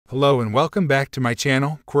Hello and welcome back to my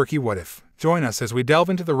channel, Quirky Whatif. Join us as we delve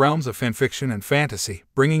into the realms of fanfiction and fantasy,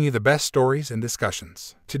 bringing you the best stories and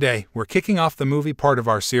discussions. Today, we're kicking off the movie part of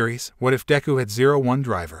our series, What If Deku Had 01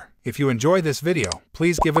 Driver? If you enjoyed this video,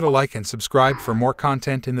 please give it a like and subscribe for more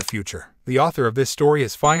content in the future. The author of this story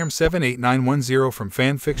is Firem78910 from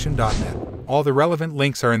fanfiction.net. All the relevant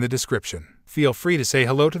links are in the description. Feel free to say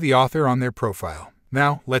hello to the author on their profile.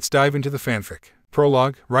 Now, let's dive into the fanfic.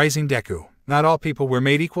 Prologue, Rising Deku. Not all people were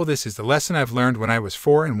made equal. This is the lesson I've learned when I was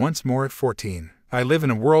 4 and once more at 14. I live in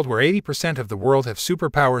a world where 80% of the world have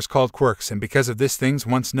superpowers called quirks, and because of this, things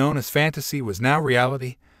once known as fantasy was now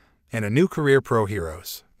reality, and a new career: pro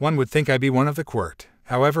heroes. One would think I'd be one of the quirked.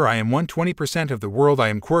 However, I am 120% of the world. I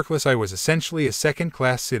am quirkless. I was essentially a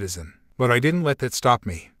second-class citizen. But I didn't let that stop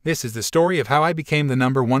me. This is the story of how I became the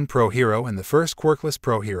 #1 pro hero and the first quirkless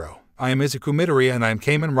pro hero. I am Izuku Midoriya and I am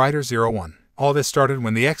Kamen Rider 01. All this started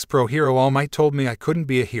when the ex-pro hero All Might told me I couldn't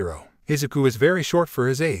be a hero. Izuku is very short for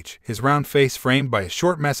his age, his round face framed by a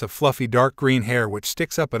short mess of fluffy dark green hair which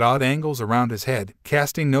sticks up at odd angles around his head,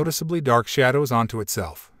 casting noticeably dark shadows onto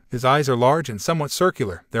itself. His eyes are large and somewhat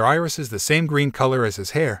circular, their irises the same green color as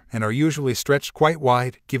his hair, and are usually stretched quite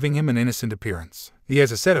wide, giving him an innocent appearance. He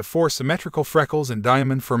has a set of 4 symmetrical freckles and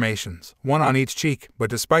diamond formations, one on each cheek,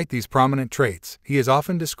 but despite these prominent traits, he is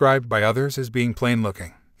often described by others as being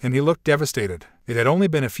plain-looking. And he looked devastated. It had only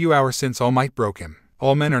been a few hours since All Might broke him.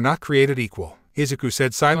 All men are not created equal, Izuku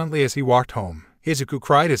said silently as he walked home. Izuku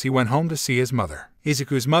cried as he went home to see his mother.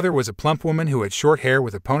 Izuku's mother was a plump woman who had short hair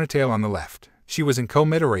with a ponytail on the left. She was Inko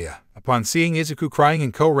Midoriya. Upon seeing Izuku crying,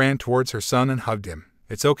 Inko ran towards her son and hugged him.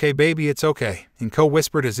 "It's okay, baby, it's okay," Inko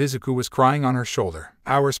whispered as Izuku was crying on her shoulder.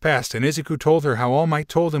 Hours passed and Izuku told her how All Might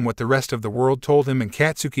told him what the rest of the world told him, and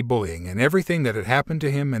Katsuki bullying and everything that had happened to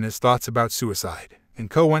him and his thoughts about suicide.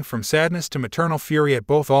 Inko went from sadness to maternal fury at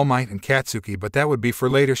both All Might and Katsuki, but that would be for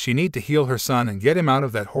later. She need to heal her son and get him out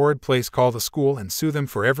of that horrid place called the school and sue them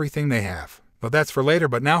for everything they have. But that's for later.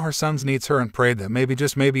 But now her sons needs her, and prayed that maybe,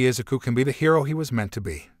 just maybe, Izuku can be the hero he was meant to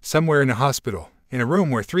be. Somewhere in a hospital, in a room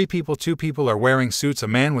where 2 people are wearing suits, a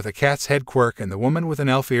man with a cat's head quirk and the woman with an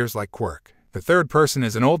elf ears like quirk. The third person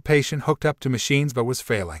is an old patient hooked up to machines but was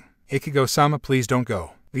failing. "Ichigo-sama, please don't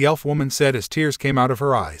go," the elf woman said as tears came out of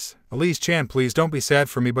her eyes. "Elise-chan, please don't be sad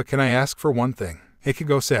for me, but can I ask for one thing?"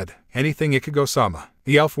 Ichigo said. "Anything, Ichigo-sama,"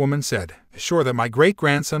 the elf woman said. "Assure that my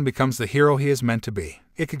great-grandson becomes the hero he is meant to be,"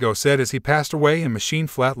 Ichigo said as he passed away and machine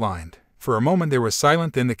flat-lined. For a moment there was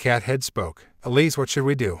silence, then the cat head spoke. "Elise, what should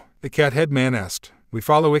we do?" the cat head man asked. "We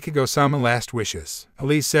follow Ichigo-sama's last wishes,"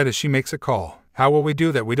 Elise said as she makes a call. "How will we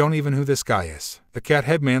do that? We don't even know who this guy is," the cat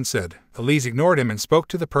head man said. Elise ignored him and spoke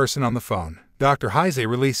to the person on the phone. "Dr. Heise,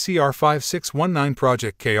 release CR5619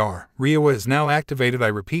 Project KR. Ryuwa is now activated. I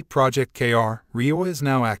repeat, Project KR. Ryuwa is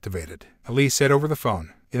now activated," Elise said over the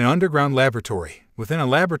phone. In an underground laboratory. Within a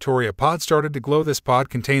laboratory, a pod started to glow. This pod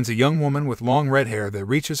contains a young woman with long red hair that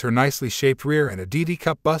reaches her nicely shaped rear and a DD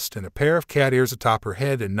cup bust and a pair of cat ears atop her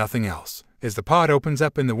head and nothing else. As the pod opens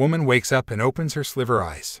up and the woman wakes up and opens her sliver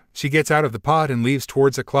eyes, she gets out of the pod and leaves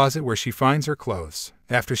towards a closet where she finds her clothes.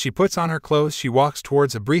 After she puts on her clothes, she walks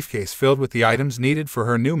towards a briefcase filled with the items needed for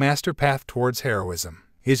her new master path towards heroism.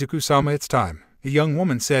 "Izuku-sama, it's time," the young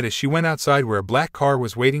woman said as she went outside, where a black car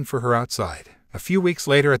was waiting for her outside. A few weeks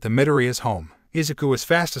later at the Midoriya's home, Izuku was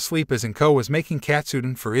fast asleep as Inko was making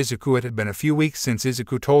katsudon for Izuku. It had been a few weeks since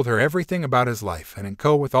Izuku told her everything about his life, and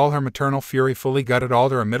Inko, with all her maternal fury, fully gutted all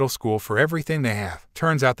their middle school for everything they have.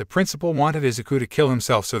 Turns out the principal wanted Izuku to kill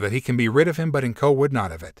himself so that he can be rid of him, but Inko would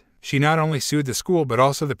not have it. She not only sued the school but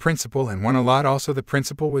also the principal and won a lot. Also, the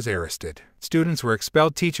principal was arrested. Students were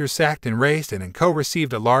expelled, teachers sacked and raised, and Inko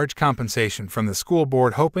received a large compensation from the school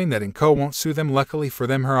board, hoping that Inko won't sue them. Luckily for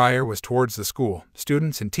them, her ire was towards the school,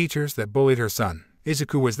 students and teachers that bullied her son.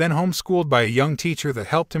 Izuku was then homeschooled by a young teacher that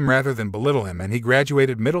helped him rather than belittle him, and he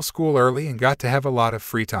graduated middle school early and got to have a lot of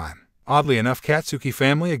free time. Oddly enough, Katsuki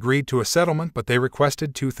family agreed to a settlement, but they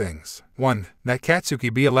requested 2 things. 1. That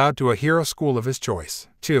Katsuki be allowed to a hero school of his choice.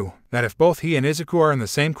 2. That if both he and Izuku are in the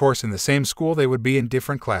same course in the same school, they would be in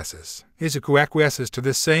different classes. Izuku acquiesces to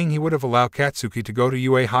this, saying he would have allowed Katsuki to go to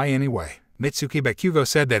UA High anyway. Mitsuki Bakugo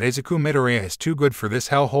said that Izuku Midoriya is too good for this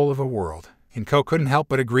hellhole of a world. Inko couldn't help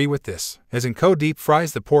but agree with this. As Inko deep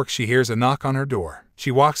fries the pork, she hears a knock on her door.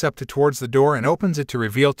 She walks up towards the door and opens it to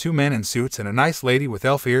reveal 2 men in suits and a nice lady with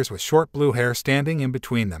elf ears with short blue hair standing in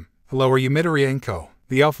between them. "Hello, are you Midoriya, Inko?"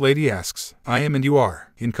 the elf lady asks. "I am, and you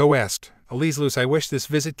are?" Inko asked. "Elise, I wish this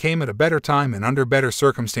visit came at a better time and under better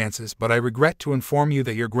circumstances, but I regret to inform you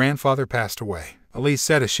that your grandfather passed away," Elise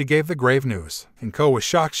said as she gave the grave news. Inko was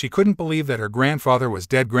shocked. She couldn't believe that her grandfather was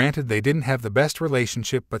dead. Granted, they didn't have the best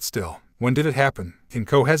relationship, but still. When did it happen?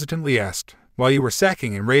 Inko hesitantly asked. While you were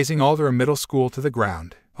sacking and razing Aldera Middle School to the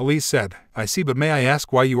ground. Elise said. I see, but may I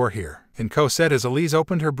ask why you are here? Inko said as Elise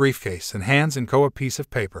opened her briefcase and hands Inko a piece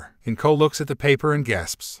of paper. Inko looks at the paper and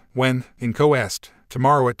gasps. When? Inko asked.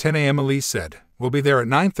 Tomorrow at 10 a.m. Elise said. We'll be there at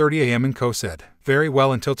 9:30 a.m. Inko said. Very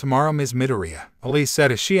well, until tomorrow, Ms. Midoriya. Elise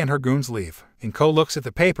said as she and her goons leave. Inko looks at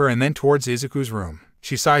the paper and then towards Izuku's room.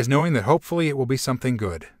 She sighs, knowing that hopefully it will be something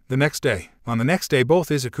good. The next day. On the next day, both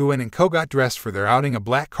Izuku and Inko got dressed for their outing. A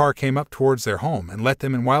black car came up towards their home and let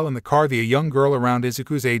them in. While in the car, a young girl around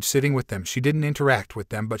Izuku's age sitting with them. She didn't interact with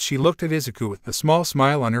them, but she looked at Izuku with a small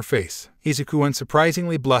smile on her face. Izuku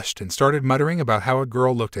unsurprisingly blushed and started muttering about how a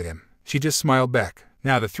girl looked at him. She just smiled back.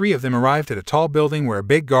 Now the three of them arrived at a tall building where a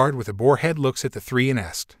big guard with a boar head looks at the three and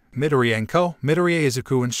asked, Midoriya Inko? Midoriya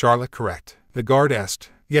Izuku and Charlotte, correct? The guard asked,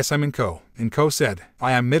 Yes, I'm Inko. Inko said,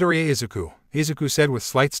 I am Midoriya Izuku. Izuku said with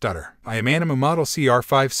slight stutter, I am Anima Model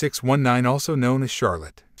CR5619, also known as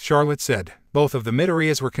Charlotte. Charlotte said. Both of the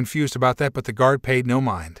Midoriyas were confused about that, but the guard paid no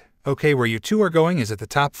mind. Okay, where you two are going is at the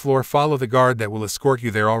top floor. Follow the guard that will escort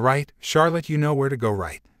you there, all right? Charlotte, you know where to go,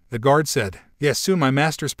 right? The guard said. Yes, soon my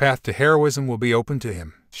master's path to heroism will be open to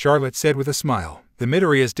him, Charlotte said with a smile. The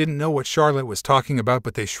Midoriyas didn't know what Charlotte was talking about,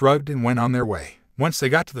 but they shrugged and went on their way. Once they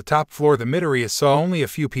got to the top floor, the Midoriyas saw only a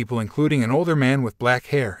few people, including an older man with black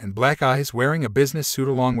hair and black eyes wearing a business suit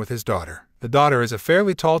along with his daughter. The daughter is a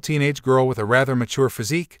fairly tall teenage girl with a rather mature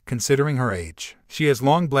physique, considering her age. She has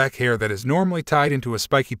long black hair that is normally tied into a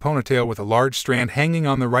spiky ponytail with a large strand hanging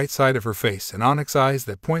on the right side of her face and onyx eyes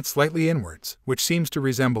that point slightly inwards, which seems to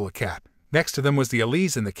resemble a cat. Next to them was the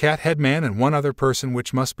Elise and the cat head man and one other person,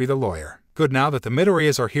 which must be the lawyer. Good, now that the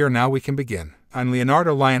Midoriyas are here, now we can begin. I'm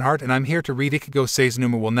Leonardo Lionheart and I'm here to read Ichigo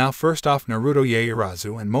Seizunuma. Will now first off Naruto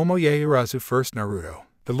Yaoyorozu and Momo Yaoyorozu. First Naruto.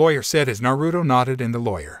 The lawyer said as Naruto nodded, and the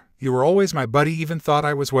lawyer. You were always my buddy, even thought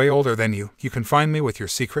I was way older than you. You confined me with your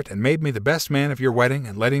secret and made me the best man of your wedding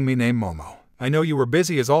and letting me name Momo. I know you were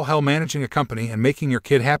busy as all hell managing a company and making your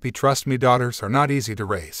kid happy. Trust me, daughters are not easy to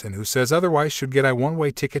raise, and who says otherwise should get a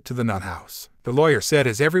one-way ticket to the nut house. The lawyer said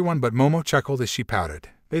as everyone but Momo chuckled as she pouted.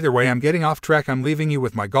 Either way, I'm getting off track. I'm leaving you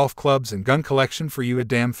with my golf clubs and gun collection for you, a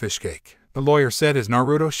damn fish cake. The lawyer said as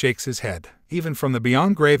Naruto shakes his head. Even from the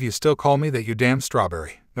beyond grave you still call me that, you damn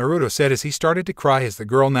strawberry. Naruto said as he started to cry as the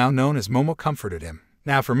girl now known as Momo comforted him.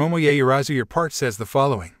 Now for Momo Yaoyorozu, your part says the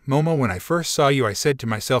following. Momo, when I first saw you I said to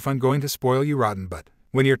myself, I'm going to spoil you rotten, but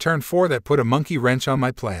when you turned 4 that put a monkey wrench on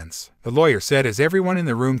my plans. The lawyer said as everyone in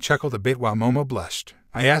the room chuckled a bit while Momo blushed.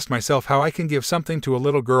 I asked myself how I can give something to a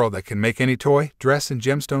little girl that can make any toy, dress and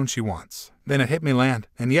gemstone she wants. Then it hit me, land,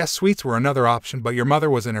 and yes, sweets were another option, but your mother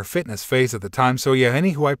was in her fitness phase at the time, so yeah,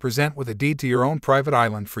 anywho, I present with a deed to your own private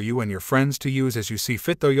island for you and your friends to use as you see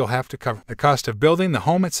fit, though you'll have to cover the cost of building the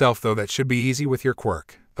home itself, though that should be easy with your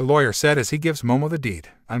quirk. The lawyer said as he gives Momo the deed.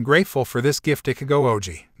 I'm grateful for this gift, Ichigo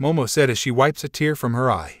Oji. Momo said as she wipes a tear from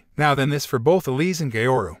her eye. Now then, this for both Elise and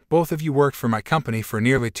Gaoru. Both of you worked for my company for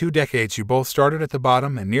nearly 2 decades. You both started at the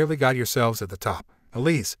bottom and nearly got yourselves at the top.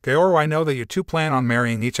 Elise, Gaoru, I know that you two plan on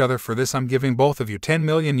marrying each other. For this I'm giving both of you 10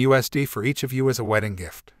 million USD for each of you as a wedding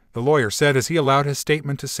gift. The lawyer said as he allowed his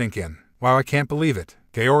statement to sink in. Wow, I can't believe it,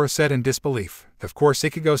 Gaoru said in disbelief. Of course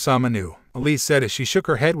Ichigo-sama knew, Elise said as she shook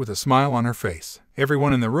her head with a smile on her face.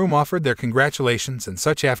 Everyone in the room offered their congratulations and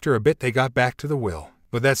such. After a bit they got back to the will.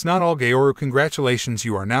 But that's not all, Gaoru. Congratulations,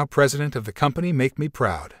 you are now president of the company, make me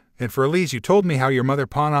proud. And for Elise, you told me how your mother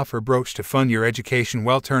pawned off her brooch to fund your education.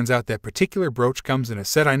 Well, turns out that particular brooch comes in a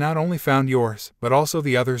set. I not only found yours, but also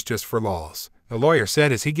the others just for lols. The lawyer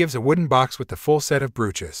said as he gives a wooden box with the full set of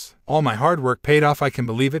brooches. All my hard work paid off, I can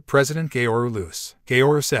believe it, President Gaoru Luce.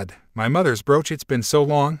 Gaoru said, my mother's brooch, it's been so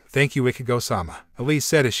long, thank you Ichigo-sama. Elise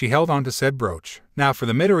said as she held on to said brooch. Now for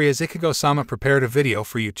the Midoriyas, Ichigo-sama prepared a video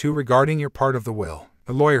for you two regarding your part of the will.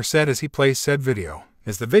 The lawyer said as he plays said video.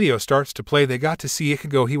 As the video starts to play, they got to see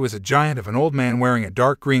Ichigo. He was a giant of an old man wearing a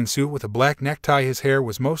dark green suit with a black necktie. His hair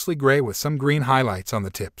was mostly gray with some green highlights on the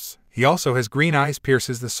tips. He also has green eyes,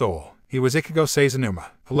 pierces the soul. He was Ichigo Seizunuma.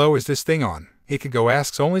 Hello, is this thing on? Ichigo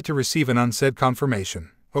asks only to receive an unsaid confirmation.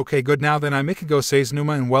 Okay, good, now then, I'm Ichigo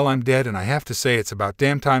Seizunuma and well, I'm dead, and I have to say it's about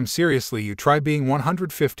damn time. Seriously, you try being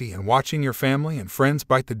 150 and watching your family and friends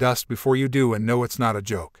bite the dust before you do, and no, it's not a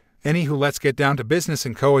joke. Anywho, let's get down to business.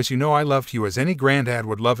 And as you know, I loved you as any granddad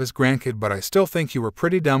would love his grandkid, but I still think you were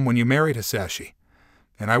pretty dumb when you married Hisashi.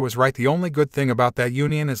 And I was right. The only good thing about that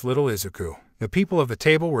union is little Izuku. The people of the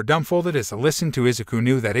table were dumbfolded as they listened to Izuku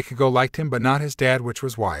knew that Ichigo liked him but not his dad, which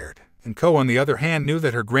was wired. And on the other hand knew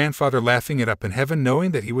that her grandfather laughing it up in heaven,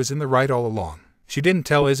 knowing that he was in the right all along. She didn't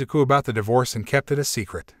tell Izuku about the divorce and kept it a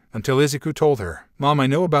secret, until Izuku told her, Mom, I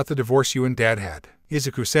know about the divorce you and Dad had.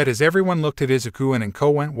 Izuku said as everyone looked at Izuku and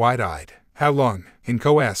Inko went wide-eyed. How long?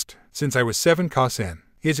 Inko asked. Since I was 7 Kasen.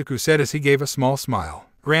 Izuku said as he gave a small smile.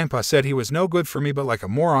 Grandpa said he was no good for me, but like a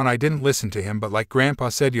moron I didn't listen to him, but like Grandpa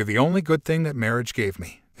said, you're the only good thing that marriage gave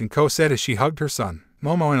me. Inko said as she hugged her son.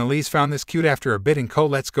 Momo and Elise found this cute. After a bit, Inko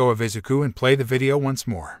lets go of Izuku and play the video once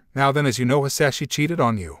more. Now then, as you know, Hisashi cheated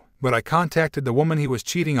on you. But I contacted the woman he was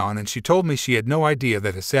cheating on and she told me she had no idea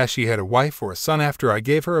that Hisashi had a wife or a son. After I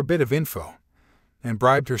gave her a bit of info and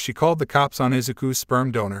bribed her, she called the cops on Izuku's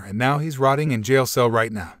sperm donor, and now he's rotting in jail cell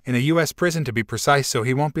right now. In a US prison to be precise, so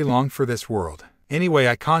he won't be long for this world. Anyway,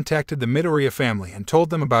 I contacted the Midoriya family and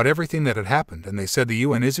told them about everything that had happened, and they said that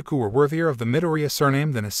you and Izuku were worthier of the Midoriya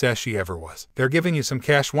surname than Hisashi ever was. They're giving you some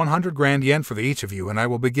cash, 100 grand yen for each of you, and I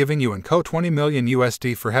will be giving you and Co 20 million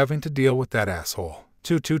USD for having to deal with that asshole.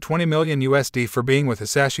 20 million USD for being with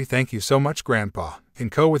Hisashi. Thank you so much, Grandpa.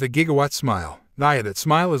 Inko with a gigawatt smile. Naya, that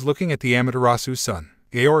smile is looking at the Amaterasu's son.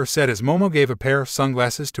 Yaoru said as Momo gave a pair of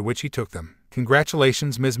sunglasses, to which he took them.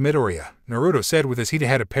 Congratulations, Ms. Midoriya. Naruto said with as he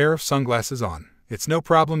had a pair of sunglasses on. It's no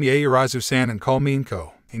problem, Yaorazu-san, and call me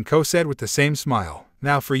Inko. Inko said with the same smile.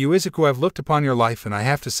 Now for you, Izuku, I've looked upon your life and I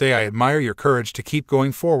have to say I admire your courage to keep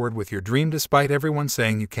going forward with your dream despite everyone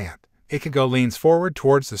saying you can't. Ichigo leans forward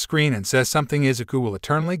towards the screen and says something Izuku will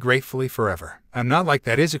eternally gratefully forever. I'm not like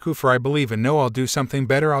that, Izuku, for I believe and know I'll do something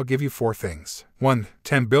better. I'll give you 4 things. 1.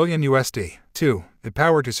 10 billion USD. 2. The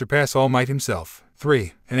power to surpass All Might himself.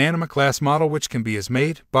 3. An anima class model which can be his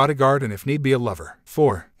maid, bodyguard, and if need be a lover.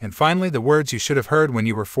 4. And finally, the words you should have heard when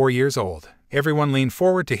you were 4 years old. Everyone leaned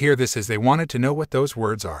forward to hear this as they wanted to know what those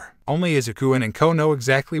words are. Only Izuku and Inko know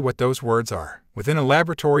exactly what those words are. Within a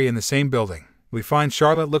laboratory in the same building, we find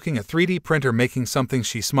Charlotte looking at a 3D printer making something.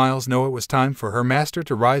 She smiles. No, it was time for her master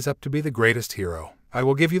to rise up to be the greatest hero. I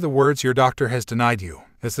will give you the words your doctor has denied you.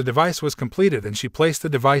 As the device was completed and she placed the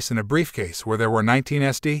device in a briefcase where there were 19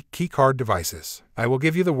 SD key card devices. I will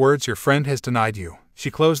give you the words your friend has denied you.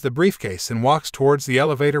 She closed the briefcase and walks towards the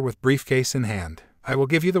elevator with briefcase in hand. I will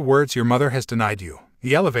give you the words your mother has denied you.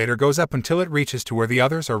 The elevator goes up until it reaches to where the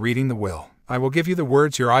others are reading the will. I will give you the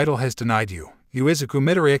words your idol has denied you. You Izuku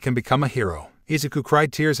Midoriya can become a hero. Izuku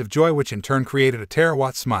cried tears of joy, which in turn created a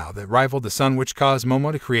terawatt smile that rivaled the sun, which caused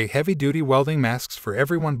Momo to create heavy-duty welding masks for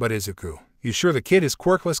everyone but Izuku. You sure the kid is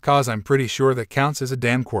quirkless? Cause I'm pretty sure that counts as a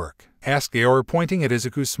damn quirk. Asked Yaoru, pointing at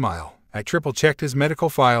Izuku's smile. I triple-checked his medical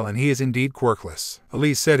file and he is indeed quirkless.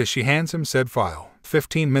 Elise said as she hands him said file.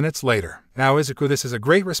 15 minutes later. Now Izuku, this is a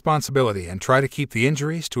great responsibility and try to keep the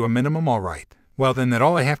injuries to a minimum, alright? Well then, that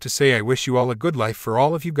all I have to say. I wish you all a good life for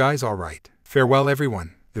all of you guys, alright? Farewell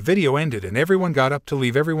everyone. The video ended and everyone got up to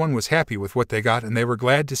leave. Everyone was happy with what they got and they were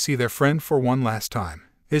glad to see their friend for one last time.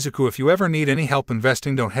 Izuku, if you ever need any help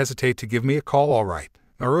investing, don't hesitate to give me a call, alright?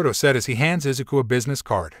 Naruto said as he hands Izuku a business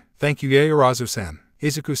card. Thank you, Yaorazu-san.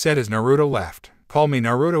 Izuku said as Naruto laughed. Call me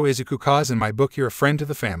Naruto, Izuku, cause in my book you're a friend to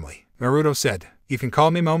the family. Naruto said. You can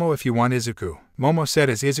call me Momo if you want, Izuku. Momo said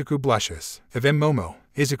as Izuku blushes. Evem Momo,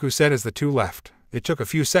 Izuku said as the two left. It took a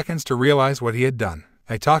few seconds to realize what he had done.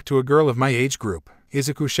 I talked to a girl of my age group.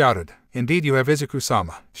 Izuku shouted. Indeed you have,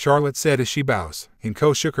 Izuku-sama, Charlotte said as she bows.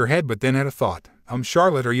 Inko shook her head but then had a thought.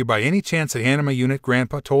 Charlotte, are you by any chance the anima unit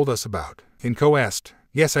Grandpa told us about? Inko asked.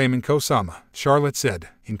 Yes, I am Inko-sama, Charlotte said.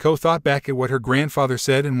 Inko thought back at what her grandfather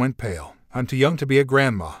said and went pale. I'm too young to be a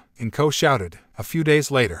grandma, Inko shouted. A few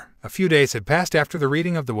days later. A few days had passed after the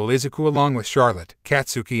reading of the will. Izuku, along with Charlotte,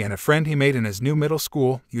 Katsuki, and a friend he made in his new middle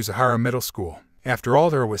school, Izukuxharem Middle School. After all,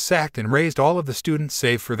 there was sacked and raised. All of the students,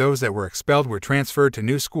 save for those that were expelled, were transferred to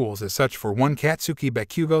new schools. As such, for one Katsuki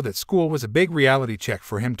Bakugo, that school was a big reality check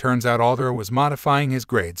for him. Turns out Aldera was modifying his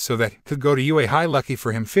grades so that he could go to UA High. Lucky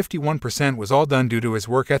for him, 51% was all done due to his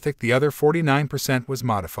work ethic. The other 49% was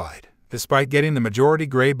modified. Despite getting the majority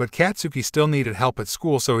grade, but Katsuki still needed help at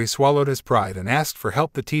school, so he swallowed his pride and asked for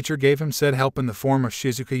help. The teacher gave him said help in the form of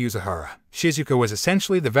Shizuka Uzuhara. Shizuka was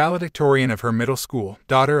essentially the valedictorian of her middle school,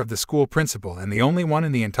 daughter of the school principal, and the only one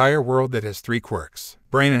in the entire world that has 3 quirks: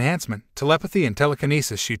 brain enhancement, telepathy, and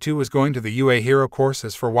telekinesis. She too was going to the UA Hero course.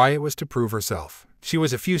 As for why, it was to prove herself. She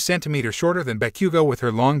was a few centimeters shorter than Bakugo, with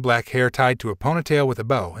her long black hair tied to a ponytail with a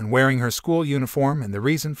bow and wearing her school uniform, and the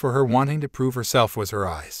reason for her wanting to prove herself was her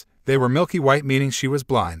eyes. They were milky white, meaning she was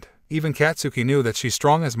blind. Even Katsuki knew that she's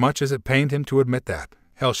strong, as much as it pained him to admit that.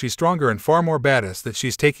 Hell, she's stronger and far more badass that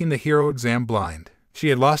she's taking the hero exam blind. She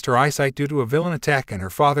had lost her eyesight due to a villain attack, and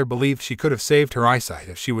her father believed she could have saved her eyesight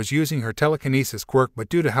if she was using her telekinesis quirk, but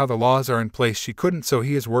due to how the laws are in place, she couldn't, so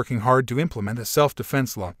he is working hard to implement a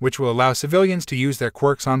self-defense law which will allow civilians to use their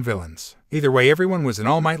quirks on villains. Either way, everyone was in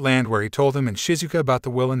All Might Land, where he told him and Shizuka about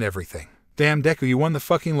the will and everything. Damn, Deku, you won the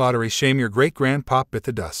fucking lottery. Shame your great-grandpop bit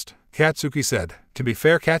the dust. Katsuki said. To be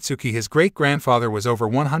fair, Katsuki, his great-grandfather was over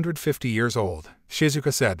 150 years old.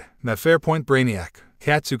 Shizuka said. That fair point, Brainiac.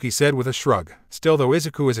 Katsuki said with a shrug. Still, though,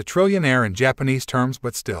 Izuku is a trillionaire in Japanese terms,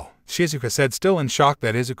 but still. Shizuka said, still in shock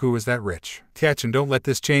that Izuku is that rich. Catch and don't let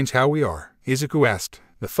this change how we are. Izuku asked.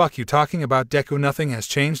 The fuck you talking about, Deku? Nothing has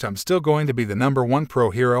changed. I'm still going to be the #1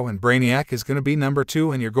 pro hero, and Brainiac is going to be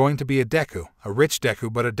 #2, and you're going to be a Deku. A rich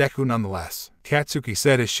Deku, but a Deku nonetheless. Katsuki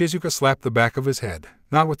said as Shizuka slapped the back of his head.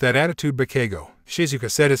 Not with that attitude, Bakego.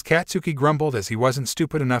 Shizuka said as Katsuki grumbled as he wasn't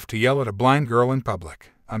stupid enough to yell at a blind girl in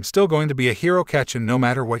public. I'm still going to be a hero, Katchin, no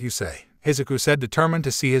matter what you say. Izuku said, determined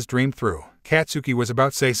to see his dream through. Katsuki was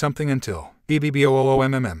about to say something until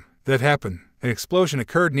BBBOOMMM. That happened. An explosion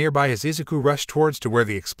occurred nearby as Izuku rushed towards to where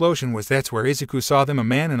the explosion was. That's where Izuku saw them, a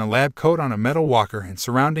man in a lab coat on a metal walker, and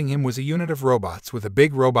surrounding him was a unit of robots with a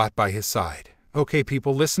big robot by his side. Okay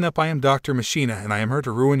people, listen up, I am Dr. Machina and I am here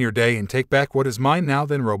to ruin your day and take back what is mine now.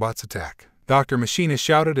 Then robots attack. Dr. Machina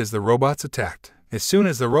shouted as the robots attacked. As soon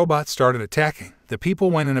as the robots started attacking, the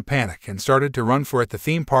people went in a panic and started to run for it. The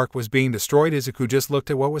theme park was being destroyed. Izuku just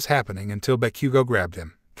looked at what was happening until Bakugo grabbed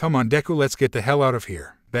him. Come on Deku, let's get the hell out of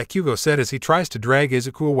here, Bakugo said as he tries to drag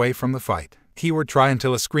Izuku away from the fight. Keyword try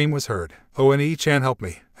until a scream was heard. ONE-chan, help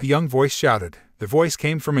me, a young voice shouted. The voice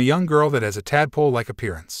came from a young girl that has a tadpole-like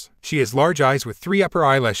appearance. She has large eyes with 3 upper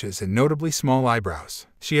eyelashes and notably small eyebrows.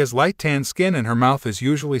 She has light tan skin and her mouth is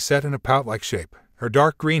usually set in a pout-like shape. Her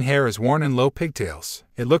dark green hair is worn in low pigtails.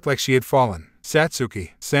 It looked like she had fallen.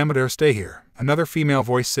 Satsuki, Samador, stay here, another female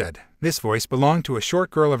voice said. This voice belonged to a short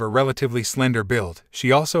girl of a relatively slender build.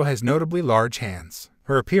 She also has notably large hands.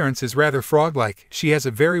 Her appearance is rather frog-like. She has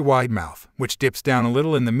a very wide mouth, which dips down a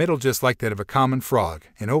little in the middle just like that of a common frog,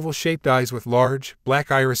 and oval-shaped eyes with large,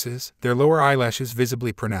 black irises, their lower eyelashes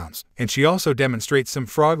visibly pronounced. And she also demonstrates some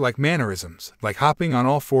frog-like mannerisms, like hopping on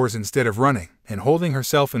all fours instead of running, and holding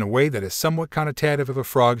herself in a way that is somewhat connotative of a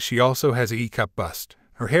frog. She also has a E-cup bust.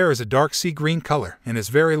 Her hair is a dark sea green color and is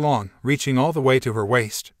very long, reaching all the way to her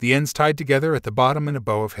waist, the ends tied together at the bottom in a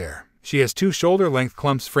bow of hair. She has 2 shoulder-length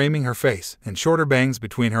clumps framing her face, and shorter bangs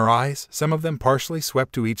between her eyes, some of them partially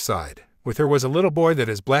swept to each side. With her was a little boy that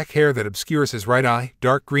has black hair that obscures his right eye,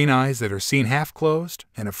 dark green eyes that are seen half-closed,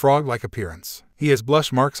 and a frog-like appearance. He has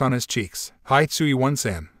blush marks on his cheeks. Hi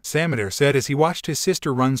Tsuyu-1-san, Samador said as he watched his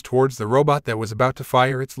sister runs towards the robot that was about to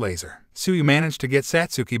fire its laser. Tsuyu managed to get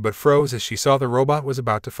Satsuki but froze as she saw the robot was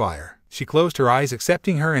about to fire. She closed her eyes,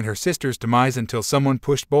 accepting her and her sister's demise until someone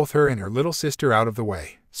pushed both her and her little sister out of the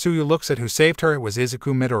way. Tsuyu looks at who saved her. It was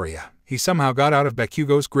Izuku Midoriya. He somehow got out of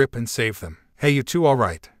Bakugo's grip and saved them. Hey, you two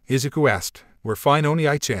alright? Izuku asked. We're fine,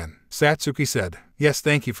 Oni-chan, Satsuki said. Yes,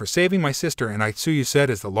 thank you for saving my sister, and Tsuyu said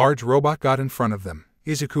as the large robot got in front of them.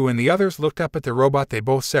 Izuku and the others looked up at the robot. They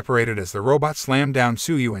both separated as the robot slammed down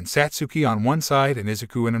Tsuyu and Satsuki on one side and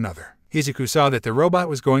Izuku in another. Izuku saw that the robot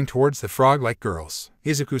was going towards the frog-like girls.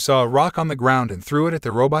 Izuku saw a rock on the ground and threw it at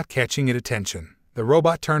the robot, catching its attention. The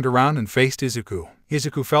robot turned around and faced Izuku.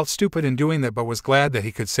 Izuku felt stupid in doing that but was glad that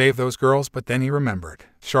he could save those girls, but then he remembered.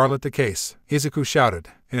 Charlotte the case, Izuku shouted.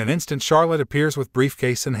 In an instant Charlotte appears with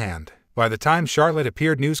briefcase in hand. By the time Charlotte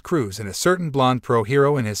appeared, News Cruz and a certain blonde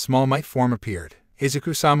pro-hero in his small mite form appeared.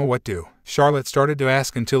 Izuku-sama, what do? Charlotte started to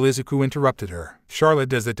ask until Izuku interrupted her. Charlotte,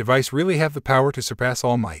 does that device really have the power to surpass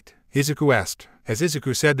All Might? Izuku asked. As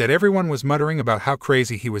Izuku said that, everyone was muttering about how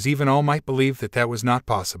crazy he was. Even All Might believed that that was not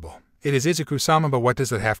possible. It is Izuku-sama, but what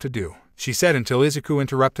does it have to do? She said until Izuku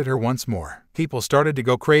interrupted her once more. People started to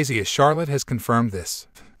go crazy as Charlotte has confirmed this.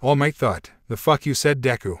 All Might thought. The fuck you said,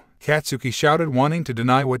 Deku? Katsuki shouted, wanting to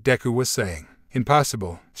deny what Deku was saying.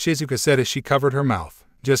 Impossible, Shizuka said as she covered her mouth.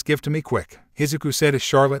 Just give to me quick, Izuku said as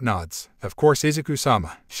Charlotte nods. Of course,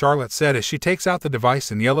 Izuku-sama, Charlotte said as she takes out the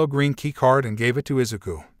device and yellow-green key card and gave it to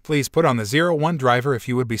Izuku. Please put on the 01 driver if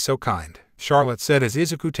you would be so kind, Charlotte said as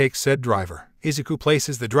Izuku takes said driver. Izuku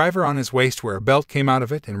places the driver on his waist where a belt came out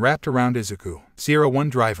of it and wrapped around Izuku. 01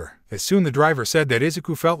 driver. As soon the driver said that,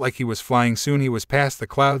 Izuku felt like he was flying. Soon he was past the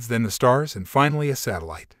clouds, then the stars, and finally a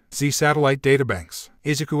satellite. Z satellite databanks.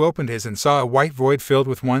 Izuku opened his and saw a white void filled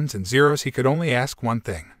with ones and zeros. He could only ask one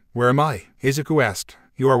thing. Where am I? Izuku asked.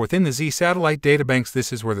 You are within the Z satellite databanks.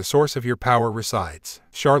 This is where the source of your power resides,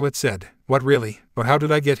 Charlotte said. What, really? But how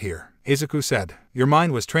did I get here? Izuku said. Your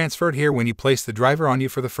mind was transferred here when you placed the driver on you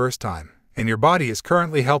for the first time. And your body is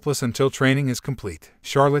currently helpless until training is complete,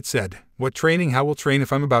 Charlotte said. What training? How will train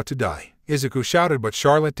if I'm about to die? Izuku shouted, but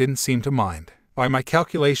Charlotte didn't seem to mind. By my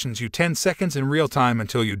calculations, you 10 seconds in real time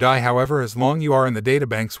until you die. However, as long you are in the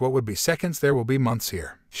databanks, what would be seconds, there will be months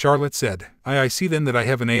here, Charlotte said. I see then that I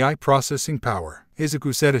have an AI processing power,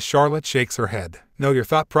 Izuku said as Charlotte shakes her head. No, your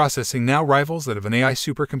thought processing now rivals that of an AI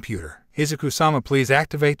supercomputer. Izuku-sama, please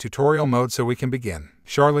activate tutorial mode so we can begin.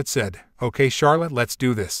 Charlotte said. Okay Charlotte, let's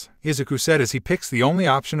do this, Izuku said as he picks the only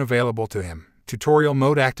option available to him. Tutorial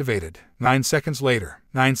mode activated. 9 seconds later.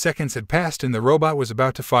 9 seconds had passed and the robot was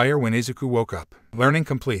about to fire when Izuku woke up. Learning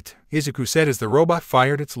complete, Izuku said as the robot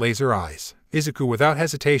fired its laser eyes. Izuku without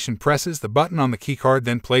hesitation presses the button on the keycard,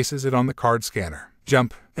 then places it on the card scanner.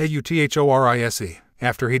 Jump. AUTHORISE.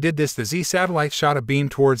 After he did this, the Z satellite shot a beam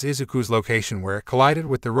towards Izuku's location where it collided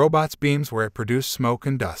with the robot's beams where it produced smoke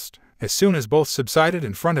and dust. As soon as both subsided,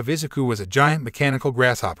 in front of Izuku was a giant mechanical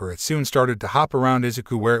grasshopper. It soon started to hop around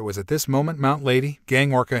Izuku where it was at this moment Mount Lady,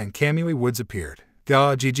 Gang Orca and Kamui Woods appeared.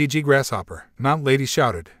 Gah GGG grasshopper, Mount Lady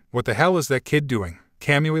shouted. What the hell is that kid doing?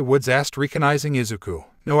 Kamui Woods asked, recognizing Izuku.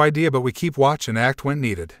 No idea, but we keep watch and act when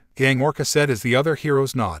needed, Gang Orca said as the other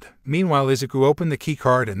heroes nod. Meanwhile Izuku opened the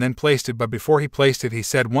keycard and then placed it, but before he placed it he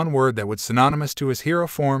said one word that was synonymous to his hero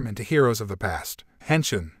form and to heroes of the past.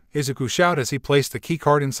 Henshin, Izuku shouted as he placed the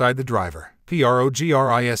keycard inside the driver.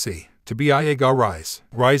 PROGRISE. To BIA rise.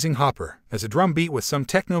 Rising hopper. As a drum beat with some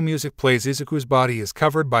techno music plays, Izuku's body is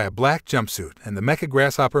covered by a black jumpsuit and the mecha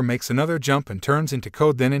grasshopper makes another jump and turns into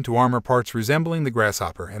code, then into armor parts resembling the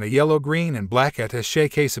grasshopper, and a yellow, green and black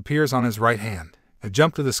attaché case appears on his right hand. A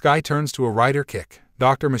jump to the sky turns to a rider kick.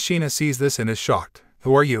 Dr. Machina sees this and is shocked.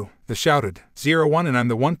 Who are you? They shouted. 01, and I'm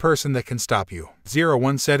the one person that can stop you,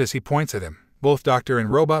 01 said as he points at him. Both Doctor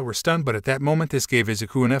and Robot were stunned, but at that moment this gave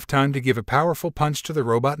Izuku enough time to give a powerful punch to the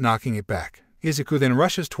robot, knocking it back. Izuku then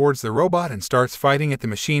rushes towards the robot and starts fighting it. The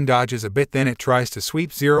machine dodges a bit, then it tries to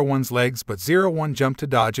sweep 01's legs, but 01 jumped to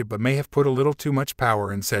dodge it but may have put a little too much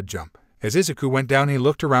power in said jump. As Izuku went down he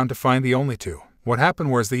looked around to find the only two. What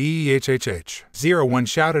happened? Where's the EEHHH? 01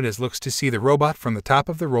 shouted as looks to see the robot from the top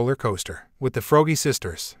of the roller coaster. With the Froggy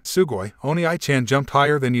sisters. Sugoi, Oni-chan jumped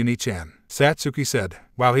higher than Uni-chan, Satsuki said.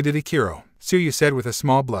 Wow, he did Ikiro, Tsuyu said with a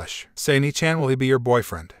small blush. Say, Ni-chan, will he be your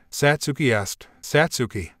boyfriend? Satsuki asked.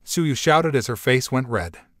 Satsuki, Tsuyu shouted as her face went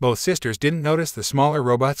red. Both sisters didn't notice the smaller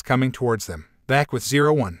robots coming towards them. Back with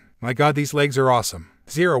 01. My god, these legs are awesome,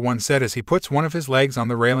 01 said as he puts one of his legs on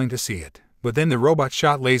the railing to see it. But then the robot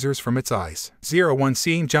shot lasers from its eyes. 01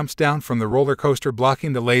 seeing jumps down from the roller coaster,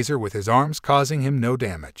 blocking the laser with his arms, causing him no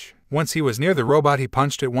damage. Once he was near the robot he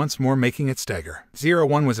punched it once more, making it stagger.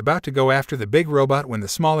 01 was about to go after the big robot when the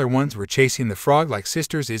smaller ones were chasing the frog-like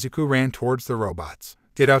sisters. Izuku ran towards the robots.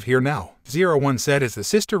 Get out here now, 01 said as the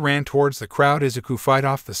sister ran towards the crowd. Izuku fight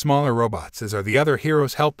off the smaller robots, as are the other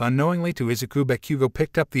heroes helped unknowingly to Izuku. Bakugo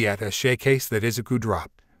picked up the attaché case that Izuku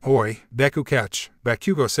dropped. Oi, Deku, catch,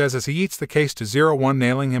 Bakugo says as he eats the case to 01,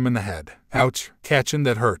 nailing him in the head. Ouch, catchin',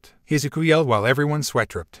 that hurt, Izuku yelled while everyone sweat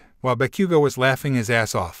dripped. While Bakugo was laughing his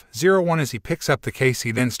ass off, 01 as he picks up the case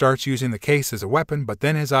he then starts using the case as a weapon, but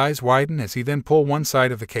then his eyes widen as he then pulled one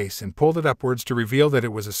side of the case and pulled it upwards to reveal that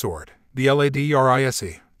it was a sword.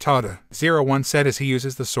 BLADRISE. Tada, 01 said as he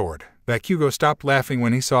uses the sword. Bakugo stopped laughing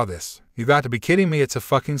when he saw this. You got to be kidding me, it's a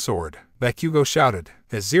fucking sword, Bakugo shouted.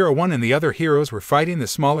 As 01 and the other heroes were fighting the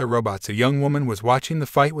smaller robots, a young woman was watching the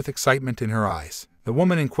fight with excitement in her eyes. The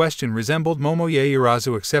woman in question resembled Momoye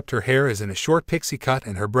Irazu, except her hair is in a short pixie cut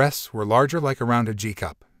and her breasts were larger, like around a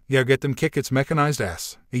G-cup. Yeah, get them, kick its mechanized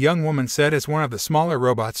ass, the young woman said as one of the smaller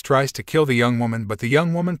robots tries to kill the young woman, but the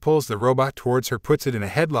young woman pulls the robot towards her, puts it in a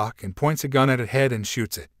headlock and points a gun at its head and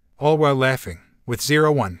shoots it, all while laughing. With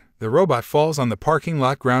 01, the robot falls on the parking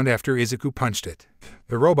lot ground after Izuku punched it.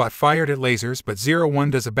 The robot fired at lasers, but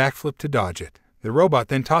 01 does a backflip to dodge it. The robot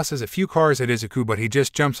then tosses a few cars at Izuku, but he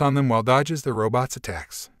just jumps on them while dodges the robot's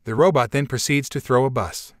attacks. The robot then proceeds to throw a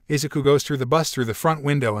bus. Izuku goes through the bus through the front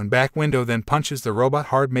window and back window, then punches the robot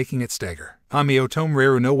hard, making it stagger. Amiotom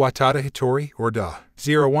Reru no Watada Hitori, or Da,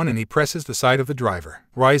 01, and he presses the side of the driver.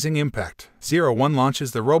 Rising impact. 01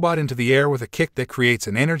 launches the robot into the air with a kick that creates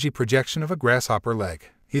an energy projection of a grasshopper leg.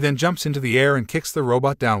 He then jumps into the air and kicks the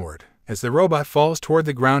robot downward. As the robot falls toward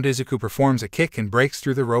the ground, Izuku performs a kick and breaks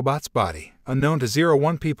through the robot's body. Unknown to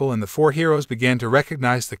 01 people and the four heroes began to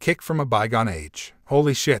recognize the kick from a bygone age.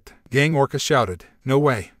 Holy shit, Gang Orca shouted. No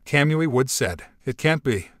way, Kamui Woods said. It can't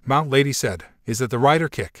be, Mount Lady said. Is it the rider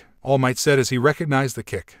kick? All Might said as he recognized the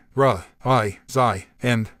kick. Ra, I, Zai,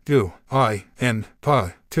 and, Gu, I, and,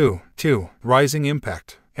 Pa, Tu. Rising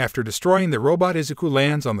impact. After destroying the robot, Izuku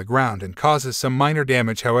lands on the ground and causes some minor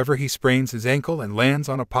damage, however he sprains his ankle and lands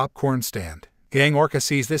on a popcorn stand. Gang Orca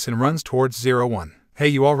sees this and runs towards 01. Hey,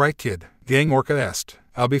 you alright, kid? Gang Orca asked.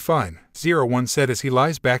 I'll be fine, 01 said as he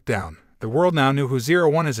lies back down. The world now knew who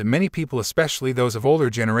 01 is, and many people, especially those of older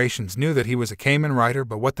generations, knew that he was a Kamen Rider,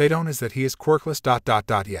 but what they don't is that he is quirkless ...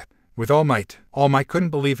 yet. With All Might couldn't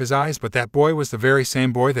believe his eyes, but that boy was the very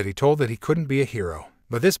same boy that he told that he couldn't be a hero.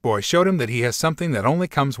 But this boy showed him that he has something that only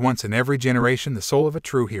comes once in every generation, the soul of a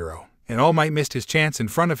true hero. And All Might missed his chance. In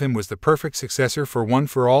front of him was the perfect successor for One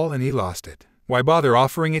for All, and he lost it. Why bother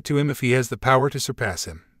offering it to him if he has the power to surpass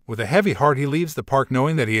him? With a heavy heart he leaves the park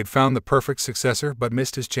knowing that he had found the perfect successor but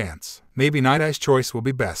missed his chance. Maybe Night Eye's choice will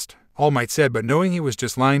be best, All Might said, but knowing he was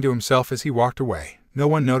just lying to himself as he walked away. No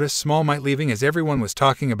one noticed Small Might leaving as everyone was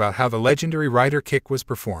talking about how the legendary Rider Kick was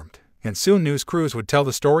performed. And soon news crews would tell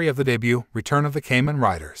the story of the debut, return of the Kamen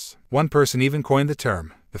Riders. One person even coined the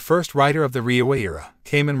term, the first rider of the Reiwa era,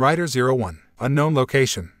 Kamen Rider 01, unknown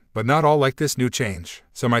location. But not all like this new change.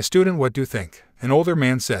 So my student, what do you think? An older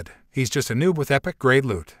man said, he's just a noob with epic grade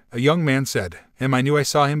loot. A young man said, I knew I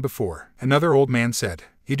saw him before. Another old man said,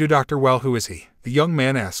 you do Dr. Well, who is he? The young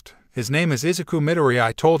man asked, his name is Izuku Midoriya.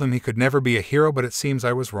 I told him he could never be a hero, but it seems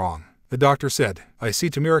I was wrong. The doctor said, I see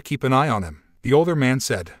Tamura, keep an eye on him. The older man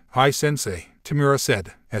said, hi sensei, Tamura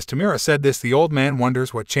said. As Tamura said this, the old man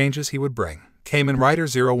wonders what changes he would bring. Kamen Rider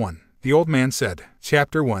 01. The old man said,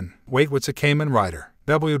 Chapter 1. Wait, what's a Kamen Rider?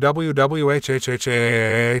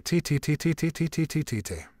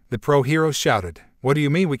 WWWHHHATTTTTTTTTTT. The pro heroes shouted, what do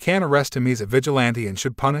you mean we can't arrest him? He's a vigilante and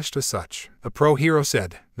should punished as such. A pro hero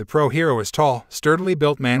said, the pro hero is tall, sturdily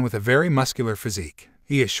built man with a very muscular physique.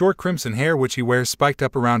 He has short crimson hair which he wears spiked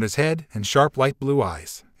up around his head and sharp light blue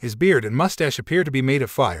eyes. His beard and mustache appear to be made of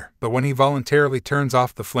fire, but when he voluntarily turns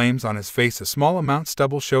off the flames on his face, a small amount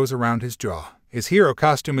stubble shows around his jaw. His hero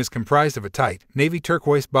costume is comprised of a tight, navy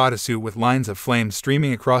turquoise bodysuit with lines of flames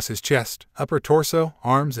streaming across his chest, upper torso,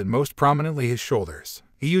 arms, and most prominently his shoulders.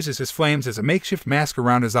 He uses his flames as a makeshift mask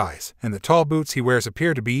around his eyes, and the tall boots he wears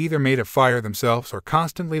appear to be either made of fire themselves or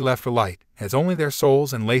constantly left alight, as only their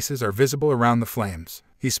soles and laces are visible around the flames.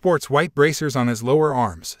 He sports white bracers on his lower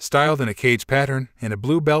arms, styled in a cage pattern, and a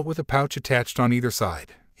blue belt with a pouch attached on either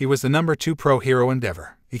side. He was the number 2 pro hero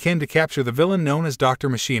endeavor. He came to capture the villain known as Dr.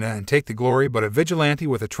 Machina and take the glory, but a vigilante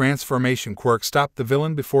with a transformation quirk stopped the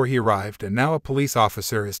villain before he arrived, and now a police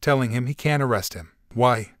officer is telling him he can't arrest him.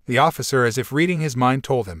 Why? The officer, as if reading his mind,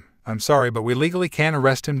 told him, I'm sorry, but we legally can't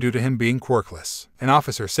arrest him due to him being quirkless. An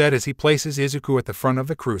officer said as he places Izuku at the front of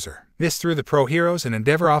the cruiser. This threw the pro heroes and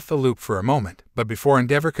Endeavor off the loop for a moment, but before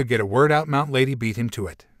Endeavor could get a word out, Mount Lady beat him to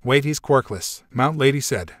it. Wait, he's quirkless, Mount Lady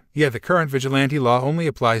said. Yeah, the current vigilante law only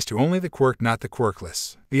applies to only the quirked, not the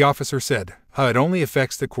quirkless. The officer said, it only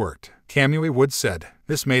affects the quirked. Kamui Woods said.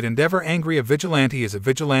 This made Endeavor angry. A vigilante is a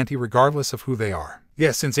vigilante regardless of who they are.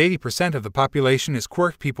 Yes, since 80% of the population is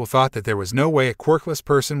quirked, people thought that there was no way a quirkless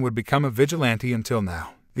person would become a vigilante until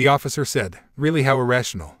now. The officer said, really, how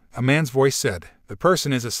irrational. A man's voice said, the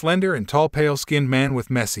person is a slender and tall, pale-skinned man with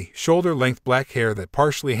messy, shoulder-length black hair that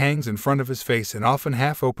partially hangs in front of his face and often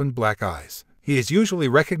half-opened black eyes. He is usually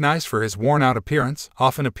recognized for his worn-out appearance,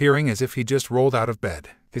 often appearing as if he just rolled out of bed.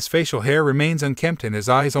 His facial hair remains unkempt and his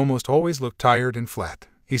eyes almost always look tired and flat.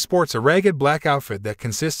 He sports a ragged black outfit that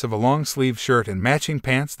consists of a long-sleeved shirt and matching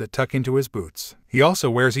pants that tuck into his boots. He also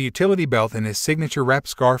wears a utility belt and his signature wrap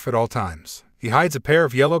scarf at all times. He hides a pair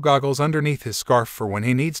of yellow goggles underneath his scarf for when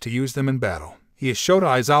he needs to use them in battle. He is Shota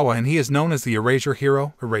Aizawa and he is known as the Erasure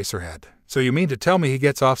Hero, Eraserhead. So you mean to tell me he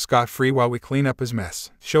gets off scot-free while we clean up his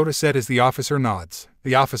mess? Shota said as the officer nods.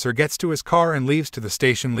 The officer gets to his car and leaves to the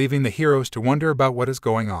station, leaving the heroes to wonder about what is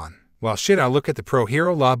going on. Well, shit, I'll look at the Pro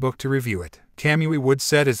Hero Law book to review it. Kamui Woods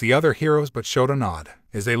said as the other heroes but Shota nod.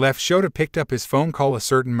 As they left, Shota picked up his phone call. A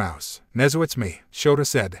certain mouse. Nezu, it's me, Shota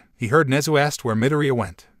said. He heard Nezu asked where Midoriya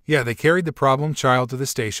went. Yeah, they carried the problem child to the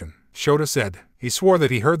station, Shota said. He swore that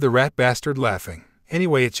he heard the rat bastard laughing.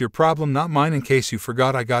 Anyway, it's your problem, not mine. In case you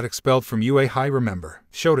forgot, I got expelled from UA High, remember?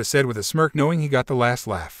 Shota said with a smirk, knowing he got the last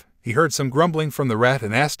laugh. He heard some grumbling from the rat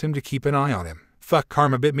and asked him to keep an eye on him. Fuck,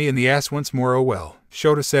 karma bit me in the ass once more, oh well,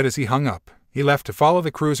 Shota said as he hung up. He left to follow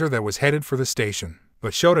the cruiser that was headed for the station.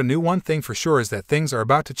 But Shota knew one thing for sure, is that things are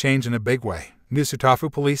about to change in a big way.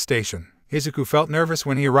 Nusutafu Police Station. Izuku felt nervous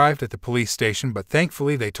when he arrived at the police station, but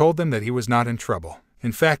thankfully they told them that he was not in trouble.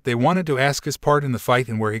 In fact, they wanted to ask his part in the fight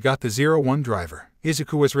and where he got the 01 driver.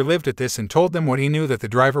 Izuku was relieved at this and told them what he knew, that the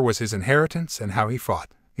driver was his inheritance and how he fought.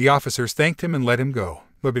 The officers thanked him and let him go.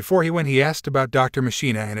 But before he went, he asked about Dr.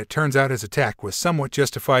 Machina, and it turns out his attack was somewhat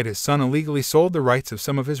justified. His son illegally sold the rights of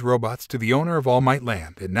some of his robots to the owner of All Might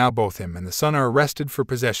Land, and now both him and the son are arrested for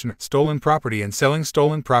possession of stolen property and selling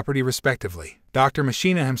stolen property respectively. Dr.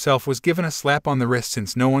 Machina himself was given a slap on the wrist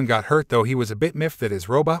since no one got hurt, though he was a bit miffed that his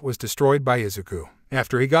robot was destroyed by Izuku.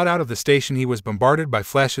 After he got out of the station, he was bombarded by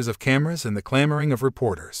flashes of cameras and the clamoring of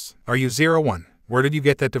reporters. Are you 01? Where did you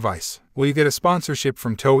get that device? Will you get a sponsorship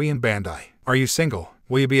from Toei and Bandai? Are you single?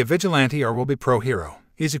 Will you be a vigilante or will be pro hero?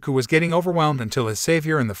 Izuku was getting overwhelmed until his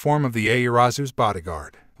savior in the form of the Airazu's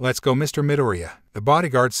bodyguard, "Let's go, Mr. Midoriya," the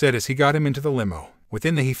bodyguard said as he got him into the limo.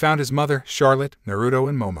 Within he found his mother, Charlotte, Naruto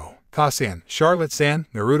and Momo. "Ka-san, Charlotte-san,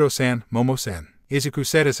 Naruto-san, Momo-san," Izuku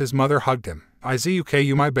said as his mother hugged him. "Izuku,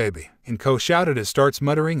 you my baby," Inko shouted as starts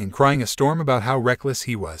muttering and crying a storm about how reckless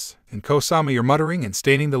he was. "Inko-sama, you're muttering and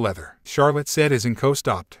staining the leather," Charlotte said as Inko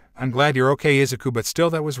stopped. "I'm glad you're okay, Izuku, but still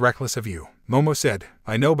that was reckless of you," Momo said.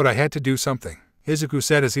 "I know, but I had to do something," Izuku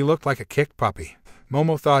said as he looked like a kicked puppy.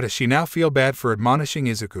 Momo thought as she now feel bad for admonishing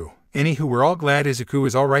Izuku. Anywho, we're all glad Izuku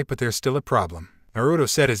is alright, but there's still a problem, Naruto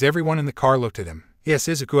said as everyone in the car looked at him. "Yes,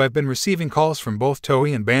 Izuku, I've been receiving calls from both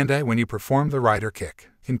Toei and Bandai when you performed the rider kick,"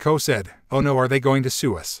 Inko said. "Oh no, are they going to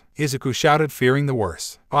sue us?" Izuku shouted, fearing the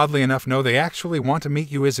worst. "Oddly enough, no, they actually want to meet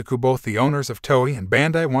you, Izuku. Both the owners of Toei and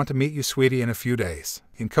Bandai want to meet you, sweetie, in a few days,"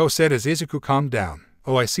 Inko said as Izuku calmed down.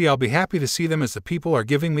 "Oh, I see, I'll be happy to see them, as the people are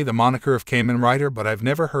giving me the moniker of Kamen Rider, but I've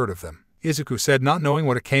never heard of them," Izuku said, not knowing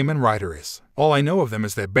what a Kamen Rider is. "All I know of them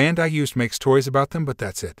is that Bandai used makes toys about them, but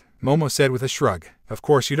that's it," Momo said with a shrug. "Of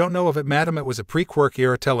course you don't know of it, madam. It was a pre-Quirky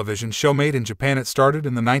era television show made in Japan. It started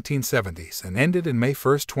in the 1970s and ended in May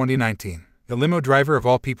 1st, 2019. The limo driver of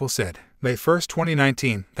all people said. "May 1st,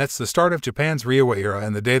 2019, that's the start of Japan's Reiwa era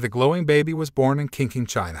and the day the glowing baby was born in Kinking,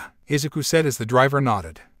 China," Izuku said as the driver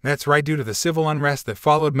nodded. "That's right, due to the civil unrest that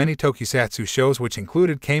followed, many tokusatsu shows which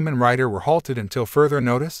included Kamen Rider were halted until further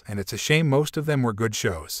notice, and it's a shame most of them were good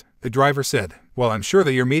shows," the driver said. "Well, I'm sure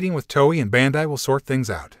that your meeting with Toei and Bandai will sort things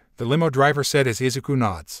out," the limo driver said as Izuku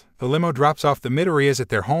nods. The limo drops off the Midoriyas at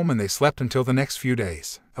their home and they slept until the next few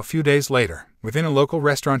days. A few days later, within a local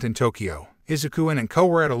restaurant in Tokyo, Izuku and Inko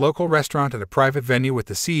were at a local restaurant at a private venue with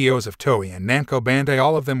the CEOs of Toei and Namco Bandai.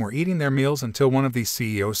 All of them were eating their meals until one of these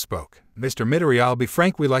CEOs spoke. "Mr. Midoriya, I'll be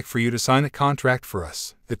frank, we'd like for you to sign a contract for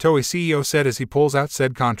us," the Toei CEO said as he pulls out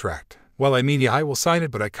said contract. "Well, I mean, yeah, I will sign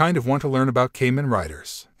it, but I kind of want to learn about Kamen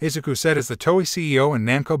Riders," Izuku said as the Toei CEO and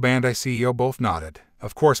Namco Bandai CEO both nodded.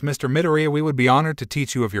 "Of course, Mr. Midoriya, we would be honored to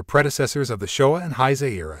teach you of your predecessors of the Showa and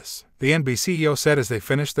Heisei eras," the NB CEO said as they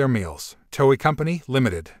finished their meals. Toei Company,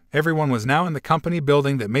 Limited. Everyone was now in the company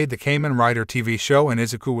building that made the Kamen Rider TV show, and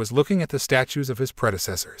Izuku was looking at the statues of his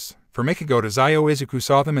predecessors. From Ichigo to Zio, Izuku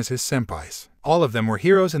saw them as his senpais. All of them were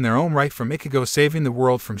heroes in their own right, from Ichigo saving the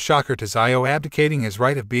world from Shocker to Zio abdicating his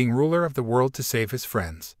right of being ruler of the world to save his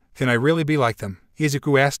friends. "Can I really be like them?"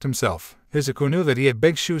 Izuku asked himself. Izuku knew that he had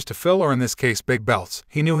big shoes to fill, or in this case big belts.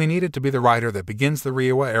 He knew he needed to be the rider that begins the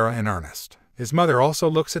Reiwa era in earnest. His mother also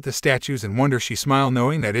looks at the statues and wonders. She smiled,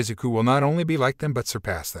 knowing that Izuku will not only be like them but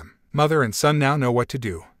surpass them. Mother and son now know what to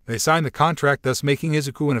do. They signed the contract, thus making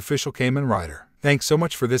Izuku an official Kamen Rider. "Thanks so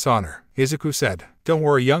much for this honor," Izuku said. "Don't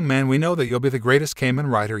worry, young man, we know that you'll be the greatest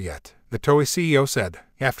Kamen Rider yet," the Toei CEO said.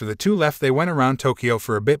 After the two left, they went around Tokyo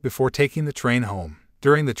for a bit before taking the train home.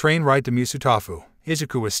 During the train ride to Musutafu,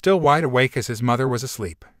 Izuku was still wide awake as his mother was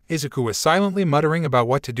asleep. Izuku was silently muttering about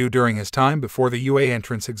what to do during his time before the UA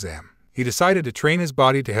entrance exam. He decided to train his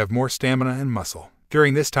body to have more stamina and muscle.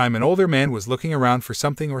 During this time, an older man was looking around for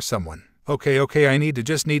something or someone. Okay, I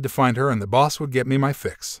just need to find her and the boss would get me my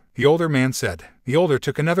fix," the older man said. The older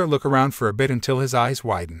took another look around for a bit until his eyes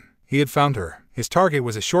widened. He had found her. His target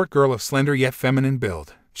was a short girl of slender yet feminine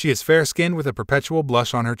build. She is fair-skinned with a perpetual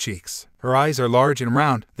blush on her cheeks. Her eyes are large and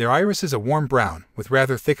round, their iris is a warm brown, with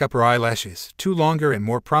rather thick upper eyelashes, two longer and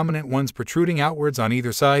more prominent ones protruding outwards on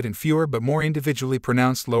either side and fewer but more individually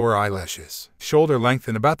pronounced lower eyelashes. Shoulder length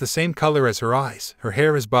and about the same color as her eyes. Her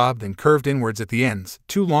hair is bobbed and curved inwards at the ends,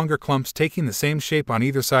 two longer clumps taking the same shape on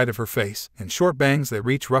either side of her face, and short bangs that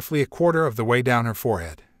reach roughly a quarter of the way down her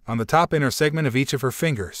forehead. On the top inner segment of each of her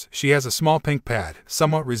fingers, she has a small pink pad,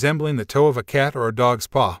 somewhat resembling the toe of a cat or a dog's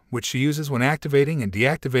paw, which she uses when activating and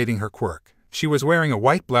deactivating her quirk. She was wearing a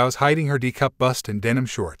white blouse hiding her D-cup bust and denim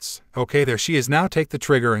shorts. "Okay, there she is, now take the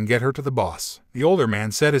trigger and get her to the boss," the older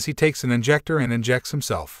man said as he takes an injector and injects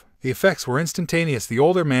himself. The effects were instantaneous. The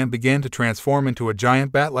older man began to transform into a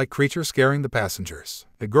giant bat-like creature, scaring the passengers.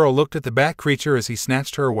 The girl looked at the bat creature as he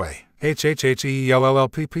snatched her away.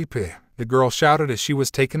 "HHHELLLPPP. The girl shouted as she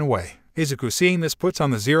was taken away. Izuku, seeing this, puts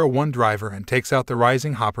on the 01 driver and takes out the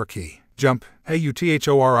rising hopper key. "Jump,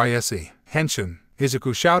 AUTHORISE, Henshin,"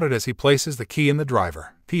 Izuku shouted as he places the key in the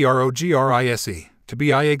driver. "PROGRISE, to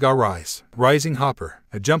be IAGA rise, rising hopper."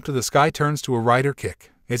 A jump to the sky turns to a rider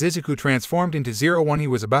kick. As Izuku transformed into 01, he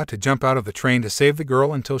was about to jump out of the train to save the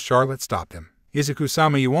girl until Charlotte stopped him.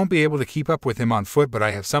 "Izuku-sama, you won't be able to keep up with him on foot, but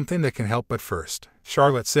I have something that can help. But first,"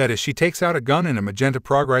 Charlotte said as she takes out a gun and a magenta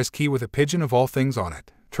progress key with a pigeon of all things on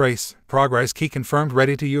it. "Trace, progress key confirmed,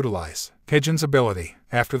 ready to utilize." Pigeon's ability.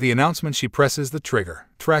 After the announcement, she presses the trigger.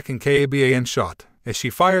 Tracking KABAN shot. As she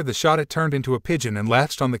fired the shot, it turned into a pigeon and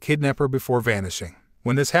latched on the kidnapper before vanishing.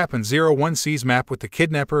 When this happens, 01 sees map with the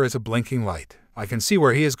kidnapper as a blinking light. I can see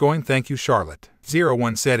where he is going, thank you, Charlotte.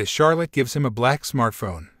 01 said as Charlotte gives him a black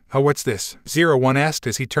smartphone. Oh, what's this? 01 asked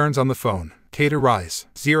as he turns on the phone. Kata rise.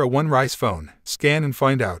 01 rise phone. Scan and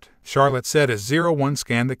find out. Charlotte said as 01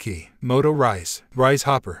 scanned the key. Moto rise. Rise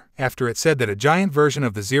hopper. After it said that a giant version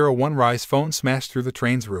of the 01 rise phone smashed through the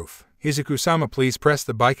train's roof. Izuku-sama, please press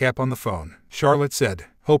the bike app on the phone. Charlotte said.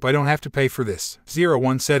 Hope I don't have to pay for this.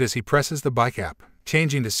 01 said as he presses the bike app,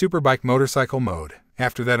 changing to superbike motorcycle mode.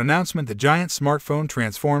 After that announcement, the giant smartphone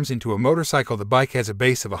transforms into a motorcycle. The bike has a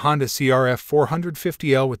base of a Honda CRF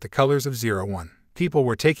 450L with the colors of 01. People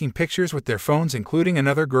were taking pictures with their phones, including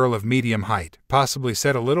another girl of medium height, possibly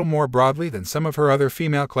set a little more broadly than some of her other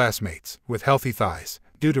female classmates, with healthy thighs.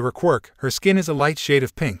 Due to her quirk, her skin is a light shade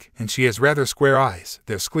of pink, and she has rather square eyes.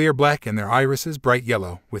 They're clear black and their irises bright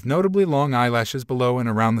yellow, with notably long eyelashes below and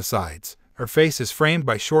around the sides. Her face is framed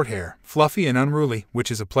by short hair, fluffy and unruly,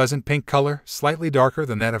 which is a pleasant pink color, slightly darker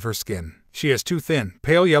than that of her skin. She has two thin,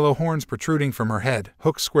 pale yellow horns protruding from her head,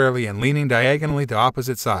 hooked squarely and leaning diagonally to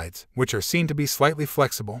opposite sides, which are seen to be slightly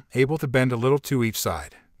flexible, able to bend a little to each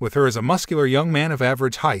side. With her is a muscular young man of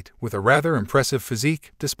average height, with a rather impressive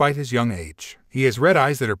physique, despite his young age. He has red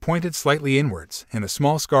eyes that are pointed slightly inwards, and a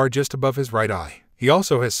small scar just above his right eye. He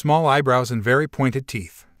also has small eyebrows and very pointed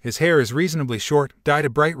teeth. His hair is reasonably short, dyed a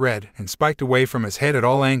bright red, and spiked away from his head at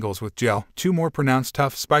all angles with gel, two more pronounced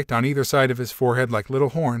tufts spiked on either side of his forehead like little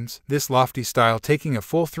horns, this lofty style taking a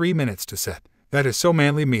full 3 minutes to set. That is so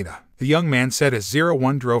manly, Mina, the young man said as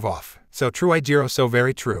 01 drove off. So true, Ijiro, so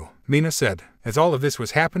very true, Mina said. As all of this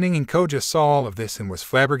was happening, and Koja saw all of this and was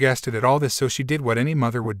flabbergasted at all this, so she did what any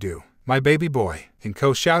mother would do. My baby boy,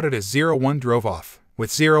 Inko shouted as 01 drove off.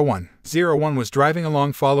 With 01 was driving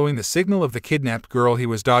along following the signal of the kidnapped girl. He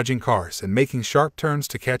was dodging cars and making sharp turns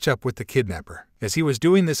to catch up with the kidnapper. As he was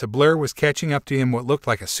doing this, a blur was catching up to him, what looked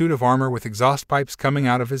like a suit of armor with exhaust pipes coming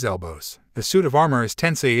out of his elbows. The suit of armor is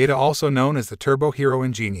Tensei Ada, also known as the Turbo Hero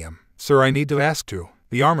Ingenium. Sir, I need to ask to.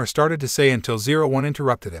 The armor started to say until 01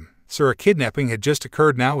 interrupted him. Sir, a kidnapping had just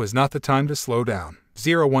occurred. Now is not the time to slow down.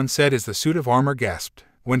 01 said as the suit of armor gasped.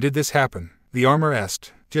 When did this happen? The armor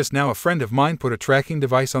asked. Just now, a friend of mine put a tracking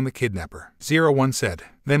device on the kidnapper. 01 said.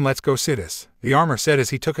 Then let's go, Sidus. The armor said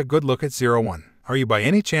as he took a good look at 01. Are you by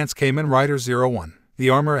any chance Kamen Rider 01? The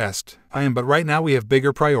armor asked. I am, but right now we have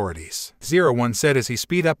bigger priorities. 01 said as he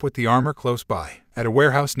speed up with the armor close by. At a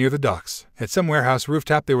warehouse near the docks. At some warehouse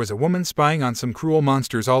rooftop there was a woman spying on some cruel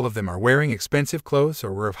monsters. All of them are wearing expensive clothes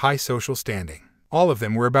or were of high social standing. All of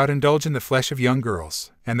them were about to indulge in the flesh of young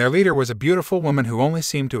girls, and their leader was a beautiful woman who only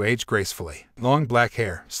seemed to age gracefully. Long black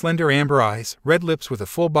hair, slender amber eyes, red lips with a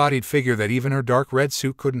full-bodied figure that even her dark red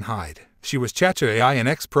suit couldn't hide. She was Chacha AI, an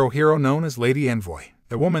ex-pro hero known as Lady Envoy.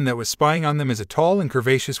 The woman that was spying on them is a tall and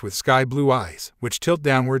curvaceous with sky-blue eyes, which tilt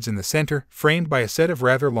downwards in the center, framed by a set of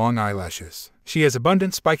rather long eyelashes. She has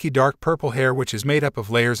abundant spiky dark purple hair which is made up of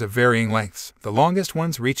layers of varying lengths, the longest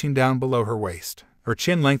ones reaching down below her waist. Her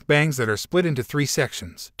chin-length bangs that are split into 3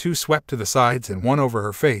 sections, 2 swept to the sides and 1 over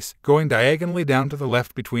her face, going diagonally down to the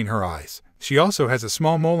left between her eyes. She also has a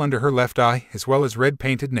small mole under her left eye, as well as red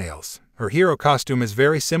painted nails. Her hero costume is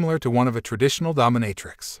very similar to one of a traditional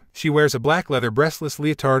dominatrix. She wears a black leather breastless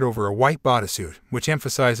leotard over a white bodysuit, which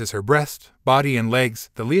emphasizes her breast, body and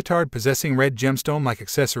legs, the leotard possessing red gemstone-like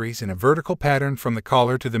accessories in a vertical pattern from the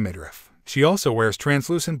collar to the midriff. She also wears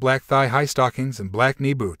translucent black thigh-high stockings and black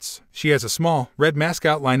knee boots. She has a small, red mask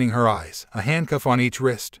outlining her eyes, a handcuff on each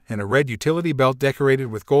wrist, and a red utility belt decorated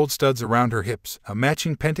with gold studs around her hips, a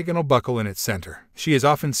matching pentagonal buckle in its center. She is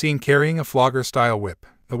often seen carrying a flogger-style whip.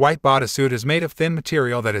 The white bodysuit is made of thin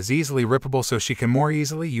material that is easily rippable so she can more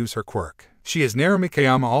easily use her quirk. She is Narumi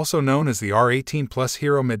Kayama, also known as the R18+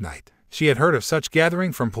 hero Midnight. She had heard of such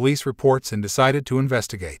gathering from police reports and decided to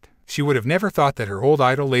investigate. She would have never thought that her old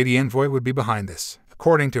idol Lady Envoy would be behind this.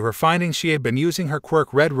 According to her findings, she had been using her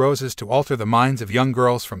quirk Red Roses to alter the minds of young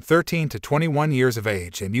girls from 13 to 21 years of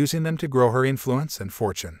age and using them to grow her influence and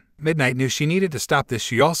fortune. Midnight knew she needed to stop this.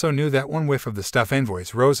 She also knew that one whiff of the stuff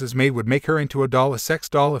Envoy's Roses made would make her into a sex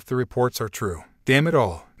doll if the reports are true. Damn it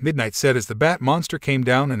all, Midnight said as the bat monster came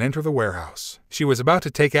down and entered the warehouse. She was about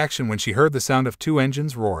to take action when she heard the sound of 2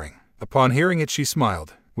 engines roaring. Upon hearing it, she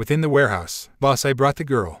smiled. Within the warehouse, boss, I brought the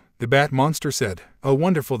girl. The bat monster said. Oh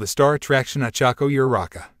wonderful, the star attraction Achako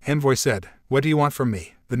Uraka. Envoy said. What do you want from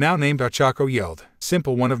me? The now named Achako yelled.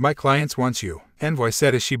 Simple, one of my clients wants you. Envoy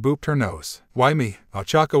said as she booped her nose. Why me?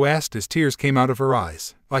 Achako asked as tears came out of her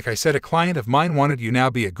eyes. Like I said, a client of mine wanted you.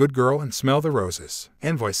 Now be a good girl and smell the roses.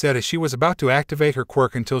 Envoy said as she was about to activate her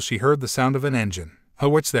quirk until she heard the sound of an engine. Oh,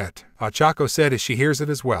 what's that? Achako said as she hears it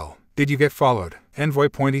as well. Did you get followed? Envoy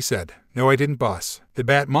Pointy said. No, I didn't, boss, the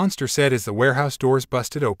bat monster said as the warehouse doors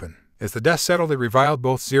busted open. As the dust settled, it reviled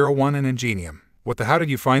both 01 and Ingenium. What the how did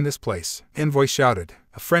you find this place? Envoy shouted.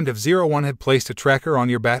 A friend of 01 had placed a tracker on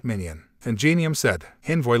your bat minion, Ingenium said.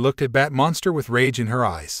 Envoy looked at Bat Monster with rage in her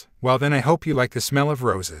eyes. Well then, I hope you like the smell of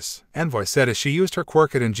roses, Envoy said as she used her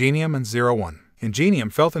quirk at Ingenium and 01. Ingenium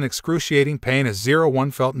felt an excruciating pain as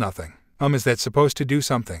 01 felt nothing. Is that supposed to do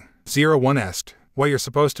something? 01 asked. Well, you're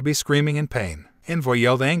supposed to be screaming in pain. Envoy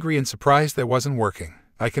yelled, angry and surprised that wasn't working.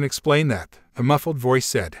 I can explain that, a muffled voice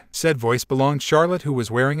said. Said voice belonged Charlotte, who was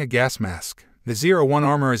wearing a gas mask. The 01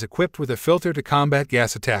 armor is equipped with a filter to combat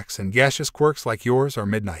gas attacks and gaseous quirks like yours or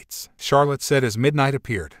Midnight's, Charlotte said as Midnight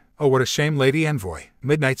appeared. Oh, what a shame, Lady Envoy,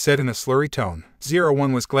 Midnight said in a slurry tone.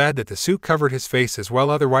 01 was glad that the suit covered his face as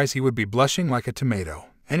well, otherwise he would be blushing like a tomato.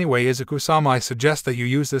 Anyway, Izuku-sama, I suggest that you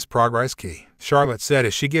use this progress key, Charlotte said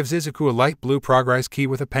as she gives Izuku a light blue progress key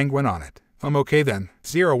with a penguin on it. Okay then,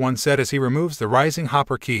 01 said as he removes the rising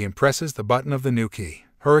hopper key and presses the button of the new key.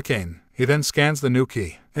 Hurricane. He then scans the new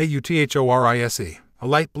key. AUTHORISE. A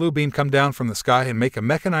light blue beam come down from the sky and make a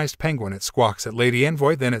mechanized penguin. It squawks at Lady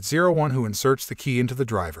Envoy, then at 01, who inserts the key into the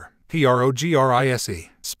driver. PROGRISE.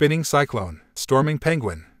 Spinning cyclone. Storming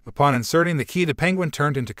penguin. Upon inserting the key, the penguin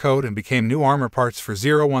turned into code and became new armor parts for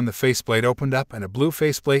 01. The faceplate opened up and a blue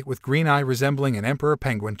faceplate with green eye resembling an emperor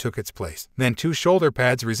penguin took its place. Then 2 shoulder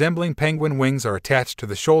pads resembling penguin wings are attached to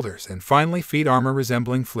the shoulders, and finally feet armor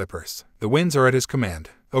resembling flippers. The winds are at his command.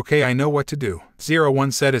 Okay, I know what to do,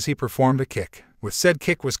 01 said as he performed a kick. With said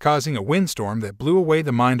kick was causing a windstorm that blew away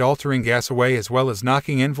the mind-altering gas away, as well as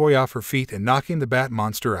knocking Envoy off her feet and knocking the bat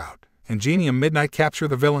monster out. Ingenium, Midnight, capture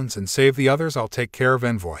the villains and save the others. I'll take care of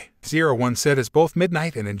Envoy, 01 said as both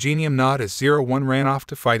Midnight and Ingenium nod as 01 ran off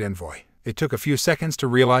to fight Envoy. It took a few seconds to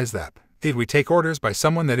realize that. Did we take orders by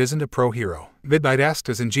someone that isn't a pro hero? Midnight asked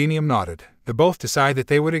as Ingenium nodded. They both decide that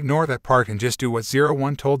they would ignore that part and just do what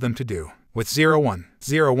 01 told them to do. With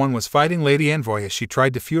 01 was fighting Lady Envoy as she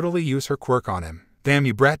tried to futilely use her quirk on him. Damn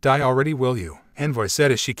you brat, die already will you, Envoy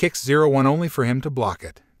said as she kicks 01 only for him to block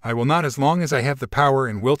it. I will not, as long as I have the power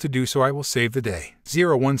and will to do so. I will save the day,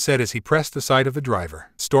 01 said as he pressed the side of the driver.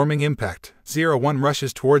 Storming impact. 01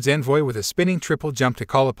 rushes towards Envoy with a spinning triple jump to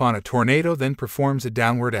call upon a tornado, then performs a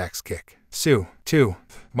downward axe kick. Su, tu,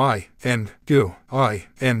 my, and, gu, I,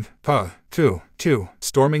 and, pa, tu.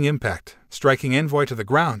 Storming impact. Striking Envoy to the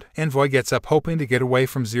ground, Envoy gets up hoping to get away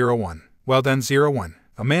from 01. Well done, 01,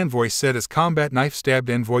 a man voice said as combat knife stabbed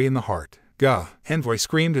Envoy in the heart. Gah, Envoy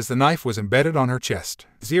screamed as the knife was embedded on her chest.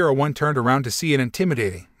 01 turned around to see an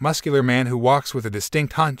intimidating, muscular man who walks with a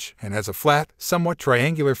distinct hunch and has a flat, somewhat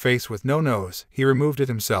triangular face with no nose. He removed it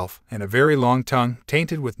himself, and a very long tongue,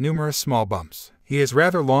 tainted with numerous small bumps. He has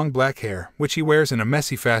rather long black hair, which he wears in a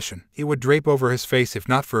messy fashion. It would drape over his face if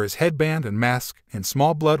not for his headband and mask, and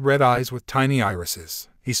small blood-red eyes with tiny irises.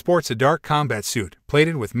 He sports a dark combat suit,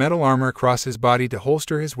 plated with metal armor across his body to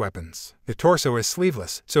holster his weapons. The torso is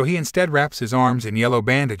sleeveless, so he instead wraps his arms in yellow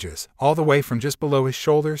bandages, all the way from just below his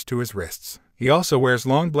shoulders to his wrists. He also wears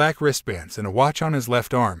long black wristbands and a watch on his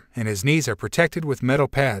left arm, and his knees are protected with metal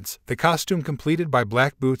pads, the costume completed by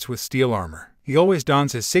black boots with steel armor. He always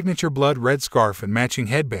dons his signature blood-red scarf and matching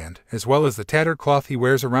headband, as well as the tattered cloth he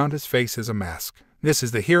wears around his face as a mask. This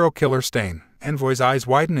is the hero killer Stain. Envoy's eyes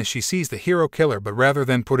widen as she sees the hero killer, but rather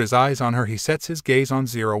than put his eyes on her, he sets his gaze on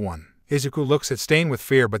 01. Izuku looks at Stain with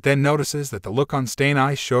fear, but then notices that the look on Stain's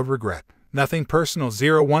eyes showed regret. Nothing personal,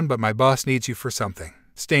 01, but my boss needs you for something,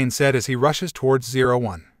 Stain said as he rushes towards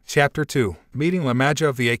 01. Chapter 2. Meeting La Magia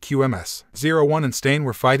of the AQMS. 01 and Stain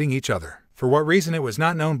were fighting each other. For what reason it was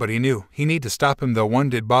not known, but he knew he needed to stop him, though one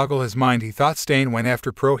did boggle his mind. He thought Stain went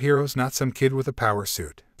after pro heroes, not some kid with a power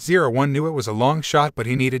suit. 01 knew it was a long shot, but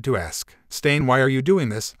he needed to ask. Stain, why are you doing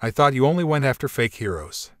this? I thought you only went after fake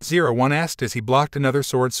heroes. 01 asked as he blocked another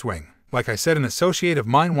sword swing. Like I said, an associate of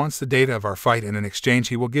mine wants the data of our fight, and in exchange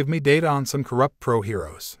he will give me data on some corrupt pro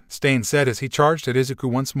heroes, Stain said as he charged at Izuku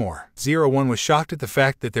once more. 01 was shocked at the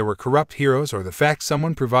fact that there were corrupt heroes, or the fact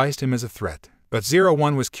someone provised him as a threat. But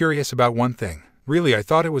 01 was curious about one thing. Really, I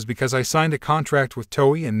thought it was because I signed a contract with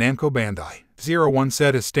Toei and Namco Bandai, 01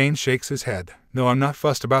 said as Stain shakes his head. No, I'm not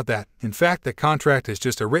fussed about that. In fact, the contract is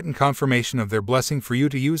just a written confirmation of their blessing for you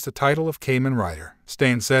to use the title of Kamen Rider,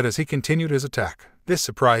 Stain said as he continued his attack. This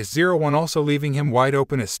surprised 01, also leaving him wide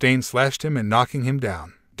open as Stain slashed him and knocking him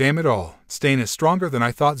down. Damn it all, Stain is stronger than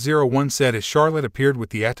I thought, 01 said as Charlotte appeared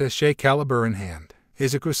with the attaché caliber in hand.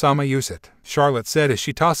 Izuku-sama, use it, Charlotte said as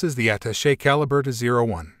she tosses the attaché caliber to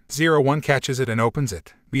 01. 01 catches it and opens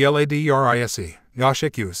it. BLADRISE.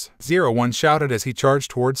 Yashik use, 01 shouted as he charged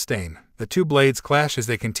towards Stain. The two blades clash as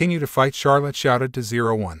they continue to fight. Charlotte shouted to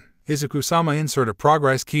 01. Izuku-sama insert a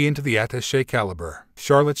progress key into the attaché caliber.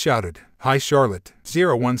 Charlotte shouted. Hi Charlotte,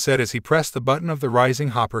 01 said as he pressed the button of the rising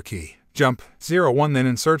hopper key. Jump, 01 then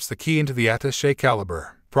inserts the key into the attaché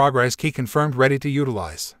caliber. Progress key confirmed ready to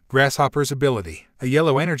utilize. Grasshopper's ability. A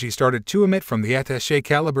yellow energy started to emit from the attaché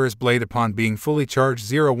caliber's blade upon being fully charged.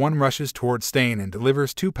 01 rushes towards Stain and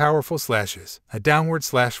delivers 2 powerful slashes. A downward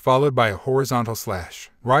slash followed by a horizontal slash.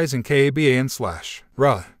 Rising KABAN slash.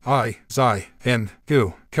 Ra, I, Zai, N,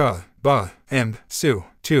 Gu, Ka, Ba, and Su,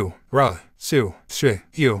 2, Ra, Su, Shi,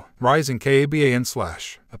 Yu, rising KABAN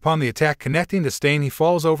slash. Upon the attack connecting to Stain, he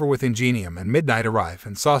falls over with Ingenium and Midnight arrive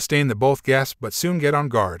and saw Stain. They both gasped but soon get on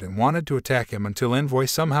guard and wanted to attack him until Envoy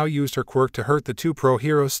somehow used her quirk to hurt the 2 pro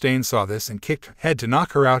heroes. Stain saw this and kicked her head to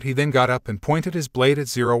knock her out. He then got up and pointed his blade at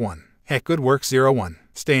 01. Heck, good work 01,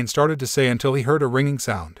 Stain started to say until he heard a ringing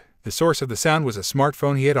sound. The source of the sound was a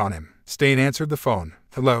smartphone he had on him. Stain answered the phone.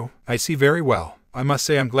 Hello, I see very well. I must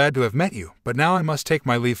say I'm glad to have met you, but now I must take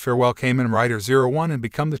my leave. Farewell Kamen Rider 01 and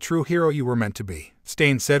become the true hero you were meant to be,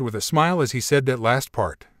 Stain said with a smile as he said that last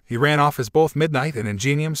part. He ran off as both Midnight and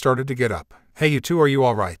Ingenium started to get up. Hey you two, are you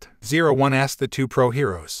alright? 01 asked the 2 pro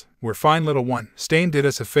heroes. We're fine little one. Stain did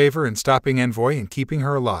us a favor in stopping Envoy and keeping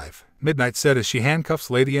her alive, Midnight said as she handcuffs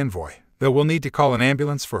Lady Envoy. Though we'll need to call an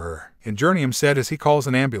ambulance for her, Ingenium said as he calls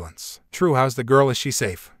an ambulance. True, how's the girl? Is she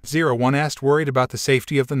safe? 01 asked, worried about the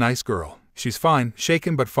safety of the nice girl. She's fine,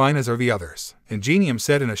 shaken but fine as are the others, Ingenium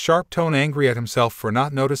said in a sharp tone, angry at himself for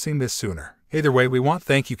not noticing this sooner. Either way we want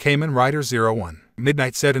thank you Kamen Rider 01,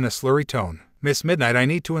 Midnight said in a slurry tone. Miss Midnight, I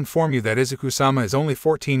need to inform you that Izuku-sama is only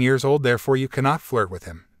 14 years old, therefore you cannot flirt with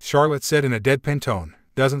him, Charlotte said in a deadpan tone.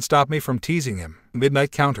 Doesn't stop me from teasing him,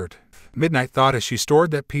 Midnight countered. Midnight thought as she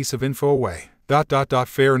stored that piece of info away.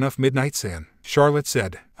 Fair enough Midnight-san, Charlotte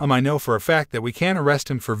said. I know for a fact that we can't arrest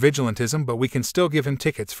him for vigilantism, but we can still give him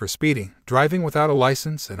tickets for speeding, driving without a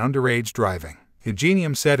license, and underage driving,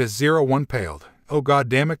 Ingenium said as 01 paled. Oh god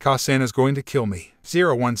damn it, Ka-san is going to kill me,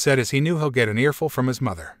 01 said as he knew he'll get an earful from his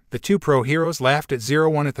mother. The 2 pro heroes laughed at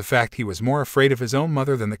 01 at the fact he was more afraid of his own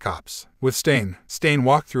mother than the cops. With Stain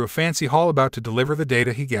walked through a fancy hall about to deliver the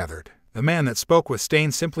data he gathered. The man that spoke with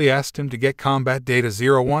Stain simply asked him to get combat data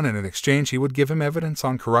 01 and in exchange he would give him evidence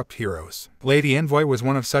on corrupt heroes. Lady Envoy was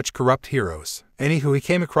one of such corrupt heroes. Anywho, he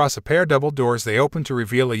came across a pair of double doors. They opened to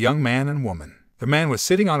reveal a young man and woman. The man was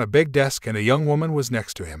sitting on a big desk and a young woman was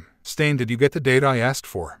next to him. Stain, did you get the data I asked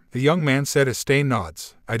for? The young man said as Stain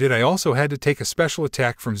nods. I did. I also had to take a special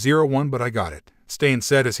attack from 01 but I got it, Stain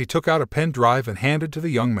said as he took out a pen drive and handed to the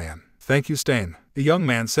young man. Thank you Stain, the young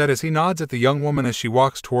man said as he nods at the young woman as she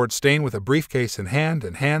walks towards Stain with a briefcase in hand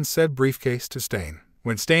and hands said briefcase to Stain.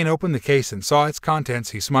 When Stain opened the case and saw its contents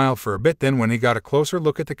he smiled for a bit, then when he got a closer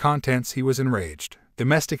look at the contents he was enraged.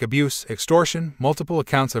 Domestic abuse, extortion, multiple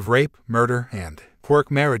accounts of rape, murder, and quirk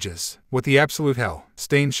marriages. What the absolute hell?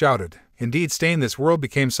 Stain shouted. Indeed Stain, this world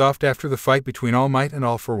became soft after the fight between All Might and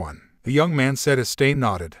All for One, the young man said as Stain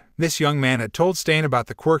nodded. This young man had told Stain about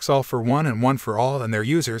the quirks All for One and One for All and their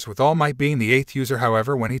users, with All Might being the 8th user.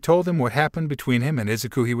 However, when he told him what happened between him and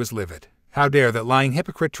Izuku he was livid. How dare that lying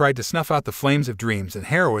hypocrite tried to snuff out the flames of dreams and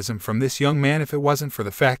heroism from this young man. If it wasn't for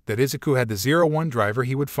the fact that Izuku had the 01 driver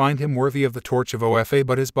he would find him worthy of the torch of OFA,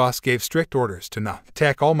 but his boss gave strict orders to not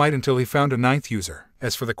attack All Might until he found a 9th user.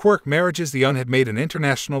 As for the quirk marriages, the UN had made an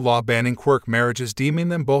international law banning quirk marriages, deeming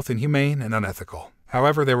them both inhumane and unethical.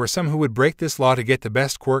 However, there were some who would break this law to get the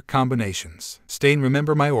best quirk combinations. Stain,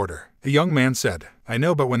 remember my order, the young man said. I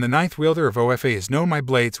know, but when the 9th wielder of OFA is known, my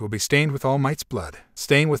blades will be stained with All Might's blood.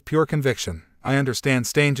 Stain with pure conviction. I understand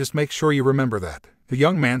Stain, just make sure you remember that, the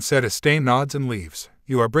young man said as Stain nods and leaves.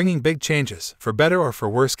 You are bringing big changes, for better or for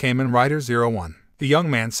worse Kamen Rider 01, the young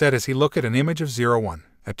man said as he looked at an image of 01.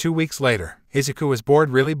 2 weeks later, Izuku was bored,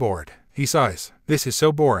 really bored. He sighs. This is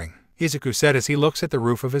so boring, Izuku said as he looks at the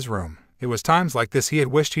roof of his room. It was times like this he had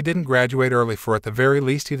wished he didn't graduate early, for at the very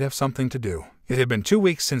least he'd have something to do. It had been 2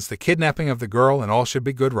 weeks since the kidnapping of the girl and all should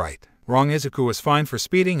be good, right? Wrong. Izuku was fined for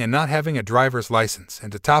speeding and not having a driver's license,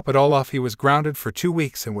 and to top it all off he was grounded for 2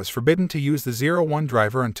 weeks and was forbidden to use the 01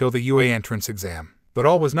 driver until the UA entrance exam. But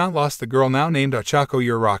all was not lost. The girl, now named Ochako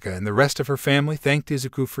Uraraka, and the rest of her family thanked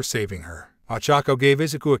Izuku for saving her. Ochako gave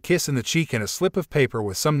Izuku a kiss in the cheek and a slip of paper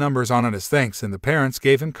with some numbers on it as thanks, and the parents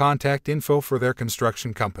gave him contact info for their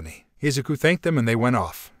construction company. Izuku thanked them and they went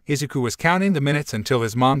off. Izuku was counting the minutes until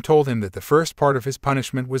his mom told him that the first part of his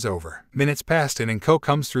punishment was over. Minutes passed and Inko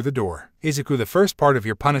comes through the door. Izuku, the first part of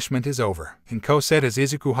your punishment is over, Inko said as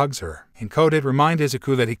Izuku hugs her. Inko did remind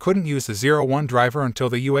Izuku that he couldn't use the 01 driver until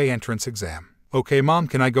the UA entrance exam. Okay mom,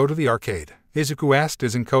 can I go to the arcade? Izuku asked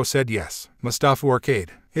as Inko said yes. Mustafa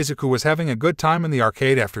Arcade. Izuku was having a good time in the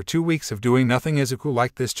arcade after 2 weeks of doing nothing. Izuku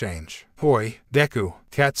liked this change. Hoi, Deku,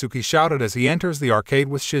 Katsuki shouted as he enters the arcade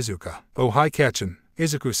with Shizuka. Oh hi Ketchin,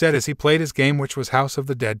 Izuku said as he played his game, which was House of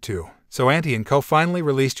the Dead 2. So Auntie Inko finally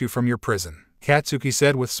released you from your prison, Katsuki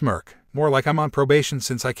said with smirk. More like I'm on probation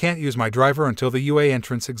since I can't use my driver until the UA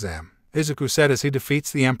entrance exam, Izuku said as he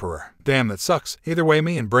defeats the Emperor. Damn, that sucks. Either way,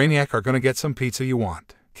 me and Brainiac are gonna get some pizza. You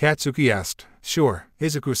want? Katsuki asked. Sure,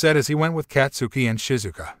 Izuku said as he went with Katsuki and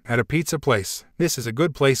Shizuka. At a pizza place. This is a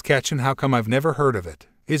good place, Ketchin. How come I've never heard of it?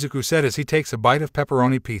 Izuku said as he takes a bite of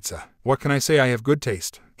pepperoni pizza. What can I say, I have good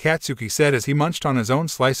taste, Katsuki said as he munched on his own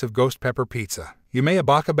slice of ghost pepper pizza. You may a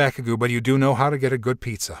baka bakugu, but you do know how to get a good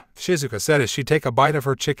pizza, Shizuka said as she take a bite of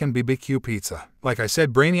her chicken BBQ pizza. Like I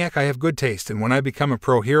said, Brainiac, I have good taste, and when I become a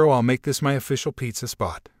pro hero I'll make this my official pizza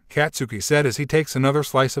spot, Katsuki said as he takes another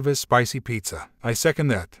slice of his spicy pizza. I second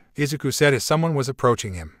that, Izuku said as someone was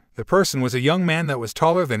approaching him. The person was a young man that was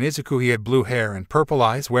taller than Izuku. He had blue hair and purple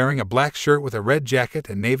eyes, wearing a black shirt with a red jacket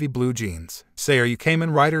and navy blue jeans. Say, are you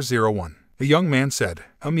Kamen Rider 01? The young man said.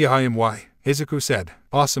 Yeah, I am. Why? Izuku said.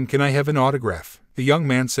 Awesome, can I have an autograph? The young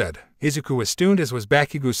man said. Izuku was stoned as was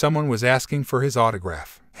Bakugo. Someone was asking for his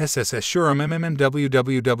autograph. SSS sure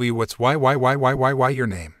www what's why your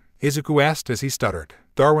name? Izuku asked as he stuttered.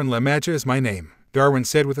 Darwin Lamaja is my name, Darwin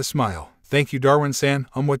said with a smile. Thank you, Darwin-san.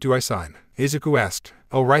 What do I sign? Izuku asked.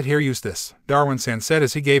 Oh, right here, use this, Darwin-san said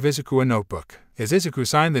as he gave Izuku a notebook. As Izuku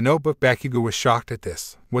signed the notebook, Bakugo was shocked at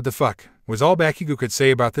this. What the fuck? Was all Bakugo could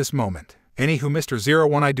say about this moment. Anywho, Mr.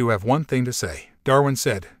 01, I do have one thing to say, Darwin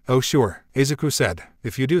said. Oh sure, Izuku said.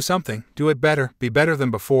 If you do something, do it better, be better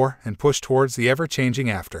than before, and push towards the ever-changing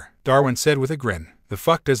after, Darwin said with a grin. The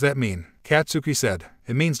fuck does that mean? Katsuki said.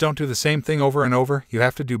 It means don't do the same thing over and over, you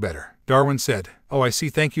have to do better, Darwin said. Oh I see,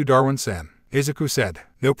 thank you, Darwin-san, Izuku said.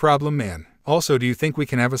 No problem, man. Also, do you think we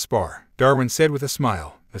can have a spar? Darwin said with a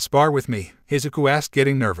smile. A spar with me? Izuku asked,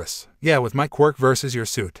 getting nervous. Yeah, with my quirk versus your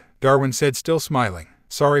suit, Darwin said, still smiling.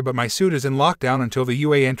 Sorry, but my suit is in lockdown until the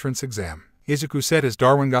UA entrance exam, Izuku said as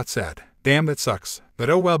Darwin got sad. Damn, that sucks. But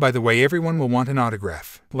oh well, by the way, everyone will want an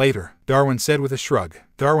autograph later, Darwin said with a shrug.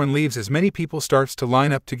 Darwin leaves as many people starts to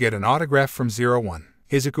line up to get an autograph from 01.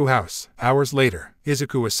 Izuku house. Hours later,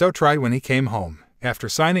 Izuku was so tried when he came home. After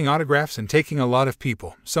signing autographs and taking a lot of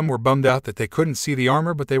people, some were bummed out that they couldn't see the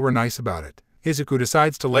armor, but they were nice about it. Izuku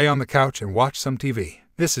decides to lay on the couch and watch some TV.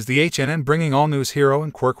 This is the HNN bringing all news hero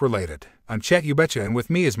and quirk related. I'm Chet You Betcha, and with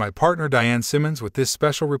me is my partner Diane Simmons with this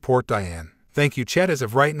special report. Diane. Thank you, Chet. As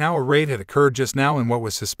of right now, a raid had occurred just now in what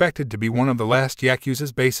was suspected to be one of the last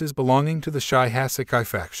Yakuza's bases belonging to the Shai Hasakai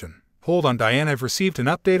faction. Hold on, Diane, I've received an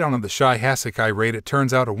update on the Shai Hasakai raid. It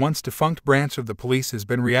turns out a once-defunct branch of the police has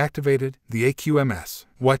been reactivated, the AQMS.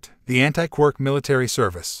 What? The Anti-Quirk Military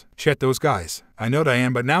Service. Chet, those guys. I know,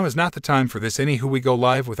 Diane, but now is not the time for this. Anywho, we go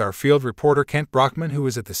live with our field reporter Kent Brockman, who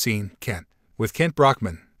is at the scene. Kent. With Kent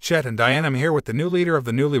Brockman. Chet and Diane, I'm here with the new leader of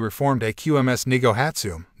the newly reformed AQMS, Nigo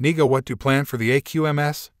Hatsume. Nigo, what do you plan for the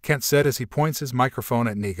AQMS? Kent said as he points his microphone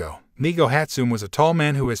at Nigo. Nigo Hatsume was a tall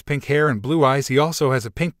man who has pink hair and blue eyes. He also has a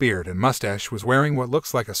pink beard and mustache, was wearing what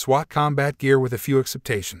looks like a SWAT combat gear with a few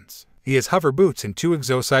exceptions. He has hover boots and 2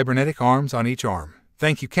 exocybernetic arms on each arm.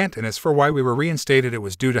 Thank you, Kent, and as for why we were reinstated, it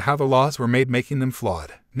was due to how the laws were made, making them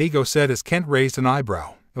flawed, Nigo said as Kent raised an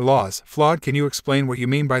eyebrow. The laws? Flawed? Can you explain what you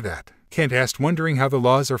mean by that? Kent asked, wondering how the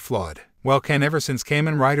laws are flawed. Well, Ken, ever since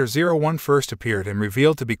Kamen Rider 01 first appeared and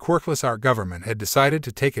revealed to be quirkless, our government had decided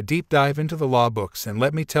to take a deep dive into the law books, and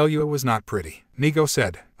let me tell you, it was not pretty, Nigo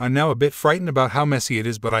said. I'm now a bit frightened about how messy it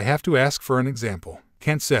is, but I have to ask for an example,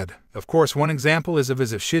 Kent said. Of course, one example is if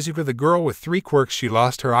Shizuka, the girl with 3 quirks, she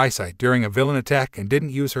lost her eyesight during a villain attack and didn't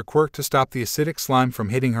use her quirk to stop the acidic slime from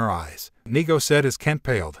hitting her eyes, Nigo said as Kent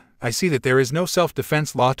paled. I see that there is no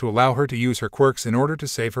self-defense law to allow her to use her quirks in order to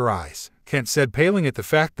save her eyes, Kent said, paling at the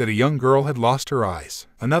fact that a young girl had lost her eyes.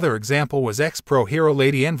 Another example was ex-pro hero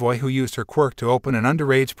Lady Envoy, who used her quirk to open an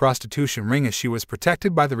underage prostitution ring, as she was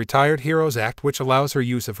protected by the Retired Heroes Act, which allows her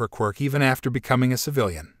use of her quirk even after becoming a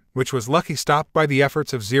civilian, which was lucky stopped by the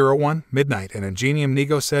efforts of 01, Midnight, and Ingenium,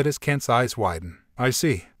 Nigo said as Kent's eyes widened. I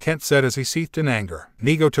see, Kent said as he seethed in anger.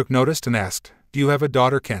 Nigo took notice and asked, do you have a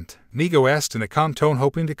daughter, Kent? Nigo asked in a calm tone,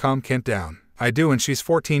 hoping to calm Kent down. I do, and she's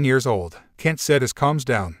 14 years old, Kent said as calms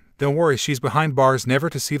down. Don't worry, she's behind bars, never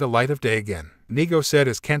to see the light of day again, Nigo said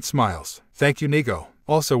as Kent smiles. Thank you, Nigo.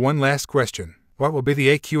 Also, one last question. What will be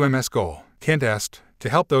the AQMS goal? Kent asked. To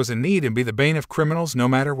help those in need and be the bane of criminals no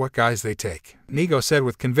matter what guise they take, Nigo said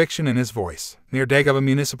with conviction in his voice. Near Dagava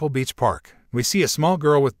Municipal Beach Park, we see a small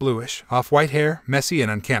girl with bluish, off-white hair, messy and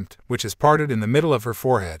unkempt, which is parted in the middle of her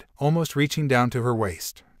forehead, almost reaching down to her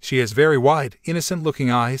waist. She has very wide, innocent-looking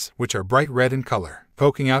eyes, which are bright red in color.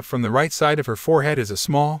 Poking out from the right side of her forehead is a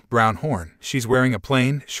small, brown horn. She's wearing a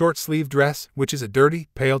plain, short-sleeved dress, which is a dirty,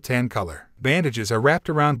 pale tan color. Bandages are wrapped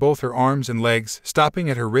around both her arms and legs, stopping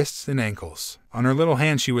at her wrists and ankles. On her little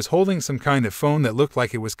hand she was holding some kind of phone that looked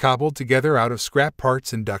like it was cobbled together out of scrap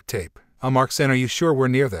parts and duct tape. Mark-san, are you sure we're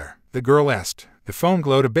near there? The girl asked. The phone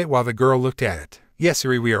glowed a bit while the girl looked at it. Yes,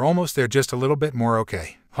 Iri, we are almost there, just a little bit more,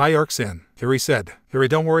 okay. Hi, Ark-san, Iri said. Iri,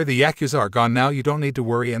 don't worry, the Yakuza are gone now, you don't need to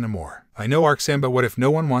worry anymore. I know, Ark-san, but what if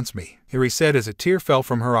no one wants me? Iri said as a tear fell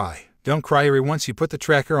from her eye. Don't cry, Iri, once you put the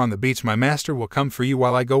tracker on the beach, my master will come for you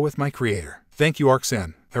while I go with my creator. Thank you,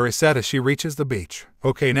 Ark-san, Iri said as she reaches the beach.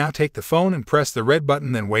 Okay, now take the phone and press the red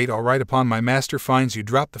button, then wait, alright, upon my master finds you,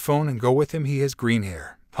 drop the phone and go with him, he has green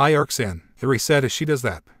hair. Hi, Ark-san, Iri said as she does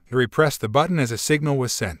that. Iri pressed the button as a signal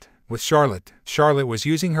was sent. With Charlotte. Charlotte was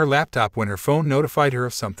using her laptop when her phone notified her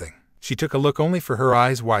of something. She took a look only for her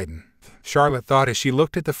eyes widen. Charlotte thought as she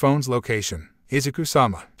looked at the phone's location.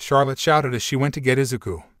 Izuku-sama, Charlotte shouted as she went to get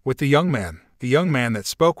Izuku. With the young man. The young man that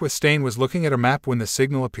spoke with Stain was looking at a map when the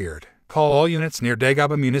signal appeared. Call all units near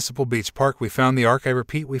Dagaba Municipal Beach Park. We found the Ark. I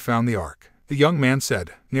repeat, we found the Ark. The young man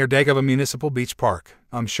said. Near Dagaba Municipal Beach Park.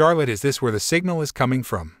 Charlotte, is this where the signal is coming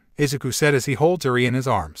from? Izuku said as he holds Iri in his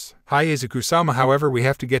arms. Hi, Izuku-sama, however, we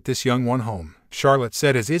have to get this young one home. Charlotte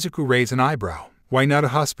said as Izuku raised an eyebrow. Why not a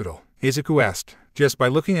hospital? Izuku asked. Just by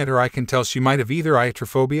looking at her I can tell she might have either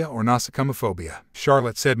iatrophobia or nosocomophobia.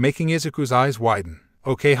 Charlotte said, making Izuku's eyes widen.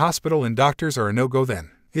 Okay, hospital and doctors are a no-go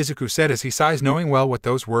then. Izuku said as he sighs, knowing well what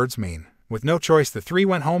those words mean. With no choice the three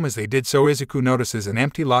went home. As they did so, Izuku notices an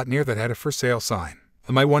empty lot near that had a for sale sign.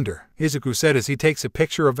 I wonder, Izuku said as he takes a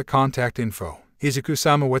picture of the contact info.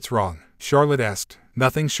 Izuku-sama, what's wrong? Charlotte asked.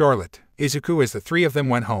 Nothing, Charlotte. Izuku, as the three of them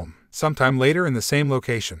went home. Sometime later in the same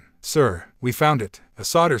location. Sir, we found it, a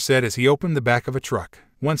soldier said as he opened the back of a truck.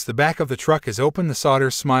 Once the back of the truck is open, the soldier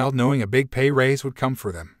smiled, knowing a big pay raise would come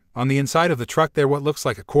for them. On the inside of the truck there what looks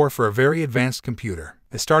like a core for a very advanced computer.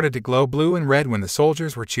 It started to glow blue and red when the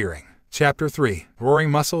soldiers were cheering. Chapter 3.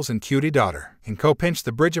 Roaring Muscles and Cutie Daughter. Inko pinched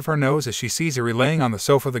the bridge of her nose as she sees Iri laying on the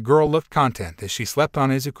sofa. The girl looked content as she slept on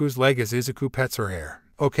Izuku's leg as Izuku pets her hair.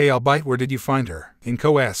 Okay, I'll bite. Where did you find her?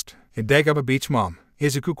 Inko asked. In Dagaba Beach, Mom.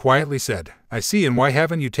 Izuku quietly said. I see, and why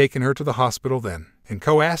haven't you taken her to the hospital then?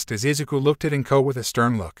 Inko asked as Izuku looked at Inko with a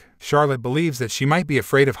stern look. Charlotte believes that she might be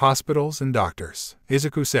afraid of hospitals and doctors.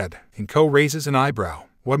 Izuku said. Inko raises an eyebrow.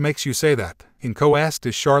 What makes you say that? Inko asked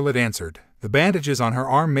as Charlotte answered. The bandages on her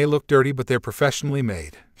arm may look dirty, but they're professionally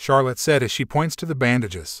made, Charlotte said as she points to the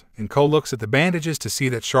bandages. Inko looks at the bandages to see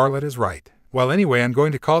that Charlotte is right. Well, anyway, I'm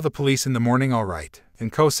going to call the police in the morning, all right,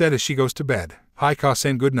 Inko said as she goes to bed. Hi,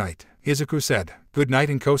 Ka-san, good night, Izuku said. Good night,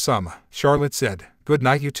 Inko-sama, Charlotte said. Good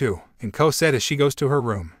night, you too, Inko said as she goes to her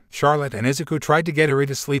room. Charlotte and Izuku tried to get Iri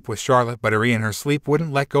to sleep with Charlotte, but Iri in her sleep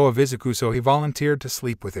wouldn't let go of Izuku, so he volunteered to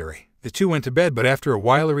sleep with Iri. The two went to bed, but after a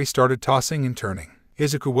while Iri started tossing and turning.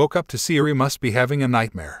 Izuku woke up to see Iri must be having a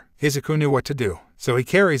nightmare. Izuku knew what to do, so he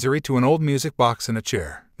carries Iri to an old music box and a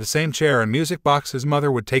chair. The same chair and music box his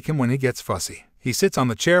mother would take him when he gets fussy. He sits on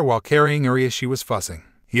the chair while carrying Iri as she was fussing.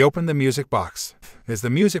 He opened the music box. As the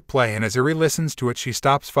music plays and as Iri listens to it, she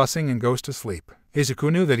stops fussing and goes to sleep.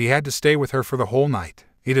 Izuku knew that he had to stay with her for the whole night.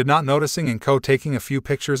 He did not noticing Inko taking a few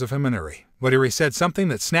pictures of him and Iri. But Iri said something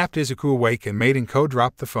that snapped Izuku awake and made Inko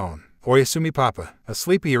drop the phone. Oyasumi Papa, a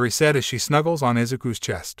sleepy Iri said as she snuggles on Izuku's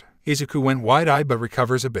chest. Izuku went wide-eyed but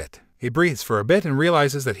recovers a bit. He breathes for a bit and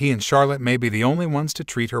realizes that he and Charlotte may be the only ones to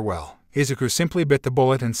treat her well. Izuku simply bit the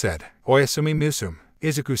bullet and said, Oyasumi Musum,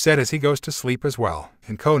 Izuku said as he goes to sleep as well.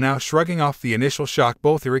 Inko now shrugging off the initial shock,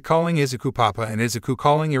 both Iri calling Izuku Papa and Izuku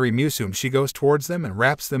calling Iri Musum, she goes towards them and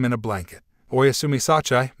wraps them in a blanket. Oyasumi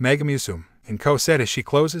Sachai, Mega Musum, Inko said as she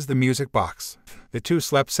closes the music box. The two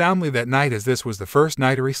slept soundly that night, as this was the first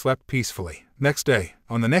night Iri slept peacefully.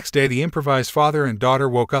 On the next day, the improvised father and daughter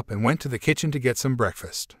woke up and went to the kitchen to get some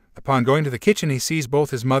breakfast. Upon going to the kitchen, he sees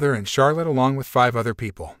both his mother and Charlotte along with 5 other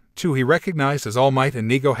people. 2 he recognized as All Might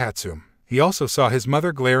and Nigo Hatsum. He also saw his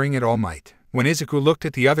mother glaring at All Might. When Izuku looked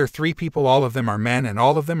at the other 3 people, all of them are men and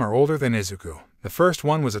all of them are older than Izuku. The first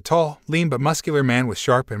one was a tall, lean but muscular man with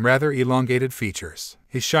sharp and rather elongated features.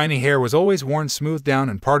 His shiny hair was always worn smooth down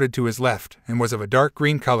and parted to his left, and was of a dark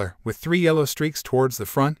green color, with 3 yellow streaks towards the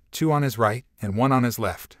front, 2 on his right, and 1 on his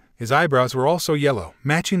left. His eyebrows were also yellow,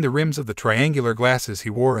 matching the rims of the triangular glasses he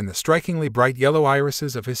wore and the strikingly bright yellow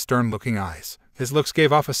irises of his stern-looking eyes. His looks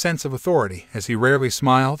gave off a sense of authority, as he rarely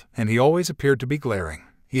smiled, and he always appeared to be glaring.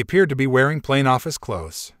 He appeared to be wearing plain office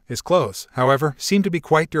clothes. His clothes, however, seemed to be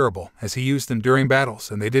quite durable, as he used them during battles,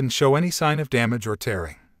 and they didn't show any sign of damage or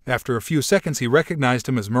tearing. After a few seconds he recognized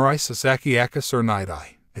him as Murai Sasaki Aka Sir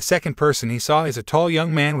Night-Eye. The second person he saw is a tall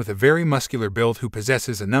young man with a very muscular build who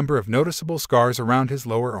possesses a number of noticeable scars around his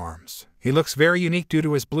lower arms. He looks very unique due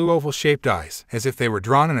to his blue oval-shaped eyes, as if they were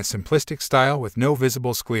drawn in a simplistic style with no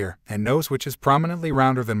visible sclere, and nose which is prominently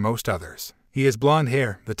rounder than most others. He has blonde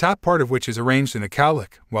hair, the top part of which is arranged in a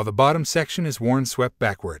cowlick, while the bottom section is worn swept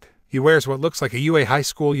backward. He wears what looks like a UA high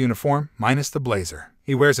school uniform, minus the blazer.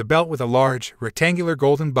 He wears a belt with a large, rectangular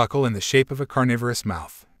golden buckle in the shape of a carnivorous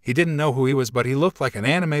mouth. He didn't know who he was, but he looked like an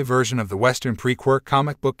anime version of the Western pre-Quirk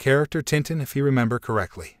comic book character Tintin if you remember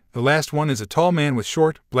correctly. The last one is a tall man with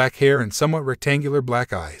short, black hair and somewhat rectangular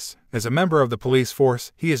black eyes. As a member of the police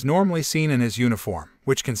force, he is normally seen in his uniform,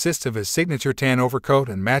 which consists of his signature tan overcoat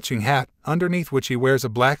and matching hat, underneath which he wears a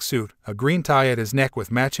black suit, a green tie at his neck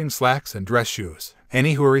with matching slacks and dress shoes.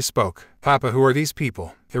 Anywho, spoke. "Papa, who are these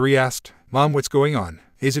people?" Harry asked. "Mom, what's going on?"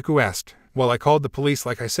 Izuku asked. "Well, I called the police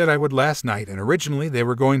like I said I would last night, and originally they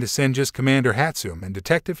were going to send just Commander Hatsume and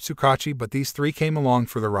Detective Tsukachi, but these three came along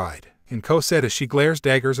for the ride." Inko said as she glares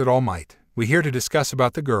daggers at All Might. "We here to discuss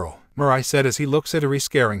about the girl," Mirai said as he looks at Eri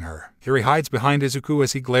scaring her. Eri hides behind Izuku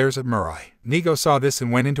as he glares at Mirai. Nigo saw this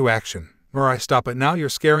and went into action. "Mirai, stop it now, you're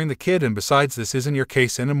scaring the kid, and besides this isn't your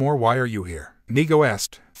case anymore, why are you here?" Nigo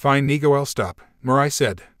asked. "Fine Nigo, I'll stop," Mirai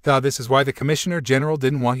said. This is why the Commissioner General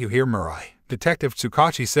didn't want you here, Mirai," Detective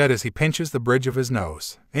Tsukachi said as he pinches the bridge of his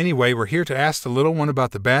nose. "Anyway, we're here to ask the little one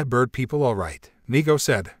about the bad bird people, alright," Nigo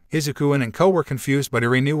said. Izuku and Inko were confused, but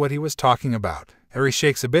Eri knew what he was talking about. Eri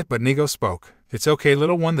shakes a bit, but Nigo spoke. "It's okay,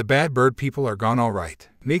 little one, the bad bird people are gone alright,"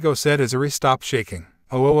 Nigo said as Eri stopped shaking.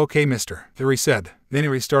 Oh, okay, mister," Eri said. Then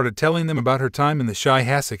Eri started telling them about her time in the Shy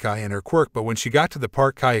Hasekai and her quirk, but when she got to the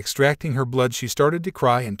part Kai extracting her blood, she started to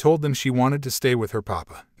cry and told them she wanted to stay with her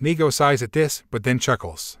papa. Nigo sighs at this, but then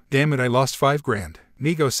chuckles. "Damn it, I lost $5 grand,"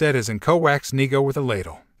 Nigo said as Inko whacks Nigo with a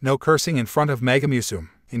ladle. "No cursing in front of Megamusum,"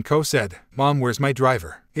 Inko said. "Mom, where's my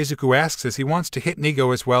driver?" Izuku asks as he wants to hit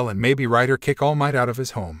Nigo as well and maybe ride or kick All Might out of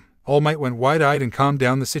his home. All Might went wide-eyed and calmed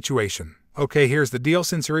down the situation. "Okay, here's the deal.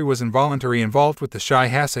 Since Eri was involuntarily involved with the Shy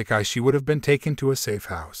Hasekai, she would have been taken to a safe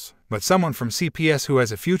house. But someone from CPS who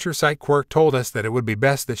has a future sight quirk told us that it would be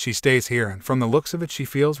best that she stays here, and from the looks of it she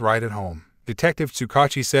feels right at home," Detective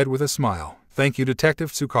Tsukachi said with a smile. "Thank you,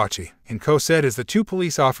 Detective Tsukachi," Inko said as the two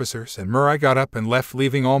police officers and Mirai got up and left,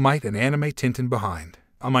 leaving All Might and Anime Tintin behind.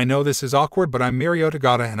 I know this is awkward, but I'm Mirio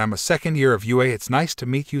Tagata and I'm a second year of UA. It's nice to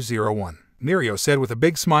meet you, 01. Mirio said with a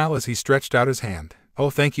big smile as he stretched out his hand. "Oh,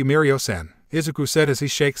 thank you, Mirio-san," Izuku said as he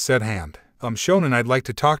shakes said hand. Shonen, I'd like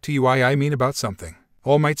to talk to you. I mean about something,"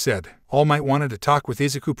 All Might said. All Might wanted to talk with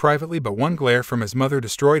Izuku privately, but one glare from his mother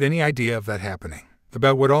destroyed any idea of that happening.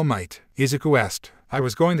 "About what, All Might?" Izuku asked. "I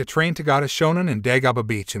was going to train Tagata Shonen in Dagaba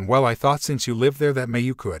Beach, and well, I thought since you live there that may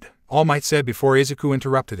you could," All Might said before Izuku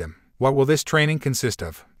interrupted him. "What will this training consist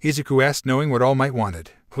of?" Izuku asked, knowing what All Might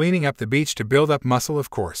wanted. "Cleaning up the beach to build up muscle, of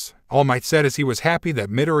course," All Might said as he was happy that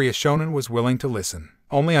Midoriya Shonen was willing to listen.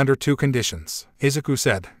 "Only under 2 conditions," Izuku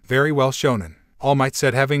said. "Very well, Shonen," All Might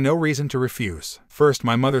said, having no reason to refuse. "First,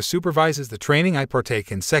 my mother supervises the training I partake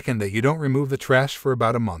in. Second, that you don't remove the trash for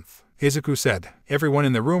about a month," Izuku said. Everyone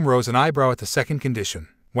in the room rose an eyebrow at the second condition.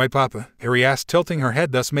 "Why, Papa?" Eri asked, tilting her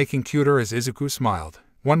head, thus making cuter as Izuku smiled.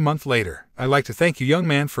 1 month later. "I'd like to thank you, young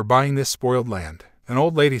man, for buying this spoiled land," an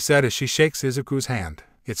old lady said as she shakes Izuku's hand.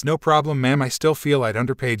 "It's no problem, ma'am, I still feel I'd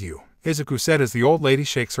underpaid you," Izuku said as the old lady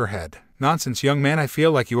shakes her head. "Nonsense, young man, I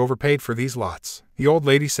feel like you overpaid for these lots," the old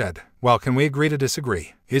lady said. "Well, can we agree to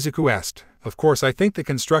disagree?" Izuku asked. "Of course, I think the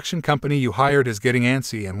construction company you hired is getting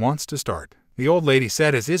antsy and wants to start," the old lady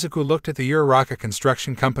said as Izuku looked at the Uraraka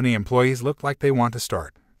construction company employees. Looked like they want to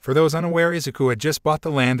start. For those unaware, Izuku had just bought the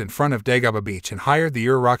land in front of Dagaba Beach and hired the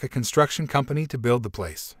Uraraka construction company to build the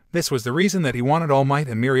place. This was the reason that he wanted All Might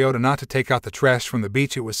and Mirio not to take out the trash from the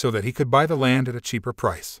beach. It was so that he could buy the land at a cheaper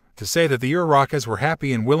price. To say that the Urarakas were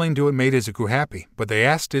happy and willing to do it made Izuku happy, but they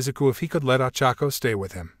asked Izuku if he could let Ochako stay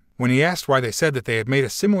with him. When he asked why, they said that they had made a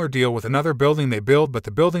similar deal with another building they built, but the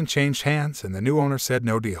building changed hands and the new owner said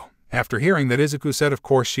no deal. After hearing that, Izuku said of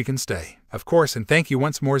course she can stay. "Of course, and thank you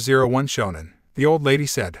once more, 01 Shonen," the old lady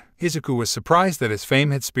said. Izuku was surprised that his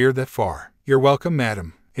fame had speared that far. "You're welcome,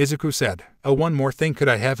 madam," Izuku said. "Oh, one more thing, could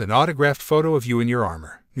I have an autographed photo of you in your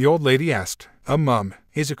armor?" the old lady asked.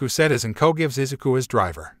 Izuku said as Inko gives Izuku his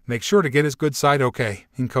driver. "Make sure to get his good side, okay?"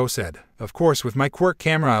 Inko said. "Of course, with my quirk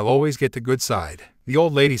camera I'll always get the good side," the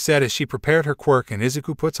old lady said as she prepared her quirk and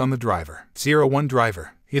Izuku puts on the driver. 01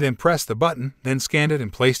 driver. He then pressed the button, then scanned it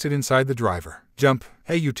and placed it inside the driver. "Jump,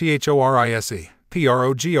 A-U-T-H-O-R-I-S-E,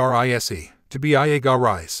 P-R-O-G-R-I-S-E. To be Iaga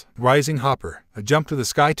rise, rising hopper, a jump to the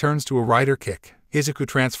sky turns to a rider kick." Izuku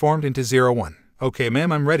transformed into 01. Okay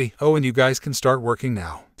ma'am, I'm ready. Oh, and you guys can start working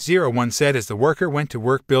now, 01 said as the worker went to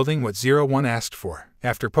work building what 01 asked for.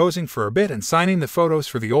 After posing for a bit and signing the photos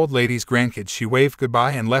for the old lady's grandkids, she waved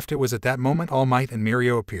goodbye and left. It was at that moment All Might and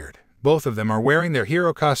Mirio appeared. Both of them are wearing their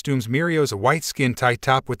hero costumes. Mirio's a white skin tight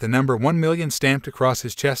top with the number 1,000,000 stamped across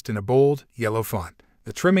his chest in a bold, yellow font.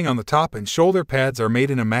 The trimming on the top and shoulder pads are made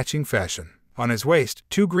in a matching fashion. On his waist,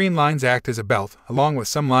 2 green lines act as a belt, along with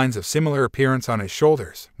some lines of similar appearance on his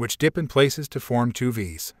shoulders, which dip in places to form 2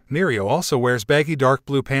 V's. Mirio also wears baggy dark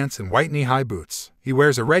blue pants and white knee-high boots. He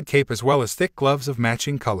wears a red cape as well as thick gloves of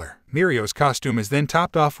matching color. Mirio's costume is then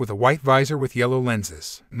topped off with a white visor with yellow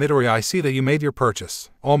lenses. Midoriya, I see that you made your purchase,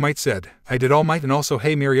 All Might said. I did, All Might, and also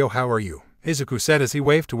hey Mirio, how are you? Izuku said as he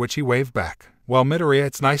waved, to which he waved back. Well Midoriya,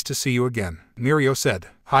 it's nice to see you again, Mirio said.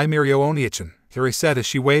 Hi Mirio Oniichan, Kiri said as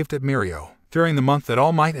she waved at Mirio. During the month that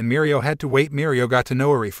All Might and Mirio had to wait, Mirio got to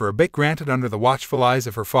know Eri for a bit, granted under the watchful eyes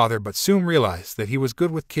of her father, but soon realized that he was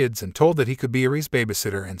good with kids and told that he could be Eri's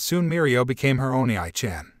babysitter, and soon Mirio became her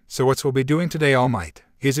Onii-chan. So what's we'll be doing today, All Might?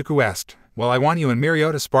 Izuku asked. Well, I want you and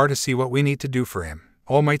Mirio to spar to see what we need to do for him,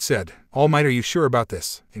 All Might said. All Might, are you sure about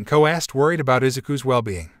this? Inko asked, worried about Izuku's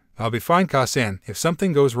well-being. I'll be fine, Ka-san. If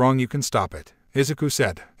something goes wrong you can stop it, Izuku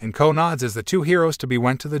said. Inko nods as the 2 heroes to be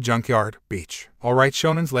went to the junkyard beach. Alright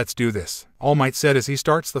shonens, let's do this, All Might said as he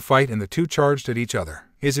starts the fight, and the 2 charged at each other.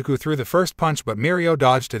 Izuku threw the first punch, but Mirio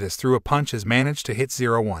dodged it as threw a punch as managed to hit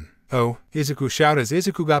 01. Oh, Izuku shouted as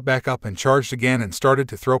Izuku got back up and charged again and started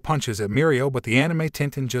to throw punches at Mirio, but the anime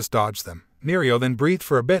Tintin just dodged them. Mirio then breathed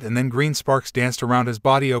for a bit and then green sparks danced around his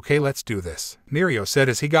body. Okay, let's do this, Mirio said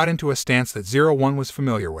as he got into a stance that 01 was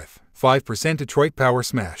familiar with. 5% Detroit Power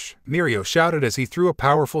Smash, Mirio shouted as he threw a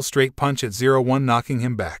powerful straight punch at 01, knocking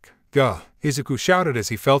him back. Gah, Izuku shouted as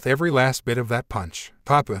he felt every last bit of that punch.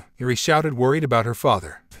 Papa, Eri shouted, worried about her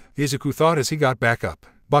father. Izuku thought as he got back up.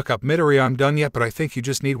 Buck up Midoriya, I'm done yet, but I think you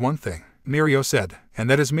just need one thing, Mirio said. And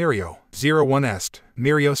that is Mirio, 01 asked.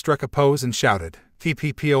 Mirio struck a pose and shouted,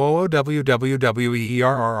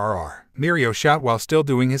 TPPOOWWWEERRRR. Mirio shout while still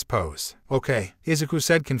doing his pose. Okay, Izuku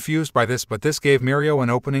said, confused by this, but this gave Mirio an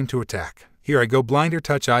opening to attack. Here I go, blinder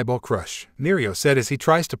touch eyeball crush, Mirio said as he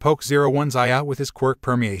tries to poke 01's eye out with his quirk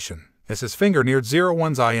permeation. As his finger neared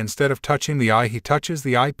 01's eye, instead of touching the eye, he touches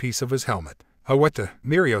the eyepiece of his helmet. Oh, what the?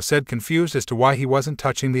 Mirio said, confused as to why he wasn't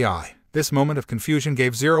touching the eye. This moment of confusion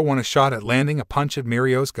gave 01 a shot at landing a punch at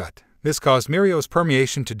Mirio's gut. This caused Mirio's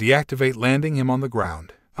permeation to deactivate, landing him on the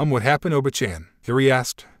ground. What happened, Oba-chan? Eri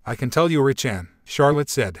asked. I can tell you, Eri-chan, Charlotte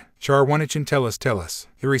said. Char-1-chan, tell us,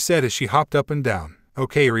 Eri said as she hopped up and down.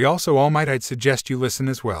 Okay Eri, also All Might, I'd suggest you listen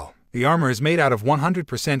as well. The armor is made out of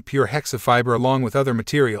 100% pure hexafiber along with other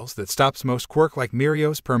materials that stops most quirk like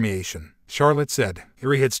Mirio's permeation, Charlotte said.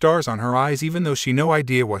 Eri had stars on her eyes even though she no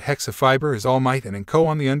idea what hexafiber is. All Might and Inko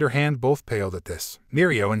on the other hand both paled at this.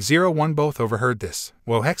 Mirio and 01 both overheard this.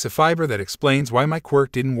 Well, hexafiber, that explains why my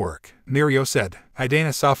quirk didn't work, Mirio said.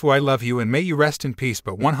 Idana Safu, I love you and may you rest in peace,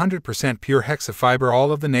 but 100% pure hexafiber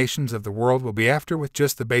all of the nations of the world will be after with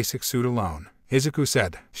just the basic suit alone, Izuku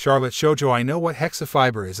said. Charlotte Shoujo, I know what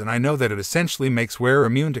hexafiber is and I know that it essentially makes wearer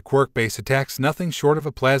immune to quirk-based attacks. Nothing short of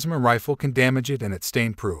a plasma rifle can damage it and it's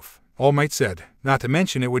stain-proof, All Might said. Not to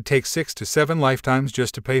mention it would take 6 to 7 lifetimes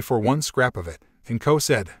just to pay for 1 scrap of it, Inko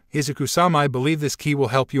said. Izuku-sama, I believe this key will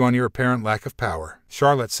help you on your apparent lack of power,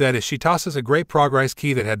 Charlotte said as she tosses a gray progress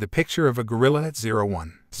key that had the picture of a gorilla at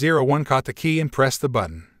 01. 01 caught the key and pressed the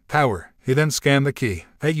button. Power. He then scanned the key.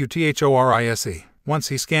 AUTHORISE. Once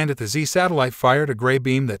he scanned it, the Z satellite fired a gray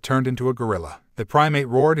beam that turned into a gorilla. The primate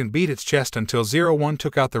roared and beat its chest until 01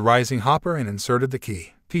 took out the rising hopper and inserted the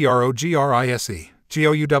key. PROGRISE.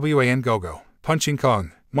 GOUWAN GOGO. Punching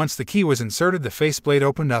Kong. Once the key was inserted, the faceplate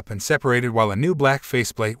opened up and separated while a new black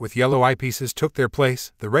faceplate with yellow eyepieces took their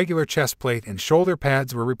place. The regular chest plate and shoulder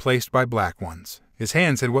pads were replaced by black ones. His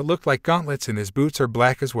hands had what looked like gauntlets and his boots are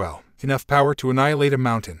black as well. Enough power to annihilate a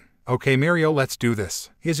mountain. Okay Mirio, let's do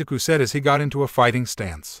this, Izuku said as he got into a fighting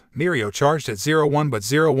stance. Mirio charged at 01 but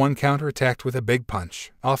 01 counterattacked with a big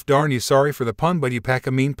punch. Off darn you, sorry for the pun but you pack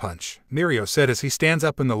a mean punch, Mirio said as he stands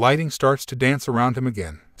up and the lighting starts to dance around him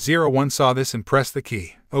again. 01 saw this and pressed the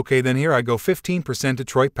key. Okay then here I go, 15%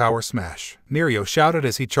 Detroit Power Smash, Mirio shouted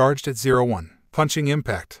as he charged at 01. Punching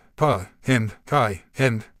impact. Pa, and, kai,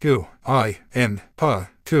 and, gu, I, and,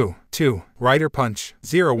 pa, ku, 2. Rider punch,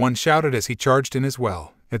 01 shouted as he charged in as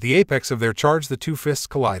well. At the apex of their charge the 2 fists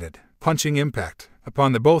collided. Punching impact.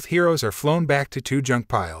 Upon the both heroes are flown back to 2 junk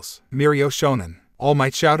piles. Mirio shonen. All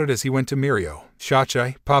Might shouted as he went to Mirio.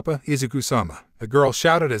 Shachai, Papa, Izuku-sama. The girl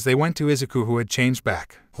shouted as they went to Izuku who had changed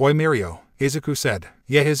back. Hoi Mirio, Izuku said.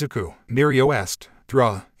 Yeah Izuku, Mirio asked.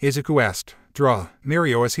 Draw, Izuku asked. Draw,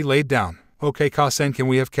 Mirio as he laid down. Okay, Ka-sen, can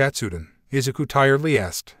we have Katsuden? Izuku tiredly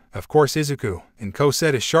asked. Of course, Izuku. And Ko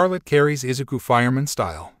said as Charlotte carries Izuku fireman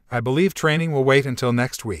style. I believe training will wait until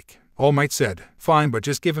next week. All Might said. Fine, but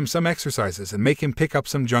just give him some exercises and make him pick up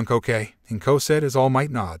some junk, okay? And Ko said as All Might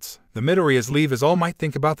nods. The Midoriyas leave as All Might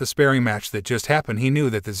think about the sparring match that just happened. He knew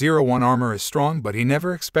that the 0-1 armor is strong, but he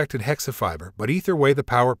never expected Hexafiber, but either way the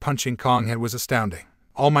power punching Kong head was astounding.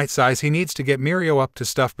 All Might sighs he needs to get Mirio up to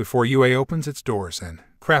stuff before UA opens its doors, and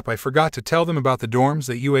crap, I forgot to tell them about the dorms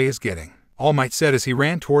that UA is getting. All Might said as he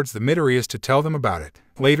ran towards the Midoriyas to tell them about it.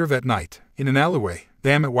 Later that night, in an alleyway.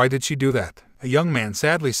 Damn it, why did she do that? A young man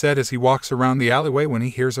sadly said as he walks around the alleyway when he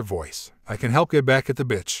hears a voice. I can help get back at the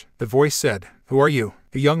bitch. The voice said. Who are you?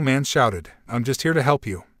 The young man shouted. I'm just here to help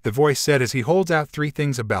you. The voice said as he holds out 3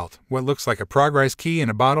 things: a belt, what looks like a progress key,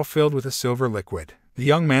 and a bottle filled with a silver liquid. The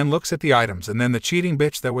young man looks at the items and then the cheating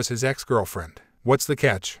bitch that was his ex-girlfriend. What's the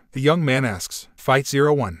catch? The young man asks. Fight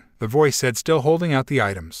 0-1. The voice said, still holding out the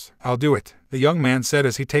items. I'll do it. The young man said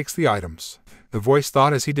as he takes the items. The voice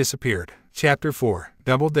thought as he disappeared. Chapter 4.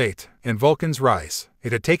 Double Date. In Vulcan's Rise.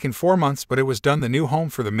 It had taken 4 months, but it was done. The new home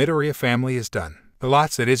for the Midoriya family is done. The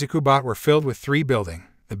lots that Izuku bought were filled with 3 buildings.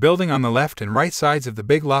 The building on the left and right sides of the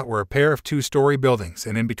big lot were a pair of 2-story buildings,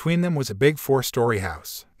 and in between them was a big 4-story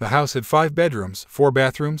house. The house had 5 bedrooms, 4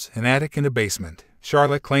 bathrooms, an attic, and a basement.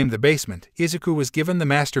 Charlotte claimed the basement. Izuku was given the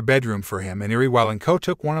master bedroom for him, and Iri and Ko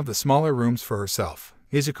took one of the smaller rooms for herself.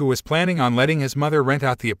 Izuku was planning on letting his mother rent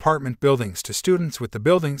out the apartment buildings to students, with the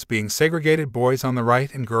buildings being segregated, boys on the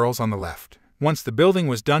right and girls on the left. Once the building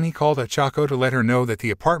was done, he called Ochako to let her know that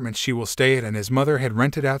the apartment she will stay at and his mother had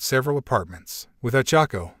rented out several apartments. With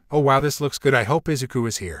Ochako, oh wow, this looks good, I hope Izuku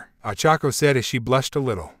is here. Ochako said as she blushed a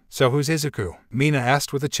little. So who's Izuku? Mina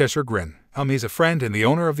asked with a Cheshire grin. He's a friend and the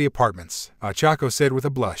owner of the apartments, Ochako said with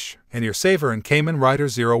a blush. And your saver and Kamen Rider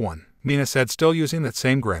 01. Mina said, still using that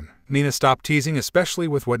same grin. Mina stopped teasing, especially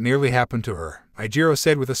with what nearly happened to her. Ijiro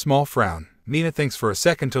said with a small frown. Mina thinks for a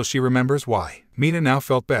second till she remembers why. Mina now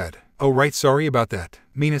felt bad. Oh right, sorry about that,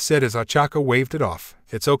 Mina said as Ochako waved it off.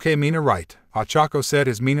 It's okay, Mina, right? Ochako said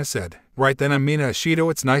as Mina said. Right then, I'm Mina Ashido,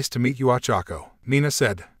 it's nice to meet you, Ochako. Mina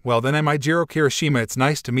said. Well then, I'm Ijiro Kirishima, it's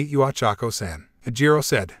nice to meet you, Ochako-san. Ijiro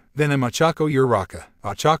said. Then I'm Ochako Uraka.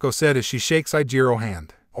 Ochako said as she shakes Ijiro's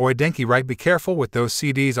hand. Oi Denki, right, be careful with those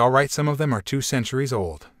CDs, alright, some of them are 2 centuries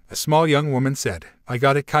old. A small young woman said. I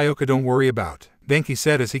got it, Kyoka, don't worry about. Denki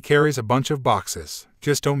said as he carries a bunch of boxes.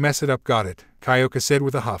 Just don't mess it up, got it, Kyoka said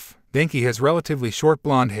with a huff. Denki has relatively short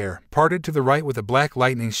blonde hair, parted to the right with a black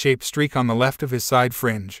lightning-shaped streak on the left of his side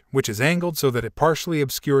fringe, which is angled so that it partially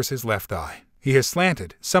obscures his left eye. He has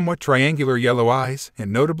slanted, somewhat triangular yellow eyes,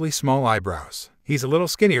 and notably small eyebrows. He's a little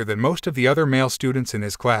skinnier than most of the other male students in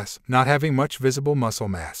his class, not having much visible muscle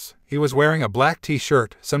mass. He was wearing a black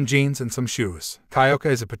t-shirt, some jeans, and some shoes. Kyoka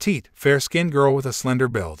is a petite, fair-skinned girl with a slender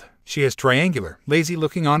build. She has triangular,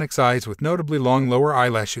 lazy-looking onyx eyes with notably long lower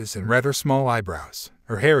eyelashes and rather small eyebrows.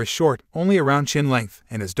 Her hair is short, only around chin length,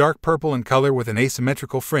 and is dark purple in color with an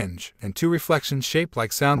asymmetrical fringe, and 2 reflections shaped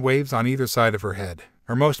like sound waves on either side of her head.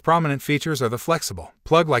 Her most prominent features are the flexible,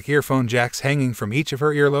 plug-like earphone jacks hanging from each of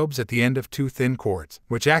her earlobes at the end of 2 thin cords,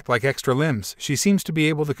 which act like extra limbs. She seems to be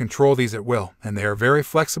able to control these at will, and they are very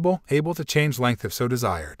flexible, able to change length if so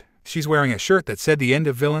desired. She's wearing a shirt that said the end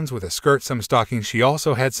of villains with a skirt, some stockings. She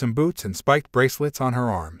also had some boots and spiked bracelets on her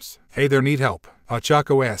arms. Hey there, need help?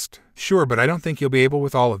 Ochako asked. Sure, but I don't think you'll be able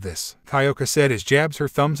with all of this, Kyoka said as jabs her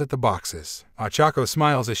thumbs at the boxes. Ochako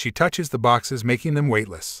smiles as she touches the boxes, making them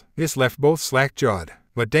weightless. This left both slack-jawed.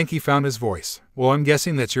 But Denki found his voice. Well, I'm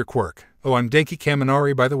guessing that's your quirk. Oh, I'm Denki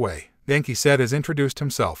Kaminari, by the way, Denki said as introduced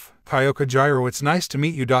himself. Kyoka Gyro, it's nice to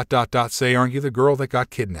meet you. Say, aren't you the girl that got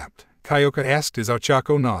kidnapped? Kyoka asked as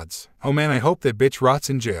Ochako nods. Oh man, I hope that bitch rots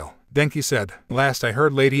in jail, Denki said. Last I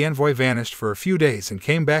heard, Lady Envoy vanished for a few days and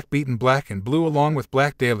came back beaten black and blue along with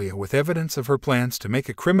Black Dahlia, with evidence of her plans to make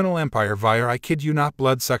a criminal empire via, I kid you not,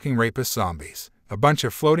 blood-sucking rapist zombies. A bunch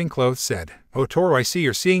of floating clothes said. Oh Toru, I see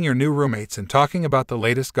you're seeing your new roommates and talking about the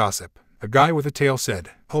latest gossip. A guy with a tail said.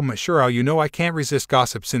 Oh Mashiro, you know I can't resist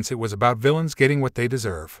gossip since it was about villains getting what they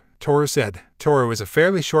deserve, Toru said. Toru is a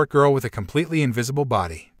fairly short girl with a completely invisible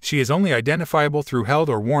body. She is only identifiable through held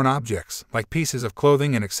or worn objects, like pieces of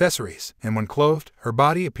clothing and accessories, and when clothed, her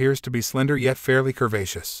body appears to be slender yet fairly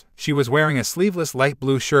curvaceous. She was wearing a sleeveless light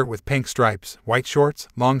blue shirt with pink stripes, white shorts,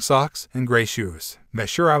 long socks, and gray shoes.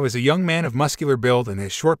 Mashiro is a young man of muscular build, and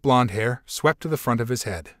his short blonde hair swept to the front of his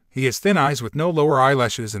head. He has thin eyes with no lower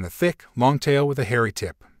eyelashes and a thick, long tail with a hairy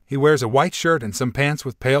tip. He wears a white shirt and some pants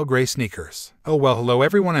with pale gray sneakers. Oh well, hello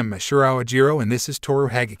everyone, I'm Mashiro Ajiro and this is Toru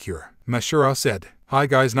Hagakure, Mashiro said. Hi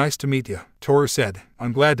guys, nice to meet you, Toru said.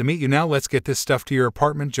 I'm glad to meet you, now let's get this stuff to your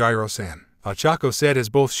apartment, Gyro-san. Ochako said as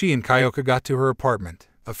both she and Kyoka got to her apartment.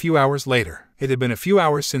 A few hours later. It had been a few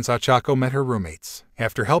hours since Ochako met her roommates.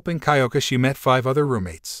 After helping Kyoka, she met 5 other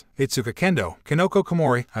roommates: Itsuka Kendo, Kanoko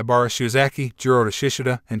Komori, Ibara Shiozaki, Jiroda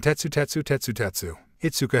Shishida, and Tetsu.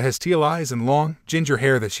 Itsuka has teal eyes and long, ginger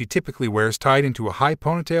hair that she typically wears tied into a high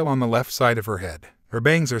ponytail on the left side of her head. Her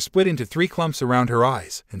bangs are split into 3 clumps around her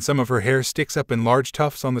eyes, and some of her hair sticks up in large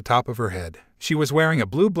tufts on the top of her head. She was wearing a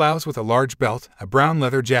blue blouse with a large belt, a brown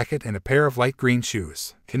leather jacket, and a pair of light green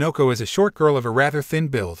shoes. Kanoko is a short girl of a rather thin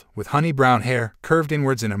build, with honey brown hair, curved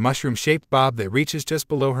inwards in a mushroom-shaped bob that reaches just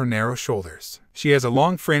below her narrow shoulders. She has a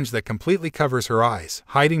long fringe that completely covers her eyes,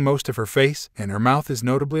 hiding most of her face, and her mouth is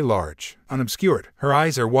notably large. Unobscured, her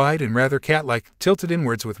eyes are wide and rather cat-like, tilted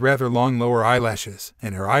inwards with rather long lower eyelashes,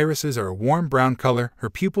 and her irises are a warm brown color, her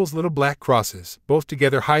pupils little black crosses, both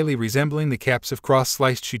together highly resembling the caps of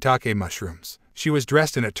cross-sliced shiitake mushrooms. She was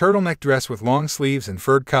dressed in a turtleneck dress with long sleeves and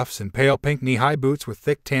furred cuffs and pale pink knee-high boots with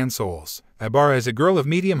thick tan soles. Ibara is a girl of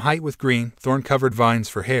medium height with green, thorn-covered vines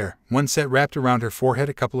for hair, one set wrapped around her forehead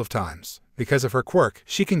a couple of times. Because of her quirk,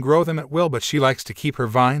 she can grow them at will, but she likes to keep her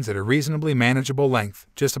vines at a reasonably manageable length,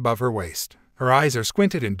 just above her waist. Her eyes are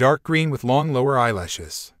squinted and dark green with long lower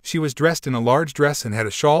eyelashes. She was dressed in a large dress and had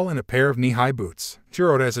a shawl and a pair of knee-high boots.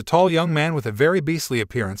 Jiroda is a tall young man with a very beastly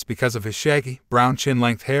appearance because of his shaggy, brown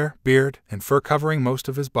chin-length hair, beard, and fur covering most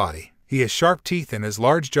of his body. He has sharp teeth and his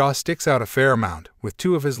large jaw sticks out a fair amount, with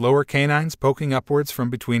 2 of his lower canines poking upwards from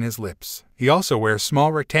between his lips. He also wears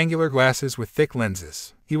small rectangular glasses with thick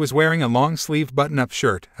lenses. He was wearing a long-sleeved button-up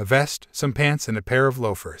shirt, a vest, some pants, and a pair of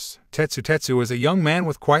loafers. Tetsu is a young man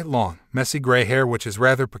with quite long, messy gray hair which is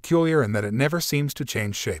rather peculiar in that it never seems to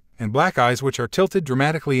change shape, and black eyes which are tilted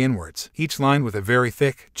dramatically inwards, each lined with a very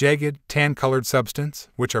thick, jagged, tan-colored substance,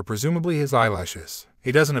 which are presumably his eyelashes.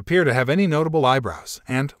 He doesn't appear to have any notable eyebrows,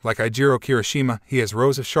 and, like Ijiro Kirishima, he has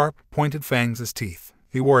rows of sharp, pointed fangs as teeth.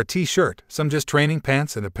 He wore a t-shirt, some just training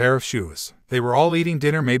pants, and a pair of shoes. They were all eating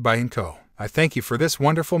dinner made by Inko. "I thank you for this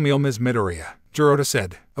wonderful meal, Ms. Midoriya," Jiroda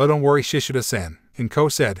said. "Oh, don't worry, Shishida-san,"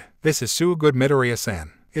 Inko said. "This is so good,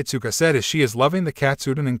 Midoriya-san." Itsuka said as she is loving the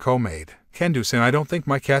katsudon Inko made. "Kendo-san, I don't think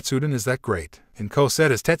my katsudon is that great," Inko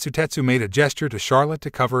said as Tetsu made a gesture to Charlotte to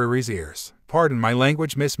cover Iri's ears. "Pardon my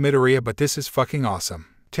language, Miss Midoriya, but this is fucking awesome,"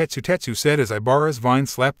 Tetsu said as Ibara's vine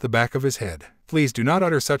slapped the back of his head. "Please do not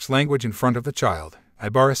utter such language in front of the child,"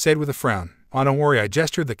 Ibara said with a frown. "Oh, don't worry, I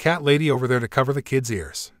gestured the cat lady over there to cover the kid's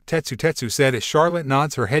ears," Tetsu said as Charlotte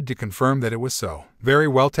nods her head to confirm that it was so. "Very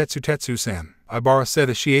well, Tetsu-san," Ibara said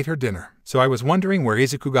as she ate her dinner. "So I was wondering where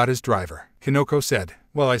Izuku got his driver," Kanoko said.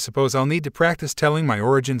 "Well, I suppose I'll need to practice telling my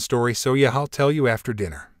origin story, so yeah, I'll tell you after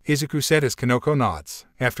dinner," Izuku said as Kanoko nods.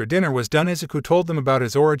 After dinner was done, Izuku told them about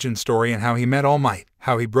his origin story and how he met All Might,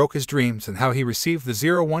 how he broke his dreams, and how he received the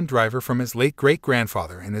 01 driver from his late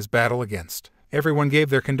great-grandfather in his battle against. Everyone gave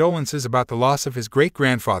their condolences about the loss of his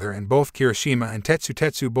great-grandfather, and both Kirishima and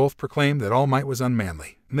Tetsu both proclaimed that All Might was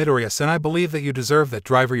unmanly. "Midoriya-san, I believe that you deserve that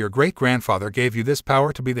driver. Your great-grandfather gave you this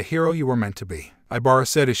power to be the hero you were meant to be," Ibara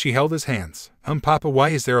said as she held his hands. Papa, why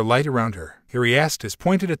is there a light around her?" Iri asked as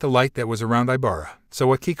pointed at the light that was around Ibara. "So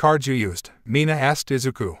what key cards you used?" Mina asked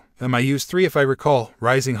Izuku. "I used 3 if I recall,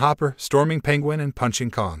 Rising Hopper, Storming Penguin, and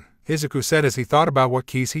Punching Kong," Izuku said as he thought about what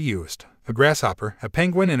keys he used. "A grasshopper, a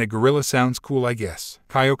penguin, and a gorilla sounds cool, I guess,"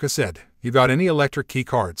 Kyoka said. "You got any electric key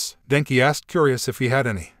cards?" Denki asked, curious if he had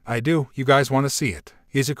any. "I do. You guys want to see it?"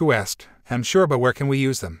 Izuku asked. "I'm sure, but where can we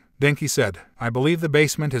use them?" Denki said. "I believe the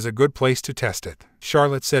basement is a good place to test it,"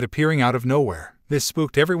 Charlotte said, appearing out of nowhere. This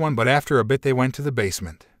spooked everyone, but after a bit they went to the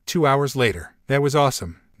basement. 2 hours later. "That was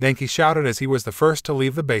awesome," Denki shouted as he was the first to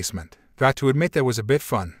leave the basement. "Got to admit that was a bit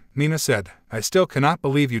fun," Mina said. "I still cannot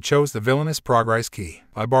believe you chose the villainous progress key,"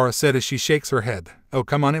 Ibara said as she shakes her head. "Oh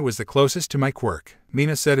come on, it was the closest to my quirk,"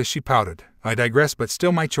 Mina said as she pouted. "I digress, but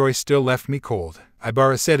still my choice still left me cold,"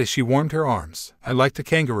 Ibara said as she warmed her arms. "I liked a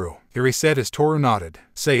kangaroo," Iri said as Toru nodded.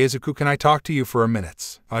 "Say Izuku, can I talk to you for a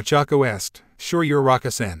minute?" Ochako asked. "Sure, you're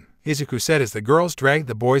Raka-san," Izuku said as the girls dragged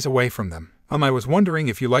the boys away from them. I was wondering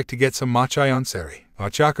if you like to get some matcha onsari,"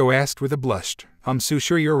 Ochako asked with a blush. So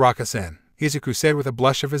sure you're Raka-san," Izuku said with a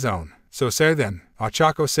blush of his own. "So say then,"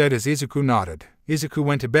 Ochako said as Izuku nodded. Izuku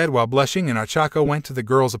went to bed while blushing, and Ochako went to the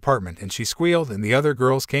girl's apartment and she squealed, and the other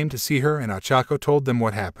girls came to see her, and Ochako told them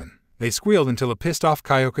what happened. They squealed until a pissed-off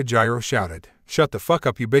Kyoka Jiro shouted, "Shut the fuck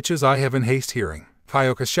up, you bitches, I have in haste hearing."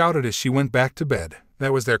 Kyoka shouted as she went back to bed.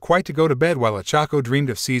 That was their quite to go to bed while Ochako dreamed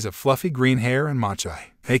of seas of fluffy green hair and matcha.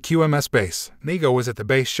 AQMS base. Nigo was at the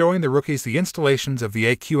base showing the rookies the installations of the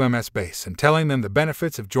AQMS base and telling them the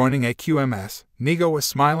benefits of joining AQMS. Nigo was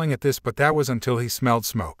smiling at this, but that was until he smelled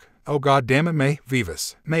smoke. Oh god damn it, May,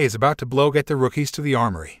 Vivas. May is about to get the rookies to the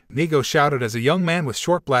armory. Nigo shouted as a young man with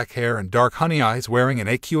short black hair and dark honey eyes wearing an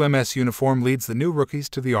AQMS uniform leads the new rookies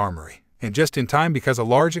to the armory. And just in time because a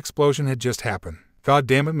large explosion had just happened. God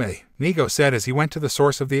damn it, May, Nigo said as he went to the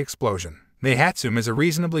source of the explosion. May Hatsum is a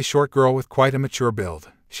reasonably short girl with quite a mature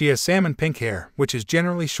build. She has salmon pink hair, which is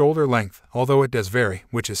generally shoulder length, although it does vary,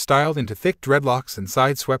 which is styled into thick dreadlocks and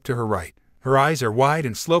side swept to her right. Her eyes are wide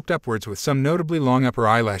and sloped upwards with some notably long upper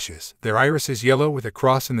eyelashes. Their iris is yellow with a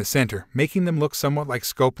cross in the center, making them look somewhat like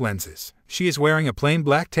scope lenses. She is wearing a plain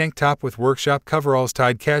black tank top with workshop coveralls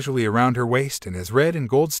tied casually around her waist and has red and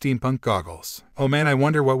gold steampunk goggles. Oh man, I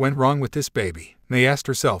wonder what went wrong with this baby, May asked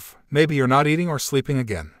herself. Maybe you're not eating or sleeping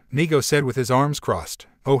again, Nigo said with his arms crossed.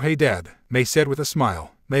 Oh hey Dad, May said with a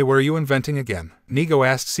smile. May, what are you inventing again? Nigo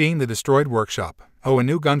asked, seeing the destroyed workshop. Oh, a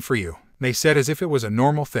new gun for you, May said as if it was a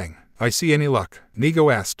normal thing. I see any luck?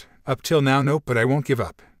 Nigo asked. Up till now nope, but I won't give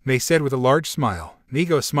up, May said with a large smile.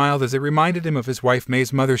 Nigo smiled as it reminded him of his wife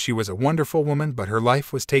May's mother. She was a wonderful woman, but her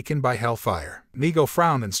life was taken by hellfire. Nigo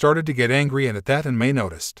frowned and started to get angry, and at that May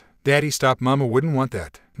noticed. Daddy, stop, Mama wouldn't want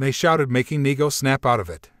that, May shouted, making Nigo snap out of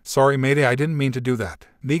it. Sorry Mayday, I didn't mean to do that,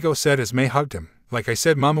 Nigo said as May hugged him. Like I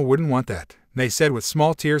said, Mama wouldn't want that, May said with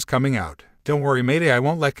small tears coming out. Don't worry Mayday, I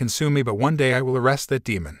won't let consume me, but one day I will arrest that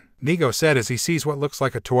demon, Nigo said as he sees what looks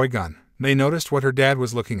like a toy gun. May noticed what her dad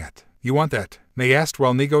was looking at. You want that? May asked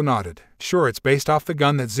while Nigo nodded. Sure, it's based off the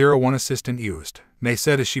gun that 01 assistant used, May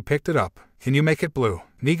said as she picked it up. Can you make it blue?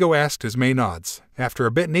 Nigo asked as May nods. After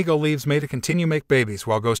a bit, Nigo leaves May to continue make babies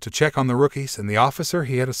while goes to check on the rookies and the officer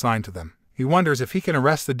he had assigned to them. He wonders if he can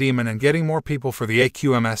arrest the demon and getting more people for the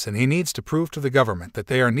AQMS, and he needs to prove to the government that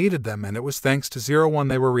they are needed them, and it was thanks to 01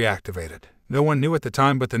 they were reactivated. No one knew at the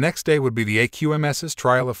time, but the next day would be the AQMS's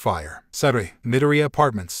trial of fire. Izuku Midoriya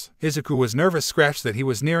Apartments. Izuku was nervous, scratched that he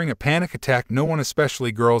was nearing a panic attack. No one,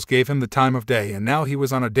 especially girls, gave him the time of day, and now he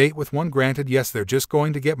was on a date with one. Granted, yes, they're just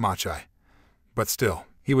going to get matcha. But still,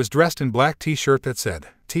 he was dressed in black t-shirt that said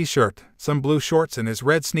t-shirt, some blue shorts and his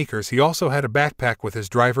red sneakers. He also had a backpack with his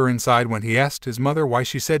driver inside. When he asked his mother why,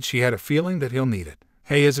 she said she had a feeling that he'll need it.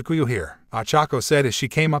 Hey Izuku, you here? Achako said as she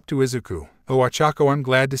came up to Izuku. Oh Achako, I'm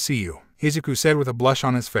glad to see you, Izuku said with a blush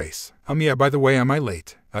on his face. Yeah, by the way, am I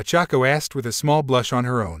late? Achako asked with a small blush on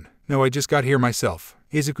her own. No, I just got here myself,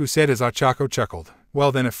 Izuku said as Achako chuckled.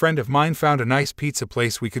 Well then, a friend of mine found a nice pizza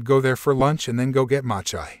place. We could go there for lunch and then go get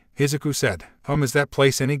matcha, Izuku said. Is that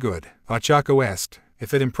place any good? Achako asked.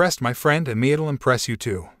 If it impressed my friend and me, it'll impress you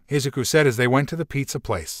too, Izuku said as they went to the pizza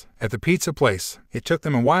place. At the pizza place, it took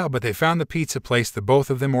them a while, but they found the pizza place. The both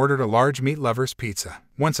of them ordered a large meat lover's pizza.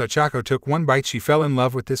 Once Achako took one bite, she fell in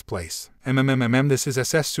love with this place. This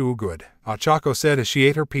is so good, Achako said as she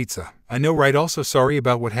ate her pizza. I know, right? Also sorry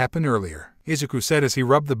about what happened earlier, Izuku said as he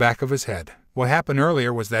rubbed the back of his head. What happened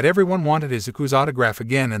earlier was that everyone wanted Izuku's autograph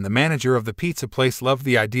again, and the manager of the pizza place loved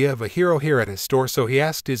the idea of a hero here at his store, so he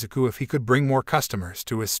asked Izuku if he could bring more customers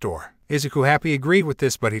to his store. Izuku happy agreed with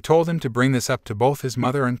this, but he told him to bring this up to both his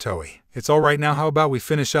mother and Toei. It's alright now, how about we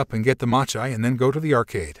finish up and get the matcha and then go to the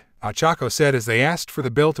arcade, Achako said as they asked for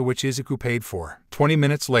the bill, to which Izuku paid for. 20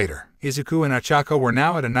 minutes later, Izuku and Achako were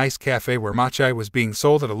now at a nice cafe where matcha was being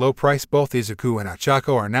sold at a low price. Both Izuku and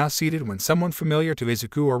Achako are now seated when someone familiar to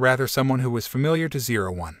Izuku, or rather someone who was familiar to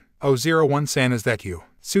 01. Oh 01-san, is that you?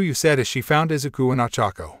 Tsuyu said as she found Izuku and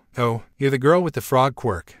Achako. Oh, you're the girl with the frog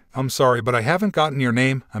quirk. I'm sorry, but I haven't gotten your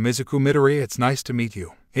name. I'm Izuku Midoriya, it's nice to meet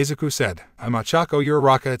you, Izuku said. I'm Achako, you're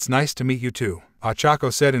Raka, it's nice to meet you too,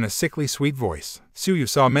 Achako said in a sickly sweet voice. Tsuyu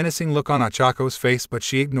saw a menacing look on Achako's face, but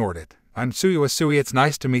she ignored it. I'm Tsuyu Asui, it's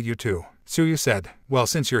nice to meet you too, Tsuyu said. Well,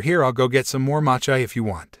 since you're here, I'll go get some more matcha if you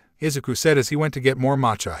want, Izuku said as he went to get more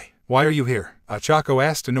matcha. Why are you here? Achako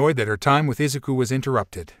asked, annoyed that her time with Izuku was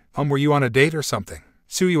interrupted. Were you on a date or something?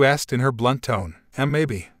 Tsuyu asked in her blunt tone.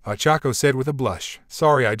 Maybe, Achako said with a blush.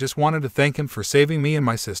 Sorry, I just wanted to thank him for saving me and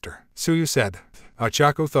my sister, Tsuyu said.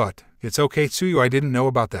 Achako thought. It's okay Tsuyu, I didn't know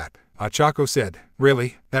about that, Achako said.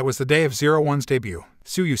 Really? That was the day of 01's debut,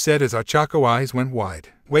 Tsuyu said as Achako's eyes went wide.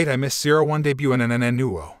 Wait, I missed 01 debut and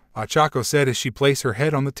nuo, Achako said as she placed her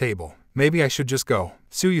head on the table. Maybe I should just go,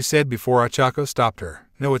 Tsuyu said before Achako stopped her.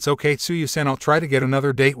 No, it's okay Tsuyu-san, I'll try to get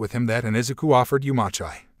another date with him. That and Izuku offered you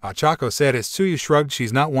matcha, Achako said as Tsuyu shrugged.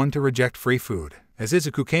 She's not one to reject free food. As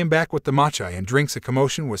Izuku came back with the matcha and drinks, a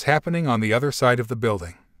commotion was happening on the other side of the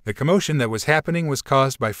building. The commotion that was happening was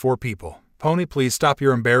caused by 4 people. Pony, please stop,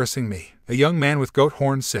 you're embarrassing me, a young man with goat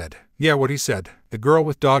horns said. Yeah, what he said, the girl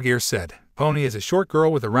with dog ears said. Pony is a short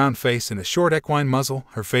girl with a round face and a short equine muzzle,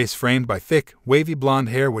 her face framed by thick, wavy blonde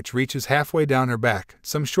hair which reaches halfway down her back,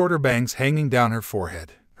 some shorter bangs hanging down her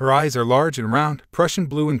forehead. Her eyes are large and round, Prussian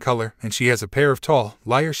blue in color, and she has a pair of tall,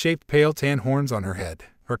 lyre-shaped pale tan horns on her head.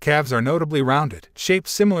 Her calves are notably rounded, shaped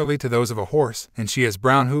similarly to those of a horse, and she has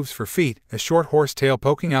brown hooves for feet, a short horse tail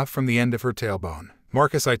poking out from the end of her tailbone.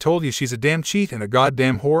 Marcus, I told you she's a damn cheat and a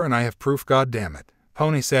goddamn whore, and I have proof, goddammit.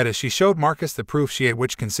 Pony said as she showed Marcus the proof she had,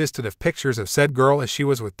 which consisted of pictures of said girl as she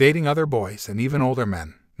was with dating other boys and even older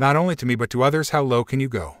men. Not only to me but to others. How low can you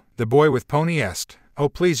go? The boy with Pony asked. Oh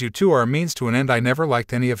please, you two are a means to an end. I never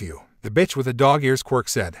liked any of you. The bitch with the dog ears, Quirk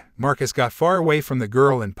said. Marcus got far away from the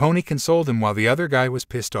girl and Pony consoled him while the other guy was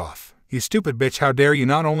pissed off. You stupid bitch, how dare you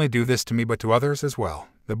not only do this to me but to others as well,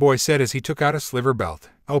 the boy said as he took out a sliver belt.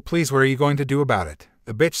 Oh please, what are you going to do about it?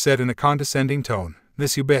 The bitch said in a condescending tone.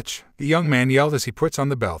 This, you bitch, the young man yelled as he puts on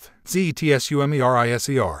the belt.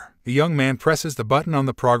 ZETSUMERISER. The young man presses the button on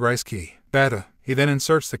the progress key. Bata. He then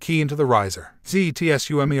inserts the key into the riser.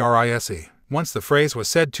 ZETSUMERISE. Once the phrase was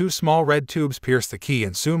said, 2 small red tubes pierced the key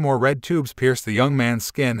and soon more red tubes pierced the young man's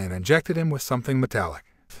skin and injected him with something metallic.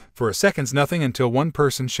 For a second nothing until one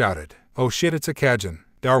person shouted, "Oh shit, it's a Kajin."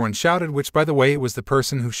 Darwin shouted, which by the way it was the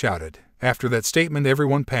person who shouted. After that statement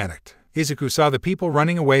everyone panicked. Izuku saw the people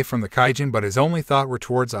running away from the kaijin, but his only thought were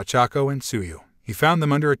towards Ochako and Tsuyu. He found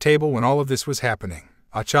them under a table when all of this was happening.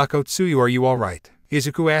 Ochako, Tsuyu, are you alright?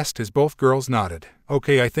 Izuku asked as both girls nodded.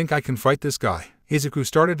 Okay, I think I can fight this guy, Izuku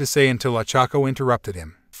started to say until Ochako interrupted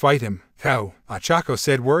him. Fight him? How? Ochako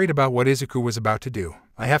said, worried about what Izuku was about to do.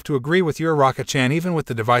 I have to agree with your Raka-chan, even with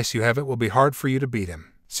the device you have it will be hard for you to beat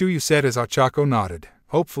him, Tsuyu said as Ochako nodded.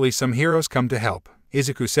 Hopefully some heroes come to help,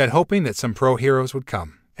 Izuku said, hoping that some pro heroes would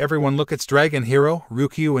come. Everyone look, it's Dragon Hero,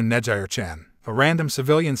 Ryukyu and Nejire-chan, a random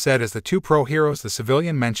civilian said as the 2 pro heroes the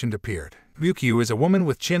civilian mentioned appeared. Ryukyu is a woman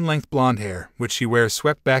with chin-length blonde hair, which she wears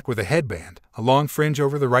swept back with a headband, a long fringe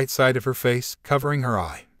over the right side of her face, covering her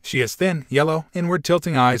eye. She has thin, yellow,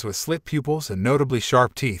 inward-tilting eyes with slit pupils and notably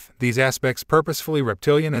sharp teeth, these aspects purposefully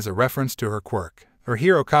reptilian as a reference to her quirk. Her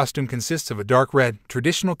hero costume consists of a dark red,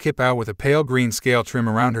 traditional kippah with a pale green scale trim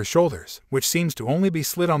around her shoulders, which seems to only be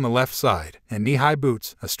slit on the left side, and knee-high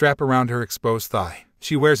boots, a strap around her exposed thigh.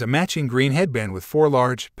 She wears a matching green headband with 4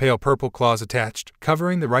 large, pale purple claws attached,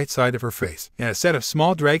 covering the right side of her face, and a set of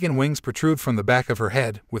small dragon wings protrude from the back of her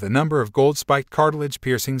head, with a number of gold-spiked cartilage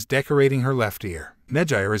piercings decorating her left ear.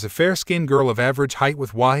 Nejire is a fair-skinned girl of average height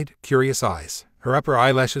with wide, curious eyes. Her upper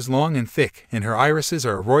eyelashes long and thick, and her irises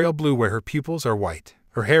are a royal blue where her pupils are white.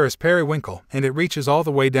 Her hair is periwinkle, and it reaches all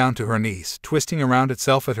the way down to her knees, twisting around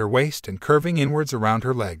itself at her waist and curving inwards around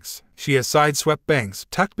her legs. She has side-swept bangs,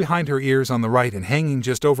 tucked behind her ears on the right and hanging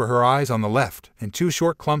just over her eyes on the left, and 2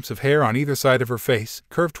 short clumps of hair on either side of her face,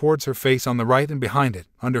 curved towards her face on the right and behind it,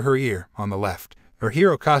 under her ear, on the left. Her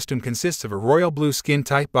hero costume consists of a royal blue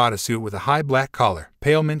skin-tight bodysuit with a high black collar,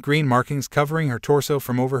 pale mint green markings covering her torso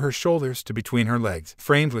from over her shoulders to between her legs,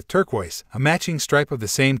 framed with turquoise, a matching stripe of the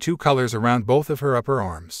same 2 colors around both of her upper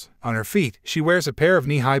arms. On her feet, she wears a pair of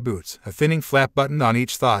knee-high boots, a thinning flap buttoned on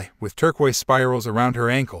each thigh, with turquoise spirals around her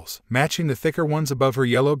ankles, matching the thicker ones above her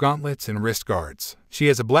yellow gauntlets and wrist guards. She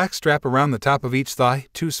has a black strap around the top of each thigh,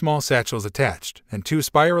 2 small satchels attached, and 2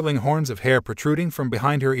 spiraling horns of hair protruding from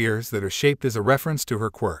behind her ears that are shaped as a reference to her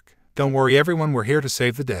quirk. Don't worry everyone, we're here to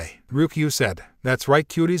save the day, Ryukyu said. That's right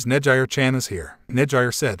cuties, Nejire-chan is here,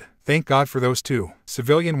 Nejire said. Thank God for those 2,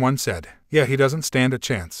 Civilian 1 said. Yeah, he doesn't stand a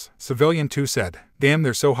chance, Civilian 2 said. Damn,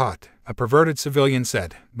 they're so hot, a perverted civilian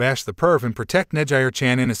said. Bash the perv and protect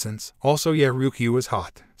Nejire-chan innocence. Also yeah, Ryukyu is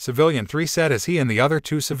hot, Civilian 3 said as he and the other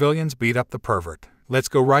 2 civilians beat up the pervert. Let's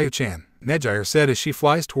go Ryu-chan, Nejire said as she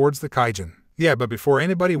flies towards the kaijin. Yeah, but before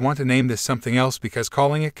anybody want to name this something else because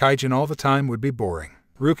calling it kaijin all the time would be boring,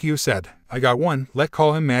 Ryukyu said. I got one, let's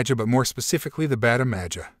call him Maja, but more specifically the Bata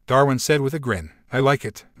Maja, Darwin said with a grin. I like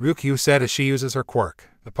it, Ryukyu said as she uses her quirk.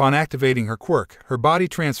 Upon activating her quirk, her body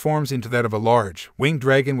transforms into that of a large, winged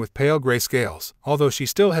dragon with pale gray scales, although she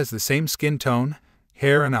still has the same skin tone,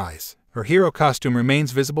 hair and eyes. Her hero costume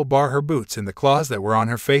remains visible bar her boots, and the claws that were on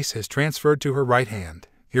her face has transferred to her right hand.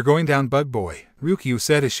 You're going down, bug boy, Ryukyu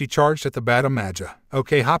said as she charged at the Bata Maja.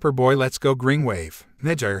 Okay hopper boy, let's go green wave,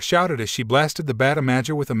 Nejire shouted as she blasted the Bata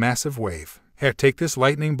Maja with a massive wave. Here, take this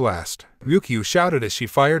lightning blast, Ryukyu shouted as she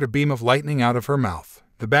fired a beam of lightning out of her mouth.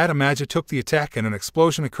 The Bata Maja took the attack and an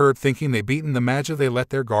explosion occurred. Thinking they beaten the Maja, they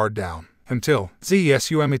let their guard down. Until,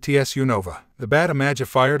 ZESUMETSU Nova, the Bata Maja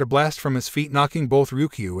fired a blast from his feet, knocking both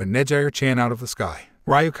Ryukyu and Nejire-chan out of the sky.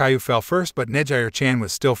 Ryukyu fell first, but Nejire-chan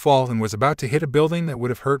was still fall and was about to hit a building that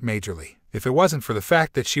would have hurt majorly, if it wasn't for the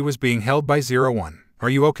fact that she was being held by 01. Are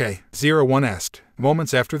you okay? 01 asked,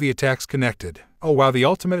 moments after the attacks connected. Oh wow, the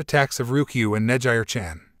ultimate attacks of Ryukyu and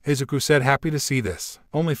Nejire-chan, Izuku said, happy to see this,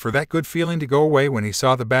 only for that good feeling to go away when he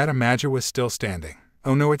saw the Bata Maja was still standing.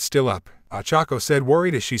 Oh no, it's still up, Ochako said,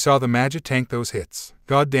 worried as she saw the Maja tank those hits.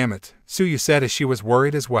 God damn it, Tsuyu said as she was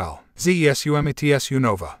worried as well. Zesumtsu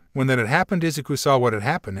Nova. When that had happened, Izuku saw what had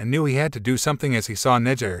happened and knew he had to do something as he saw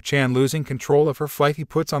Nejire-chan losing control of her flight. He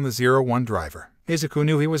puts on the 01 driver. Izuku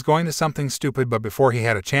knew he was going to something stupid, but before he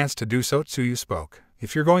had a chance to do so, Tsuyu spoke.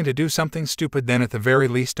 If you're going to do something stupid, then at the very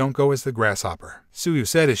least don't go as the grasshopper, Tsuyu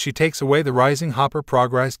said as she takes away the Rising Hopper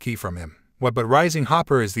progress key from him. What but Rising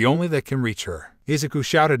Hopper is the only that can reach her, Izuku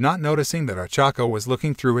shouted, not noticing that Ochako was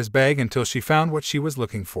looking through his bag until she found what she was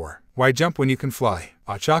looking for. Why jump when you can fly?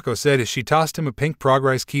 Ochako said as she tossed him a pink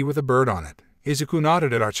progress key with a bird on it. Izuku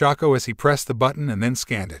nodded at Ochako as he pressed the button and then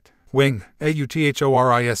scanned it. Wing,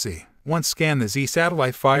 Authorise. Once scanned, the Z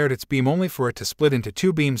satellite fired its beam only for it to split into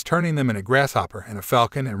two beams, turning them in a grasshopper and a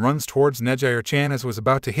falcon, and runs towards Nejire-chan. As was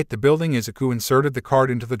about to hit the building, Izuku inserted the card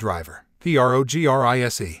into the driver.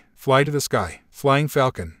 Progrise. Fly to the sky. Flying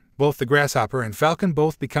falcon. Both the grasshopper and falcon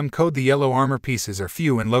both become code. The yellow armor pieces are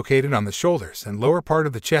few and located on the shoulders and lower part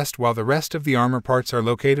of the chest, while the rest of the armor parts are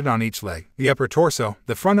located on each leg, the upper torso,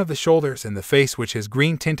 the front of the shoulders, and the face, which has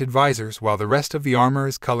green tinted visors, while the rest of the armor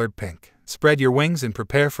is colored pink. Spread your wings and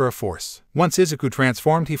prepare for a force. Once Izuku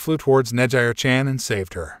transformed, he flew towards Nejire-chan and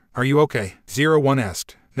saved her. Are you okay? 01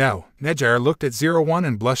 asked. No. Nejire looked at 01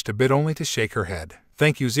 and blushed a bit, only to shake her head.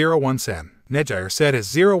 Thank you, 01-san, Nejire said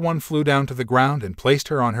as 01 flew down to the ground and placed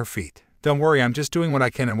her on her feet. Don't worry, I'm just doing what I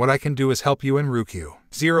can, and what I can do is help you and Ryukyu,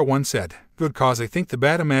 01 said. Good cause. I think the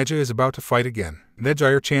Bata Maja is about to fight again,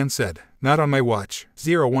 Nejire-chan said. Not on my watch,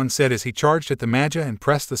 01 said as he charged at the Maja and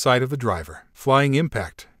pressed the side of the driver. Flying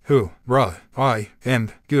impact. Hu, ra, I,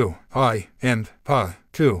 and, gu, I, and, pa,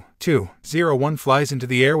 ku, 2. 01 flies into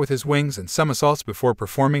the air with his wings and somersaults before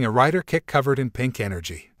performing a rider kick covered in pink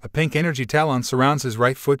energy. A pink energy talon surrounds his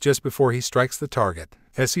right foot just before he strikes the target.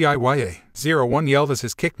 Seiya. 01 yelled as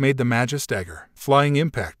his kick made the Maja stagger. Flying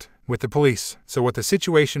impact. With the police. So what the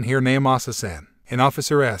situation here, Naomasa-san? An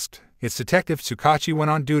officer asked. It's Detective Tsukachi went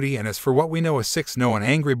on duty, and as for what we know, a 6-no an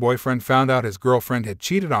angry boyfriend found out his girlfriend had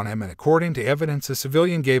cheated on him, and according to evidence a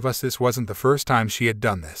civilian gave us, this wasn't the first time she had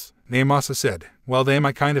done this. Naomasa said. Well damn,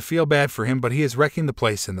 I kinda feel bad for him, but he is wrecking the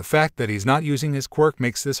place, and the fact that he's not using his quirk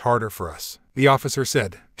makes this harder for us. The officer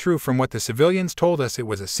said. True, from what the civilians told us, it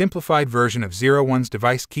was a simplified version of 01's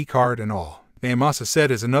device keycard and all, Naomasa said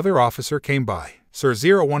as another officer came by. Sir,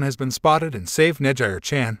 01 has been spotted and saved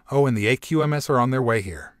Nejire-chan. Oh, and the AQMS are on their way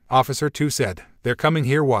here, Officer 2 said. They're coming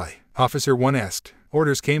here. Why? Officer 1 asked.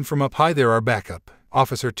 Orders came from up high, there are backup,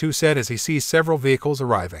 Officer 2 said as he sees several vehicles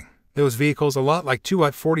arriving. Those vehicles a lot like 2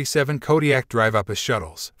 at-47 Kodiak drive up as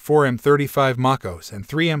shuttles, 4 M35 Makos and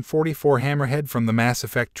 3 M44 Hammerhead from the Mass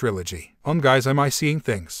Effect trilogy. Guys, am I seeing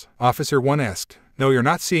things? Officer 1 asked. No, you're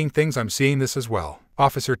not seeing things, I'm seeing this as well,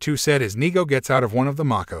 Officer 2 said as Nigo gets out of one of the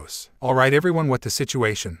Makos. Alright everyone, what the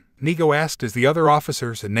situation? Nigo asked as the other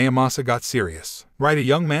officers and Naomasa got serious. Right, a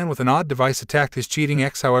young man with an odd device attacked his cheating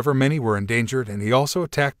ex, however many were endangered, and he also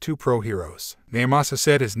attacked 2 pro heroes, Naomasa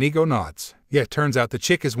said as Nigo nods. Yeah, turns out the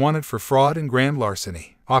chick is wanted for fraud and grand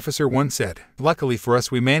larceny, Officer 1 said. Luckily for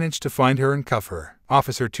us we managed to find her and cuff her,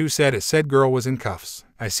 Officer 2 said as said girl was in cuffs.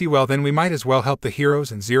 I see, well then we might as well help the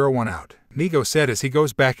heroes and 01 out, Nigo said as he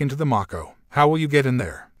goes back into the Mako. How will you get in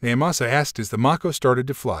there? Naomasa asked as the Mako started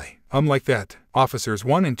to fly. Like that, Officers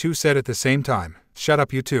 1 and 2 said at the same time. Shut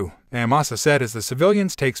up you two, Naomasa said as the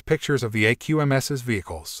civilians takes pictures of the AQMS's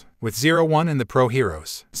vehicles. With 01 and the pro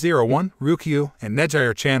heroes, 01, Ryukyu, and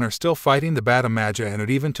Nejire-chan are still fighting the Bata Maja, and it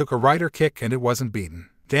even took a rider kick and it wasn't beaten.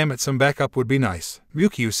 Damn it, some backup would be nice,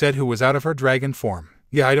 Ryukyu said, who was out of her dragon form.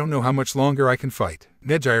 Yeah, I don't know how much longer I can fight,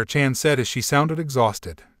 Nejire-chan said as she sounded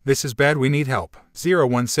exhausted. This is bad, we need help,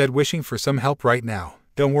 01 said, wishing for some help right now.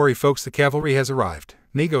 Don't worry folks, the cavalry has arrived,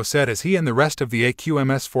 Nigo said as he and the rest of the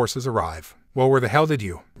AQMS forces arrive. Well, where the hell did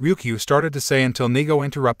you? Ryukyu started to say until Nigo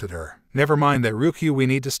interrupted her. Never mind that, Ryukyu, we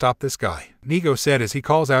need to stop this guy, Nigo said as he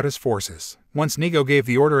calls out his forces. Once Nigo gave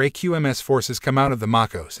the order, AQMS forces come out of the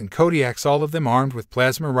Makos and Kodiaks, all of them armed with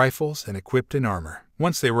plasma rifles and equipped in armor.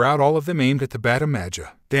 Once they were out, all of them aimed at the Bata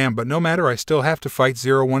Maja. Damn, but no matter, I still have to fight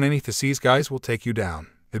 01. Any These guys will take you down,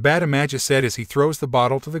 the Bata Maja said as he throws the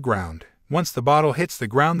bottle to the ground. Once the bottle hits the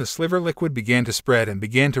ground, the sliver liquid began to spread and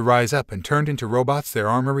began to rise up and turned into robots. Their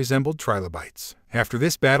armor resembled trilobites. After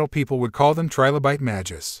this battle, people would call them trilobite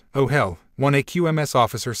mages. Oh hell, one AQMS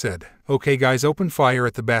officer said. Okay guys, open fire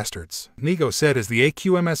at the bastards, Nigo said as the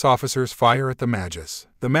AQMS officers fire at the majas.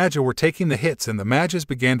 The maja were taking the hits and the majas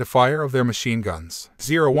began to fire of their machine guns.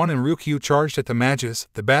 01 and Ryukyu charged at the majas.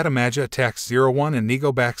 The Bata Maja attacks 01 and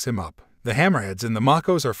Nigo backs him up. The Hammerheads and the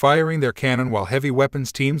Makos are firing their cannon while heavy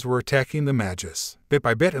weapons teams were attacking the majas. Bit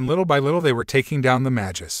by bit and little by little they were taking down the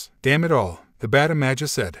majas. Damn it all, The Batamaja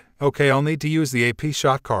said. Okay, I'll need to use the AP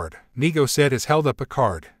shot card. Nigo said as held up a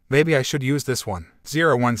card. Maybe I should use this one.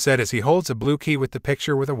 01 said as he holds a blue key with the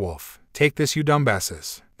picture with a wolf. Take this, you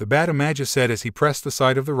dumbasses. The Batamaja said as he pressed the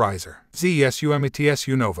side of the riser.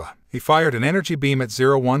 ZSUMETSU Nova. He fired an energy beam at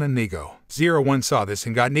 01 and Nigo. 01 saw this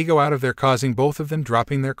and got Nigo out of there, causing both of them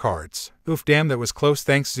dropping their cards. Oof, damn, that was close,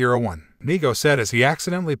 thanks 01. Nigo said as he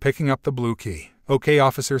accidentally picking up the blue key. Okay,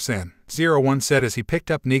 Officer San. 01 said as he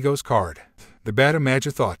picked up Nigo's card. The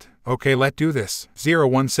Batamaja thought. Okay, let's do this.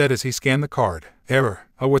 01 said as he scanned the card. Error.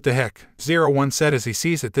 Oh, what the heck. 01 said as he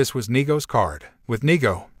sees that this was Nigo's card. With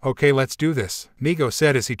Nigo. Okay, let's do this. Nigo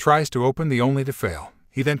said as he tries to open the only to fail.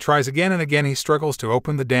 He then tries again and again. He struggles to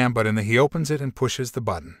open the damn button. He opens it and pushes the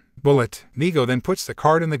button. Bullet. Nigo then puts the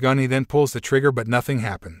card in the gun. He then pulls the trigger, but nothing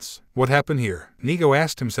happens. What happened here? Nigo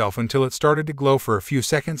asked himself until it started to glow for a few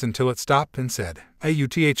seconds until it stopped and said,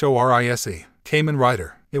 AUTHORISE. Kamen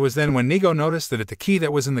Rider. It was then when Nigo noticed that the key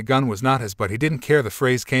that was in the gun was not his, but he didn't care. The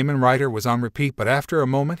phrase Kamen Rider was on repeat, but after a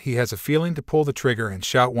moment he has a feeling to pull the trigger and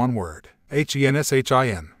shout one word.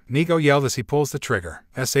 HENSHIN. Nigo yelled as he pulls the trigger.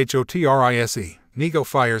 SHOTRISE. Nigo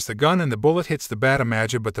fires the gun and the bullet hits the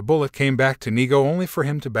Batamaja, but the bullet came back to Nigo only for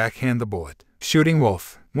him to backhand the bullet. Shooting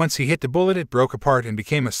wolf. Once he hit the bullet, it broke apart and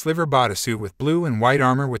became a sliver bodysuit with blue and white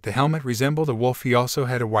armor. With the helmet resembled a wolf. He also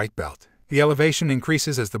had a white belt. The elevation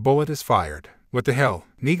increases as the bullet is fired. What the hell?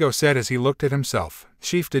 Nigo said as he looked at himself.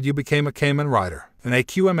 Chief, did you become a Kamen Rider? An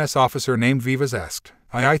AQMS officer named Vivas asked.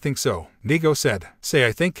 I think so. Nigo said. Say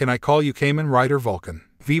I think, can I call you Kamen Rider Vulcan?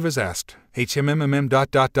 Vivas asked.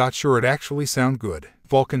 HMMM ... Sure, it actually sound good.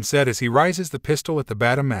 Vulcan said as he rises the pistol at the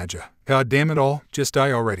Batamaja. God damn it all, just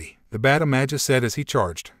die already. The Batamaja said as he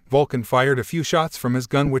charged. Vulcan fired a few shots from his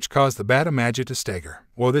gun which caused the Batamaja to stagger.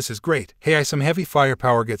 Whoa, this is great. Hey, I some heavy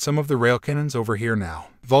firepower, get some of the rail cannons over here now.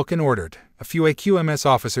 Vulcan ordered. A few AQMS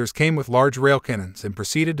officers came with large rail cannons and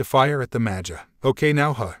proceeded to fire at the Maja. Okay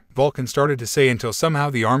now, Vulcan started to say until somehow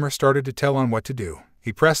the armor started to tell on what to do.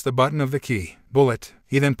 He pressed the button of the key. Bullet.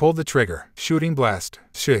 He then pulled the trigger. Shooting blast.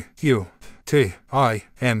 Su.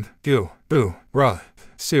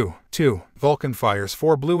 2. Vulcan fires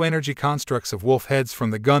 4 blue energy constructs of wolf heads from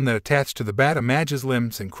the gun that attached to the Batamaja's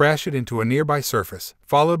limbs and crash it into a nearby surface,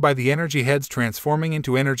 followed by the energy heads transforming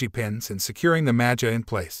into energy pins and securing the Maja in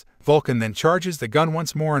place. Vulcan then charges the gun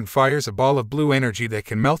once more and fires a ball of blue energy that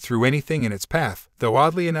can melt through anything in its path, though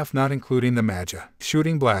oddly enough not including the Maja.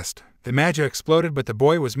 Shooting blast. The Maja exploded, but the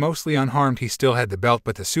boy was mostly unharmed. He still had the belt,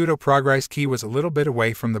 but the pseudo-progress key was a little bit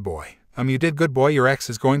away from the boy. You did good, boy. Your ex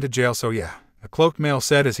is going to jail, so yeah. A cloaked male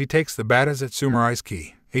said as he takes the Batazetsumari's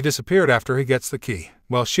key. He disappeared after he gets the key.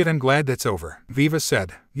 Well shit, I'm glad that's over. Vivas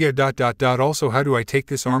said. Yeah ... Also, how do I take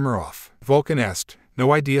this armor off? Vulcan asked.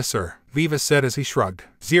 No idea, sir. Vivas said as he shrugged.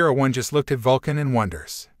 01 just looked at Vulcan and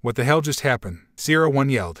wonders. What the hell just happened? 01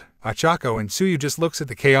 yelled. Achako, and Tsuyu just looks at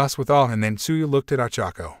the chaos with awe, and then Tsuyu looked at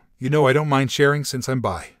Achako. You know, I don't mind sharing since I'm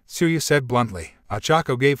bi. Tsuyu said bluntly.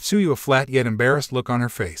 Achako gave Tsuyu a flat yet embarrassed look on her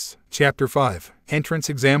face. Chapter 5. Entrance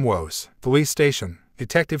Exam Woes. Police Station.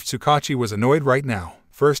 Detective Tsukachi was annoyed right now.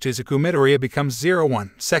 First, Izuku Midoriya becomes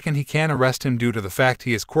 01. Second, he can't arrest him due to the fact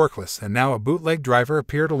he is quirkless, and now a bootleg driver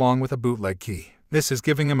appeared along with a bootleg key. This is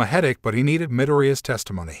giving him a headache, but he needed Midoriya's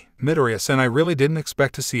testimony. Midoriya-san, I really didn't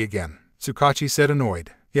expect to see again. Tsukachi said,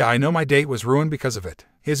 annoyed. Yeah, I know, my date was ruined because of it.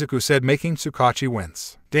 Izuku said, making Tsukachi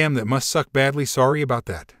wince. Damn, that must suck badly, sorry about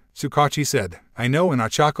that. Tsukachi said. I know, and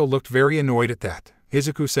Achako looked very annoyed at that.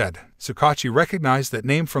 Izuku said. Tsukachi recognized that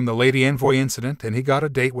name from the Lady Envoy incident and he got a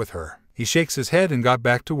date with her. He shakes his head and got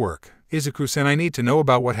back to work. Izuku-san, I need to know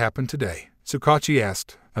about what happened today. Tsukachi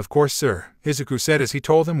asked. Of course, sir. Izuku said as he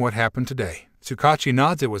told him what happened today. Tsukachi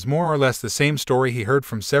nods. It was more or less the same story he heard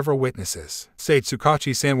from several witnesses. Say,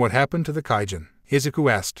 Tsukachi-san, what happened to the Kaijin?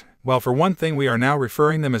 Izuku asked. Well, for one thing, we are now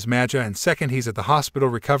referring them as Maja, and second, he's at the hospital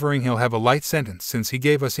recovering. He'll have a light sentence since he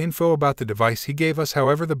gave us info about the device he gave us.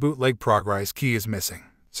 However, the bootleg progress key is missing.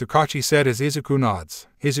 Tsukachi said as Izuku nods.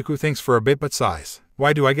 Izuku thinks for a bit but sighs.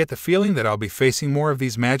 Why do I get the feeling that I'll be facing more of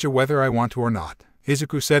these Maja whether I want to or not?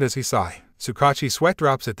 Izuku said as he sighed. Tsukachi sweat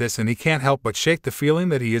drops at this and he can't help but shake the feeling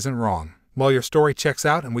that he isn't wrong. Well, your story checks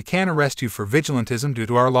out and we can't arrest you for vigilantism due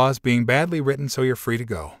to our laws being badly written, so you're free to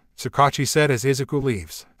go. Tsukachi said as Izuku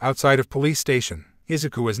leaves. Outside of police station.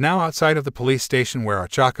 Izuku is now outside of the police station where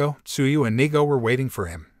Achako, Tsuyu and Nigo were waiting for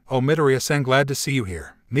him. Oh, Midoriya-san, glad to see you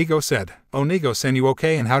here. Nigo said. Oh, Nigo-san, you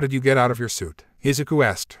okay, and how did you get out of your suit? Izuku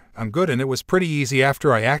asked. I'm good, and it was pretty easy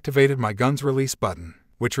after I activated my gun's release button.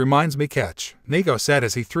 Which reminds me, catch. Nigo said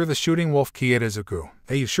as he threw the shooting wolf key at Izuku.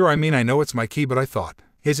 Hey, you sure? I mean, I know it's my key, but I thought.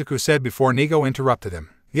 Izuku said before Nigo interrupted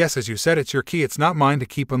him. Yes, as you said, it's your key. It's not mine to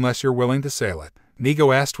keep unless you're willing to sell it.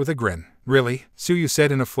 Nigo asked with a grin. Really? Tsuyu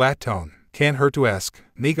said in a flat tone. Can't hurt to ask,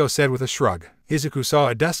 Nigo said with a shrug. Izuku saw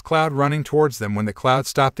a dust cloud running towards them. When the cloud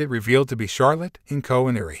stopped, it revealed to be Charlotte, Inko,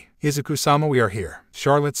 and Eri. Izuku-sama, we are here,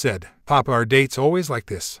 Charlotte said. Papa, are dates always like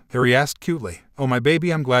this? Eri asked cutely. Oh my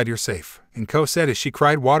baby, I'm glad you're safe, Inko said as she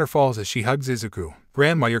cried waterfalls as she hugs Izuku.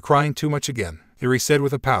 Grandma, you're crying too much again, Eri said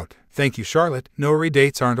with a pout. Thank you, Charlotte. No, Eri,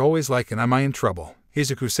 dates aren't always like, and am I in trouble?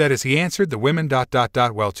 Izuku said as he answered the women.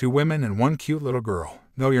 Well, 2 women and 1 cute little girl.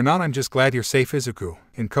 No, you're not. I'm just glad you're safe, Izuku,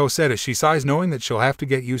 Inko said as she sighs, knowing that she'll have to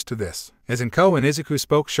get used to this. As Inko and Izuku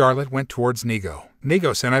spoke, Charlotte went towards Nigo.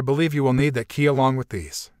 Nigo-san, I believe you will need that key along with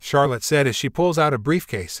these, Charlotte said as she pulls out a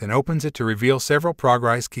briefcase and opens it to reveal several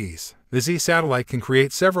progress keys. The Z satellite can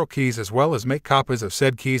create several keys as well as make copies of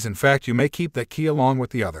said keys. In fact, you may keep that key along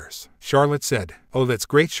with the others, Charlotte said. Oh, that's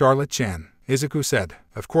great, Charlotte-chan, Izuku said.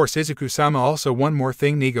 Of course, Izuku-sama. Also, one more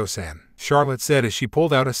thing, Nigo-san, Charlotte said as she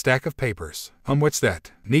pulled out a stack of papers. What's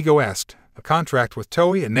that? Nigo asked. A contract with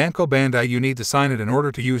Toei and Namco Bandai. You need to sign it in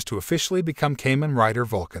order to use to officially become Kamen Rider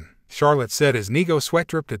Vulcan, Charlotte said as Nigo sweat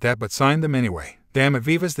dripped at that, but signed them anyway. Damn it,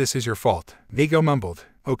 Vivas, this is your fault, Nigo mumbled.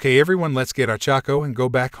 Okay everyone, let's get Ochako and go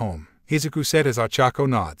back home, Izuku said as Ochako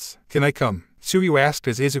nods. Can I come? Tsuyu asked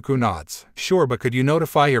as Izuku nods. Sure, but could you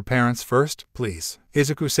notify your parents first, please?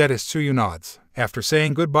 Izuku said as Tsuyu nods. After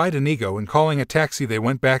saying goodbye to Nigo and calling a taxi, they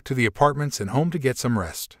went back to the apartments and home to get some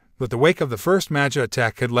rest. But the wake of the first Maja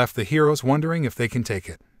attack had left the heroes wondering if they can take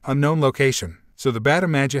it. Unknown location. So the Bata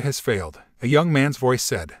Maja has failed, a young man's voice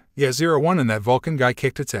said. Yeah, 01 and that Vulcan guy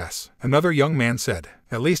kicked its ass, another young man said.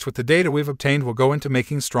 At least with the data we've obtained, we'll go into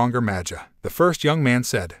making stronger Maja, the first young man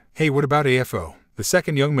said. Hey, what about AFO? The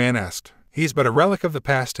second young man asked. He's but a relic of the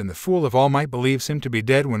past, and the fool of All Might believes him to be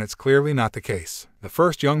dead when it's clearly not the case, the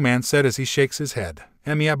first young man said as he shakes his head.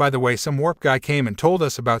 Yeah, by the way, some warp guy came and told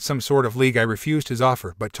us about some sort of league. I refused his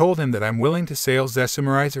offer, but told him that I'm willing to sell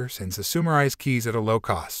Zesumarizers and Zesumarize keys at a low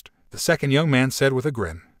cost, the second young man said with a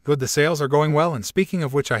grin. Good, the sales are going well, and speaking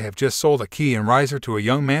of which, I have just sold a key and riser to a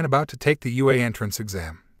young man about to take the UA entrance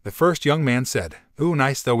exam, the first young man said. Ooh,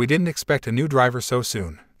 nice, though we didn't expect a new driver so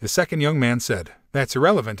soon, the second young man said. That's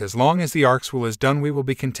irrelevant. As long as the arc school is done, we will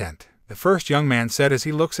be content, the first young man said as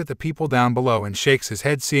he looks at the people down below and shakes his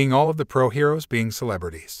head, seeing all of the pro heroes being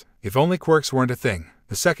celebrities. If only quirks weren't a thing,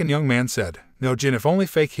 the second young man said. No, Jin, if only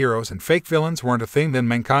fake heroes and fake villains weren't a thing, then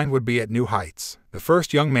mankind would be at new heights, the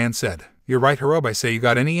first young man said. You're right, Hirobi. Say, you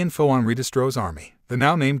got any info on Redestro's army? The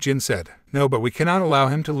now named Jin said. No, but we cannot allow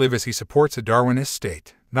him to live as he supports a Darwinist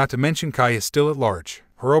state. Not to mention Kai is still at large,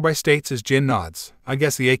 Hirobi states as Jin nods. I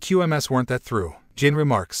guess the AQMS weren't that through, Jin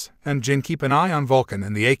remarks. And Jin, keep an eye on Vulcan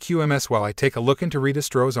and the AQMS while I take a look into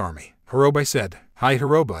Redestro's army, Hirobi said. Hi,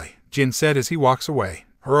 Hirobi, Jin said as he walks away.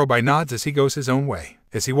 Hirobi nods as he goes his own way.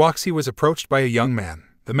 As he walks, he was approached by a young man.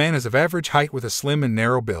 The man is of average height with a slim and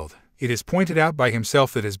narrow build. It is pointed out by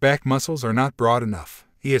himself that his back muscles are not broad enough.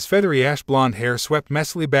 He has feathery ash blonde hair swept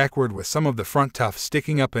messily backward, with some of the front tufts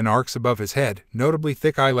sticking up in arcs above his head, notably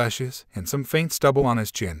thick eyelashes, and some faint stubble on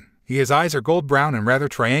his chin. His eyes are gold brown and rather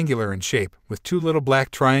triangular in shape, with 2 little black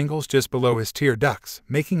triangles just below his tear ducts,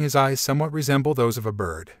 making his eyes somewhat resemble those of a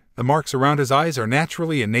bird. The marks around his eyes are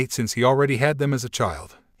naturally innate since he already had them as a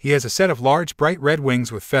child. He has a set of large bright red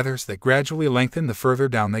wings with feathers that gradually lengthen the further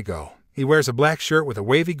down they go. He wears a black shirt with a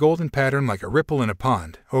wavy golden pattern like a ripple in a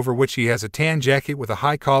pond, over which he has a tan jacket with a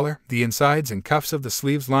high collar, the insides and cuffs of the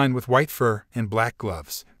sleeves lined with white fur, and black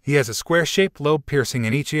gloves. He has a square-shaped lobe piercing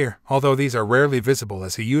in each ear, although these are rarely visible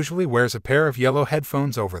as he usually wears a pair of yellow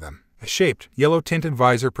headphones over them. A shaped, yellow-tinted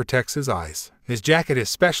visor protects his eyes. His jacket is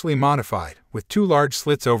specially modified, with 2 large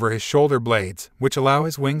slits over his shoulder blades, which allow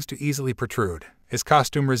his wings to easily protrude. His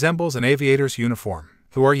costume resembles an aviator's uniform.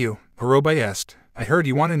 Who are you? Hirobi asked. I heard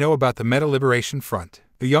you want to know about the Meta Liberation Front,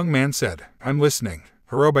 the young man said. I'm listening,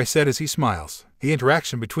 Hirobi said as he smiles. The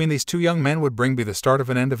interaction between these 2 young men would be the start of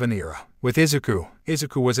an end of an era. With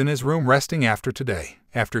Izuku was in his room resting after today,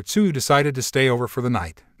 after Tsuyu decided to stay over for the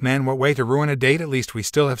night. Man, what way to ruin a date. At least we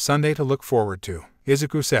still have Sunday to look forward to,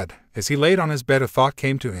 Izuku said. As he laid on his bed, a thought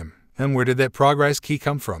came to him. And where did that progress key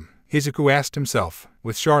come from? Izuku asked himself.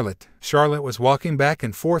 With Charlotte. Charlotte was walking back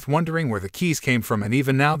and forth wondering where the keys came from, and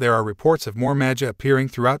even now there are reports of more Maja appearing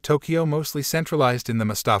throughout Tokyo, mostly centralized in the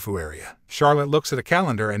Mustafu area. Charlotte looks at a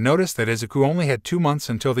calendar and noticed that Izuku only had 2 months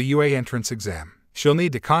until the UA entrance exam. She'll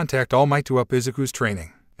need to contact All Might to up Izuku's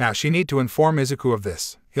training. Now she need to inform Izuku of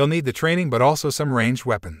this. He'll need the training but also some ranged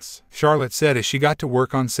weapons, Charlotte said as she got to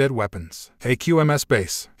work on said weapons. Hey QMS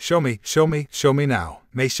base, show me now,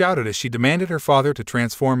 May shouted as she demanded her father to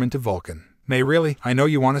transform into Vulcan. May, really? I know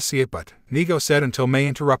you want to see it, but, Nigo said until May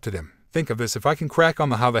interrupted him. Think of this, if I can crack on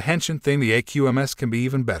the how the henshin thing, the AQMS can be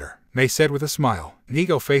even better, Mei said with a smile.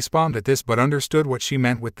 Nigo facepalmed at this but understood what she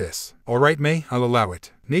meant with this. Alright Mei, I'll allow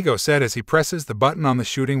it, Nigo said as he presses the button on the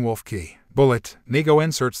shooting wolf key. Bullet, Nigo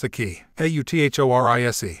inserts the key.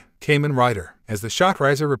 Authorise. Kamen Rider. As the shot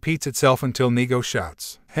riser repeats itself until Nigo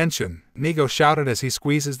shouts. Henshin, Nigo shouted as he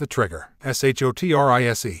squeezes the trigger.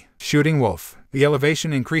 Shotrise. Shooting wolf. The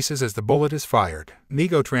elevation increases as the bullet is fired.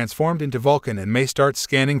 Nigo transformed into Vulcan and Mei starts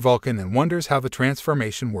scanning Vulcan and wonders how the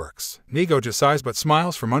transformation works. Nigo just sighs but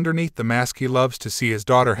smiles from underneath the mask. He loves to see his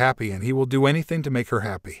daughter happy and he will do anything to make her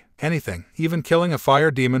happy. Anything, even killing a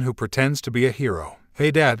fire demon who pretends to be a hero. Hey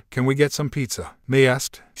Dad, can we get some pizza? Mei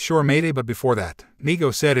asked. Sure Mayday, but before that,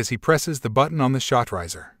 Nigo said as he presses the button on the shot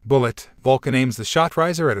riser. Bullet. Vulcan aims the shot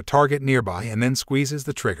riser at a target nearby and then squeezes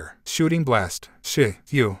the trigger. Shooting blast.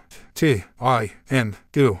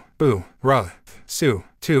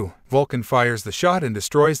 Vulcan fires the shot and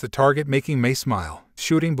destroys the target, making Mei smile.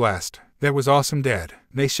 Shooting blast. That was awesome Dad,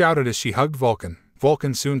 Mei shouted as she hugged Vulcan.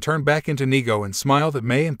 Vulcan soon turned back into Nigo and smiled at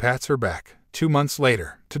Mei and pats her back. 2 months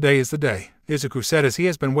later. Today is the day, Izuku said as he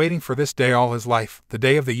has been waiting for this day all his life, the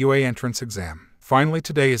day of the UA entrance exam. Finally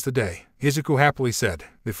today is the day, Izuku happily said,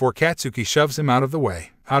 before Katsuki shoves him out of the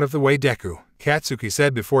way. Out of the way Deku, Katsuki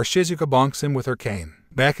said before Shizuka bonks him with her cane.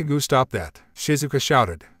 Bakugo, stop that, Shizuka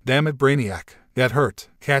shouted. Damn it Brainiac, that hurt,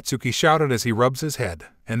 Katsuki shouted as he rubs his head.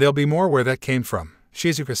 And there'll be more where that came from,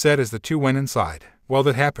 Shizuka said as the two went inside. Well,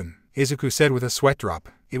 that happened, Izuku said with a sweat drop.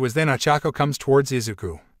 It was then Ochako comes towards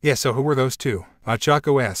Izuku. Yeah, so who were those two?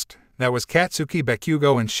 Ochako asked. That was Katsuki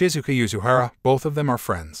Bakugo and Shizuka Yuzuhara, both of them are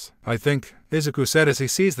friends. I think, Izuku said as he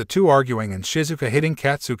sees the two arguing and Shizuka hitting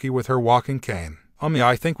Katsuki with her walking cane.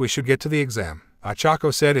 I think we should get to the exam,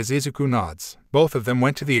 Ochako said as Izuku nods. Both of them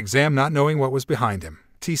went to the exam not knowing what was behind him.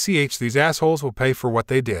 TCH, these assholes will pay for what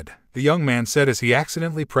they did, the young man said as he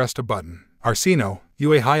accidentally pressed a button. Arsino,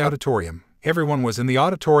 UA High Auditorium. Everyone was in the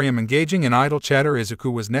auditorium engaging in idle chatter.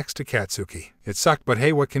 Izuku was next to Katsuki. It sucked, but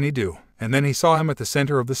hey, what can he do? And then he saw him at the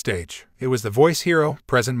center of the stage. It was the voice hero,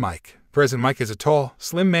 Present Mike. Present Mike is a tall,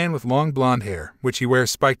 slim man with long blonde hair, which he wears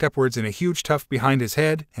spiked upwards in a huge tuft behind his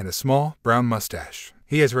head, and a small, brown mustache.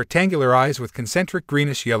 He has rectangular eyes with concentric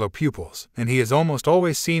greenish-yellow pupils, and he is almost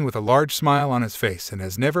always seen with a large smile on his face and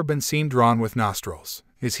has never been seen drawn with nostrils.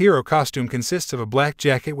 His hero costume consists of a black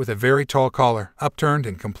jacket with a very tall collar, upturned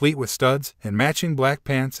and complete with studs, and matching black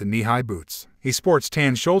pants and knee-high boots. He sports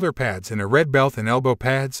tan shoulder pads and a red belt and elbow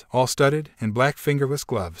pads, all studded, and black fingerless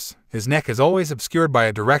gloves. His neck is always obscured by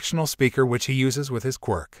a directional speaker which he uses with his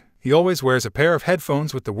quirk. He always wears a pair of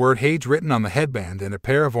headphones with the word Hage written on the headband and a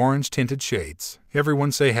pair of orange-tinted shades.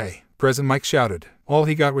 Everyone say hey, Present Mike shouted. All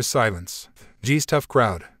he got was silence. Geez, tough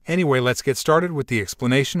crowd. Anyway, let's get started with the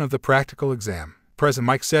explanation of the practical exam, Present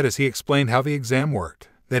Mike said as he explained how the exam worked.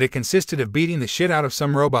 That it consisted of beating the shit out of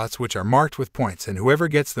some robots which are marked with points, and whoever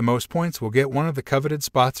gets the most points will get one of the coveted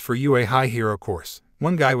spots for UA High Hero course.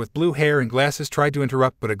 One guy with blue hair and glasses tried to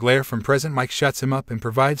interrupt, but a glare from Present Mike shuts him up and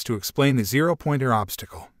provides to explain the zero-pointer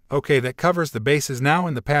obstacle. Okay, that covers the bases now.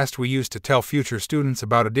 In the past we used to tell future students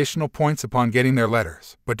about additional points upon getting their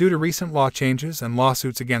letters, but due to recent law changes and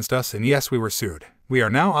lawsuits against us, and yes, we were sued, we are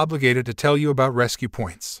now obligated to tell you about rescue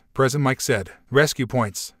points, Present Mike said. Rescue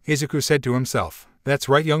points, Izuku said to himself. That's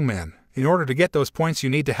right, young man. In order to get those points you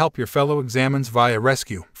need to help your fellow examines via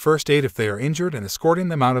rescue, first aid if they are injured, and escorting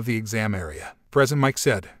them out of the exam area, Present Mike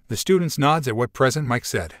said. The students nods at what Present Mike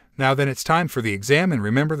said. Now then, it's time for the exam, and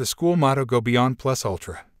remember the school motto, go beyond plus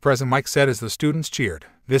ultra, Present Mike said as the students cheered.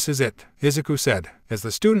 This is it, Izuku said. As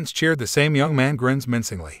the students cheered, the same young man grins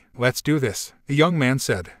mincingly. Let's do this, the young man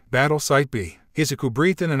said. Battle Site B. Izuku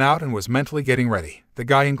breathed in and out and was mentally getting ready. The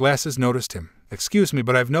guy in glasses noticed him. Excuse me,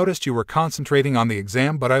 but I've noticed you were concentrating on the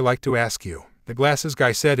exam, but I like to ask you, the glasses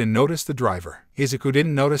guy said, and noticed the driver. Izuku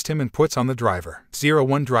didn't notice him and puts on the driver.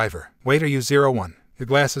 01 driver. Wait, are you 01? The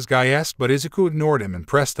glasses guy asked, but Izuku ignored him and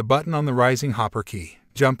pressed the button on the rising hopper key.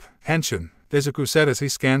 Jump, Henshin, Izuku said as he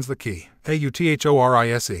scans the key.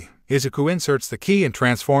 Authorise. Izuku inserts the key and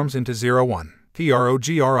transforms into 01.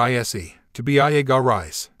 Progrise. To be Iaga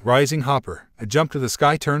rise. Rising hopper. A jump to the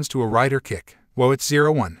sky turns to a rider kick. Whoa, it's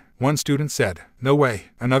 01. One student said. No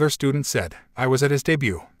way. Another student said. I was at his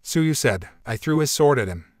debut. Tsuyu said. I threw his sword at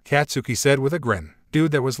him. Katsuki said with a grin.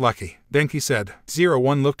 Dude, that was lucky. Denki said.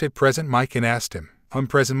 01 looked at Present Mike and asked him.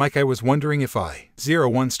 Present Mike, I was wondering if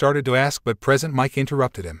 01 started to ask, but Present Mike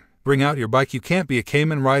interrupted him. Bring out your bike, you can't be a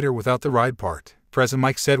Kamen Rider without the ride part, Present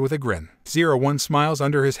Mike said with a grin. 01 smiles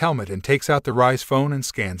under his helmet and takes out the Rise phone and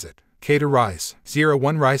scans it. K to Rise.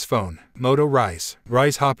 01 Rise phone. Moto Rise.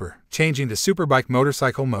 Rise hopper. Changing to Superbike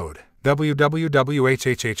motorcycle mode.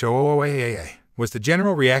 WWWHHHOOAAA. was the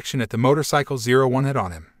general reaction at the motorcycle 01 had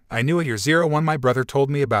on him. I knew it, your 01, my brother told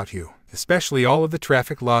me about you, especially all of the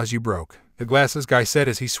traffic laws you broke, the glasses guy said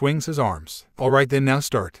as he swings his arms. Alright then, now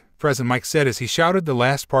start, President Mike said as he shouted the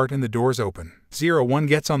last part and the doors open. 01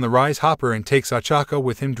 gets on the rise hopper and takes Ochako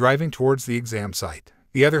with him, driving towards the exam site.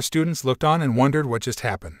 The other students looked on and wondered what just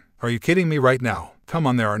happened. Are you kidding me right now? Come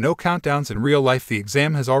on, there are no countdowns in real life, the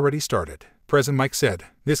exam has already started, President Mike said.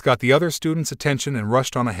 This got the other students' attention and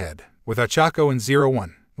rushed on ahead, with Ochako and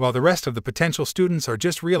 01. While the rest of the potential students are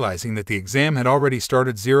just realizing that the exam had already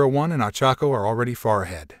started, 01 and Ochako are already far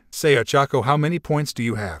ahead. Say, Ochako, how many points do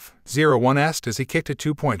you have? 01 asked as he kicked a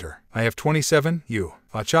 2-pointer. I have 27, you.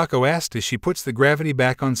 Ochako asked as she puts the gravity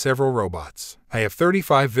back on several robots. I have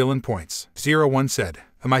 35 villain points, 01 said.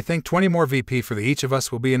 I think 20 more VP for each of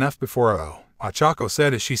us will be enough before Ochako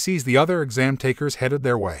said as she sees the other exam takers headed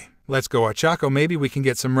their way. Let's go, Ochako, maybe we can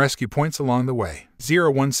get some rescue points along the way,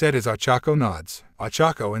 01 said as Ochako nods.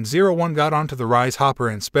 Ochako and 01 got onto the rise hopper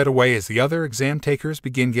and sped away as the other exam takers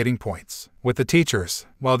begin getting points. With the teachers,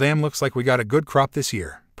 well, damn, looks like we got a good crop this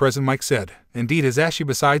year, President Mike said. Indeed, as Ashi,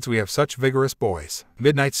 besides we have such vigorous boys,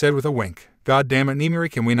 Midnight said with a wink. God damn it, Nimiri,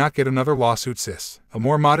 can we not get another lawsuit, sis? A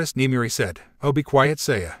more modest Nimiri said. Oh, be quiet,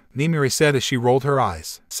 Seiya, Nimiri said as she rolled her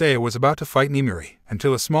eyes. Seiya was about to fight Nimiri,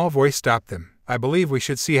 until a small voice stopped them. I believe we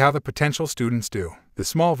should see how the potential students do, the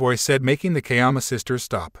small voice said, making the Kayama sisters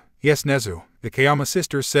stop. Yes, Nezu, the Kayama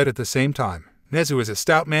sisters said at the same time. Nezu is a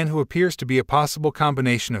stout man who appears to be a possible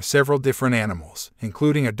combination of several different animals,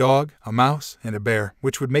 including a dog, a mouse, and a bear,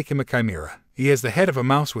 which would make him a chimera. He has the head of a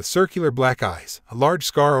mouse with circular black eyes, a large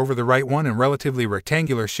scar over the right one, and relatively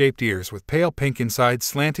rectangular-shaped ears with pale pink insides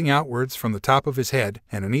slanting outwards from the top of his head,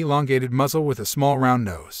 and an elongated muzzle with a small round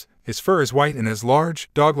nose. His fur is white and has large,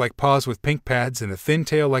 dog-like paws with pink pads and a thin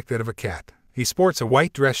tail like that of a cat. He sports a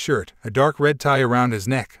white dress shirt, a dark red tie around his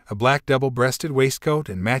neck, a black double-breasted waistcoat,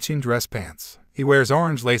 and matching dress pants. He wears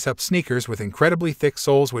orange lace-up sneakers with incredibly thick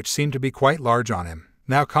soles which seem to be quite large on him.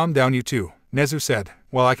 Now calm down, you two, Nezu said.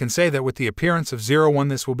 Well, I can say that with the appearance of 01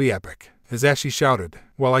 this will be epic. As Ashi shouted.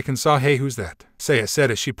 Well, I can saw, hey, who's that? Seiya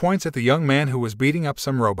said as she points at the young man who was beating up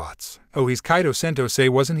some robots. Oh, he's Kaido Sento. Say,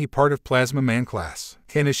 wasn't he part of Plasma Man class?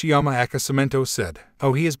 Kanishiyama Akasamento said.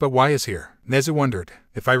 Oh, he is, but why is here? Nezu wondered.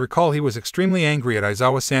 If I recall, he was extremely angry at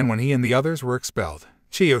Aizawa-san when he and the others were expelled.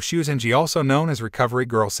 Chiyo Shuzenji, also known as Recovery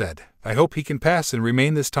Girl, said. I hope he can pass and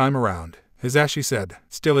remain this time around. Hizashi said.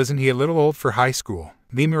 Still, isn't he a little old for high school?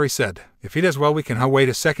 Nimiri said. If he does well, we can. Wait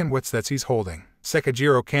a second, what's that he's holding?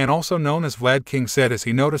 Sekijiro-kan, also known as Vlad King, said as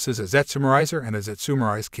he notices a Zetsumarizer and a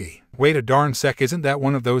Zetsumarize key. Wait a darn sec, isn't that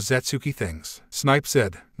one of those Zetsuki things? Snipe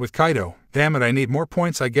said. With Kaido. Damn it, I need more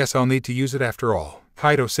points, I guess I'll need to use it after all,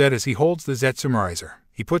 Kaido said as he holds the Zetsumarizer.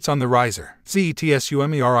 He puts on the riser.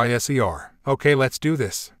 Zetsumariser. Okay, let's do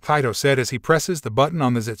this, Kaido said as he presses the button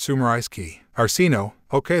on the Zetsumarize key. Arsino.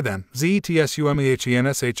 Okay then.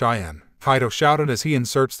 Zetsumarihenshim. Kaido shouted as he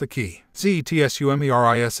inserts the key.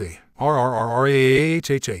 Zetsumarize.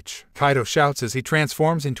 RRRRAHHH. Kaido shouts as he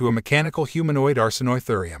transforms into a mechanical humanoid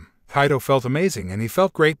Arsinoithurium. Kaido felt amazing and he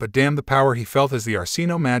felt great, but damn, the power he felt as the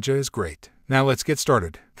Arsino Magia is great. Now let's get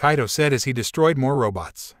started, Kaido said as he destroyed more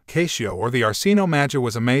robots. Keishio, or the Arsino Magia,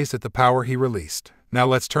 was amazed at the power he released. Now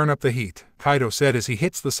let's turn up the heat, Kaido said as he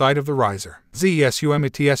hits the side of the riser.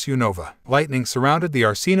 ZSUMETSU Nova. Lightning surrounded the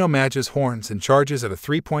Arsino Magia's horns and charges at a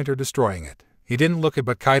 3-pointer, destroying it. He didn't look it,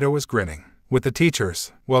 but Kaido was grinning. With the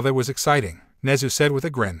teachers, well, that was exciting, Nezu said with a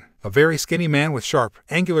grin. A very skinny man with sharp,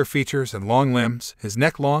 angular features and long limbs, his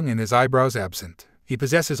neck long and his eyebrows absent. He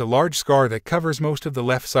possesses a large scar that covers most of the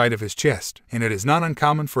left side of his chest, and it is not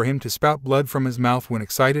uncommon for him to spout blood from his mouth when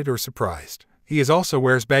excited or surprised. He also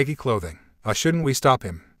wears baggy clothing. Shouldn't we stop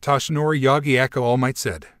him? Toshinori Yagiako All Might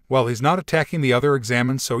said. Well, he's not attacking the other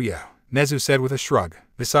examens, so yeah, Nezu said with a shrug.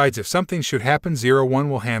 Besides, if something should happen, 01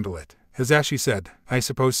 will handle it. Hizashi said. I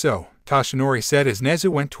suppose so, Toshinori said as Nezu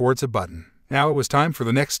went towards a button. Now it was time for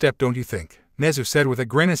the next step, don't you think? Nezu said with a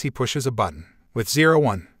grin as he pushes a button. With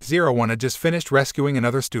 01 had just finished rescuing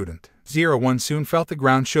another student. 01 soon felt the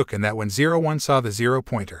ground shook, and that when 01 saw the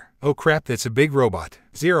 0-pointer. Oh crap, that's a big robot,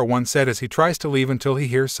 01 said as he tries to leave until he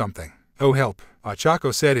hears something. Oh help,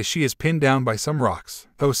 Ochako said as she is pinned down by some rocks.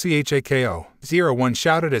 Oh chako, 01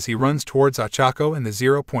 shouted as he runs towards Ochako and the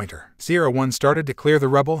 0-pointer. 01 started to clear the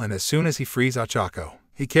rubble, and as soon as he frees Ochako,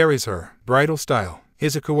 he carries her, bridal style.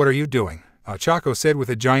 Izuku, what are you doing? Ochako said with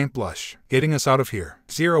a giant blush. Getting us out of here,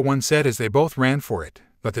 01 said as they both ran for it.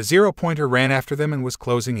 But the 0-pointer ran after them and was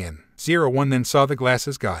closing in. 01 then saw the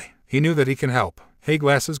glasses guy. He knew that he can help. Hey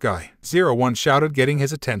glasses guy, 01 shouted, getting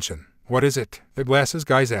his attention. What is it? The glasses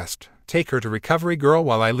guys asked. Take her to Recovery Girl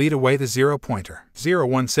while I lead away the 0-pointer.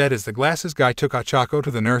 01 said as the glasses guy took Ochako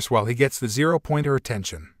to the nurse while he gets the 0-pointer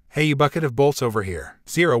attention. Hey you bucket of bolts over here,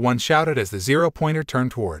 01 shouted as the 0-pointer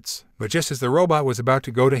turned towards. But just as the robot was about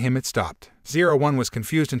to go to him it stopped. 01 was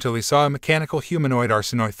confused until he saw a mechanical humanoid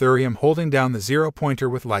arsenoithurium holding down the 0-pointer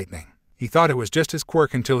with lightning. He thought it was just his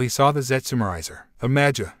quirk until he saw the Zetsumarizer. A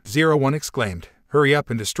magia, 01 exclaimed. Hurry up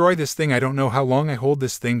and destroy this thing, I don't know how long I hold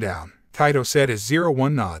this thing down. Kaido said as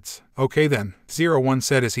 01 nods. Okay then, 01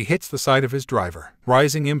 said as he hits the side of his driver.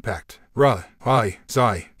 Rising impact. Ra, I,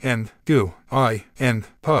 Zai, and, Gu, I, and,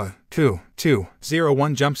 Pa, 2,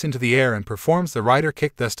 01 jumps into the air and performs the rider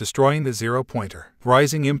kick, thus destroying the 0-pointer.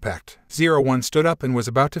 Rising impact. 01 stood up and was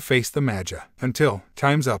about to face the magia. Until,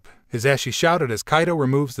 time's up. His Ashi shouted as Kaido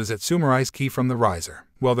removes the Zetsumarize key from the riser.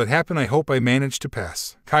 Well, that happened, I hope I managed to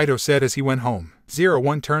pass. Kaido said as he went home.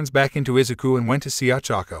 01 turns back into Izuku and went to see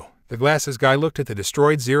Ochako. The glasses guy looked at the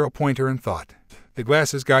destroyed 0-pointer and thought. The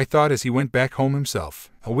glasses guy thought as he went back home himself.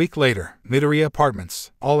 A week later, Midoriya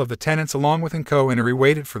Apartments. All of the tenants along with Inko and Eri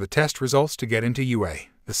waited for the test results to get into UA.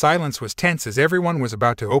 The silence was tense as everyone was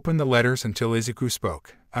about to open the letters until Izuku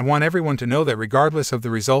spoke. I want everyone to know that regardless of the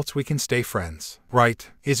results we can stay friends. Right?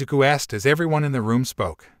 Izuku asked as everyone in the room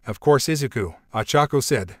spoke. Of course Izuku, Ochako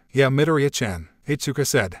said. Yeah, Midoriya-chan. Itsuka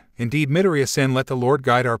said. Indeed Midoriya-sen, let the Lord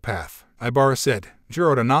guide our path. Ibara said.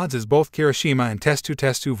 Jiroda nods as both Kirishima and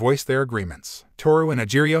Testu voiced their agreements. Toru and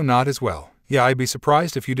Ajirio nod as well. Yeah, I'd be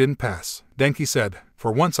surprised if you didn't pass. Denki said.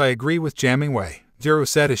 For once I agree with Jamming Wei. Jiro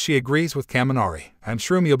said as she agrees with Kaminari. I'm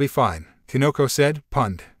sure you'll be fine. Kinoko said,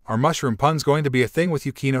 punned. Are mushroom puns going to be a thing with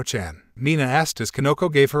Yukino-chan? Nina asked as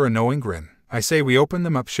Kinoko gave her a knowing grin. I say we open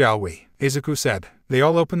them up, shall we? Izuku said. They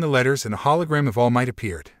all opened the letters and a hologram of All Might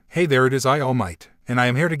appeared. Hey, there it is, I All Might. And I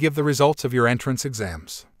am here to give the results of your entrance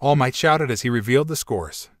exams. All Might shouted as he revealed the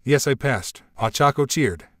scores. Yes, I passed. Ochako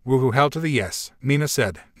cheered. Woohoo held to the yes. Nina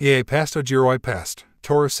said. Yeah, I passed. Ojiro, I passed.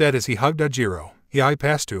 Toru said as he hugged Ojiro. Yeah, I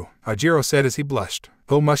passed too. Ojiro said as he blushed.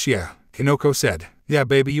 Oh mush yeah. Kinoko said. Yeah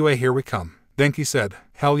baby, UA, here we come. Denki said.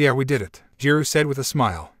 Hell yeah, we did it. Jiro said with a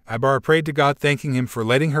smile. Ibara prayed to God, thanking him for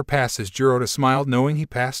letting her pass as Jiroda smiled knowing he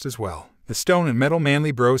passed as well. The Stone and Metal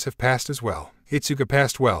Manly Bros have passed as well. Itsuka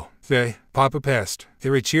passed well. They, Papa passed.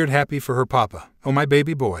 Eri cheered happy for her papa. Oh my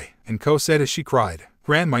baby boy. And Ko said as she cried.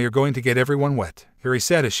 Grandma, you're going to get everyone wet. Eri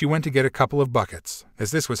said as she went to get a couple of buckets.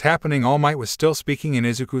 As this was happening, All Might was still speaking in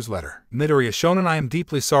Izuku's letter. Midoriya Shonen, I am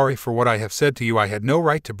deeply sorry for what I have said to you. I had no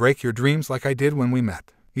right to break your dreams like I did when we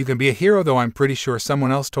met. You can be a hero, though I'm pretty sure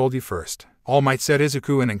someone else told you first. All Might said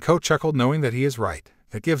Izuku, and Ko chuckled knowing that he is right.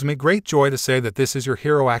 It gives me great joy to say that this is your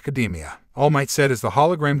hero academia. All Might said as the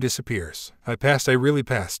hologram disappears. I passed, I really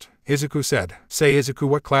passed. Izuku said. Say Izuku,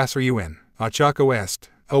 what class are you in? Ochako asked.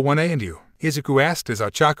 Oh, 1A, and you? Izuku asked as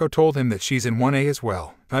Ochako told him that she's in 1A as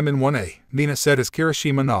well. I'm in 1A. Nina said as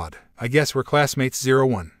Kirishima nodded. I guess we're classmates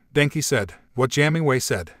 01. Denki said. What Jamming Wei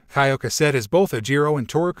said. Kyoka said as both Ojiro and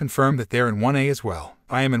Toru confirmed that they're in 1A as well.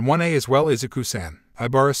 I am in 1A as well, Izuku-san.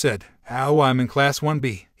 Ibara said. Oh, I'm in class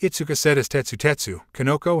 1B. Itsuka said as Tetsu,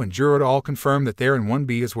 Kinoko and Jiroda all confirmed that they're in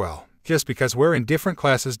 1B as well. Just because we're in different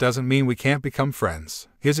classes doesn't mean we can't become friends.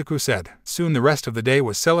 Izuku said. Soon the rest of the day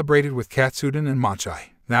was celebrated with Katsuden and Machai.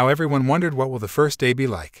 Now everyone wondered what will the first day be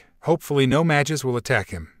like. Hopefully no magas will attack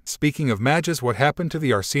him. Speaking of magas, what happened to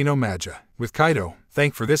the Arsino Maga? With Kaido.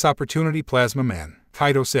 Thank for this opportunity, Plasma Man.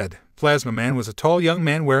 Kaido said. Plasma Man was a tall young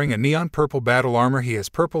man wearing a neon purple battle armor. He has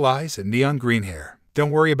purple eyes and neon green hair.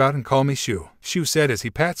 Don't worry about and call me Shu. Shu said as he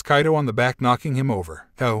pats Kaido on the back, knocking him over.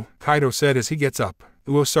 Oh, Kaido said as he gets up.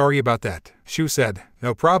 Oh, sorry about that. Shu said.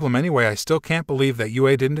 No problem anyway, I still can't believe that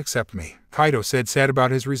UA didn't accept me. Kaido said, sad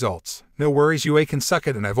about his results. No worries, UA can suck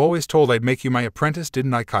it, and I've always told I'd make you my apprentice,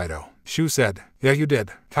 didn't I, Kaido? Shu said. Yeah, you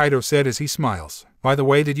did. Kaido said as he smiles. By the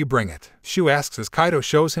way, did you bring it? Shu asks as Kaido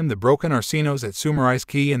shows him the broken Arsino Zetsumarize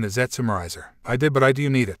key and the Zetsumarizer. I did, but do you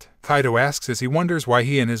need it? Kaido asks as he wonders why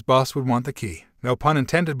he and his boss would want the key. No pun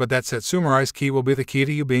intended, but that Zetsumarize key will be the key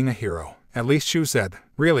to you being a hero. At least Shu said.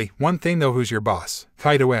 Really, one thing though, who's your boss?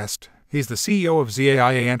 Kaido asked. He's the CEO of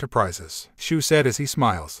ZAIA Enterprises. Shu said as he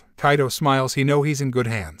smiles. Kaido smiles, he know he's in good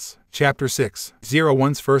hands. Chapter 6.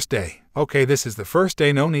 01's first day. Okay, this is the first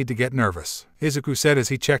day, no need to get nervous. Izuku said as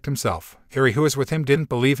he checked himself. Eri, who was with him, didn't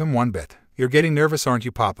believe him one bit. You're getting nervous, aren't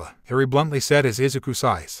you, Papa? Eri bluntly said as Izuku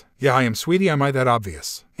sighs. Yeah, I am, sweetie, am I that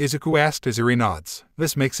obvious? Izuku asked as Eri nods.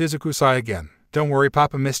 This makes Izuku sigh again. Don't worry,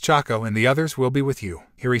 Papa, Miss Chako and the others will be with you,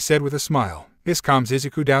 Eri said with a smile. This calms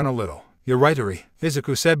Izuku down a little. You're right, Eri,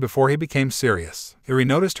 Izuku said before he became serious. Eri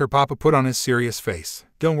noticed her Papa put on his serious face.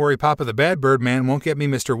 Don't worry, Papa, the bad bird man won't get me.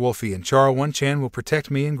 Mr. Wolfie and Chara One-chan will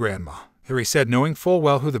protect me and Grandma. Eri said, knowing full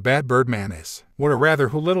well who the bad bird man is. What, or rather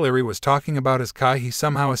who little Eri was talking about is Kai. He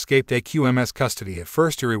somehow escaped AQMS custody. At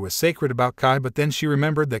first Eri was sacred about Kai, but then she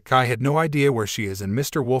remembered that Kai had no idea where she is, and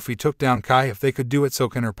Mr. Wolfie took down Kai. If they could do it, so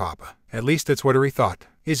can her papa. At least that's what Eri thought.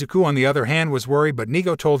 Izuku, on the other hand, was worried, but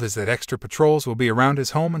Nigo told us that extra patrols will be around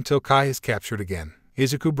his home until Kai is captured again.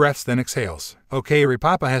 Izuku breaths, then exhales. Okay, Eri,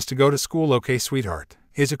 papa has to go to school. Okay, sweetheart.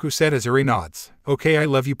 Izuku said as Eri nods. Okay, I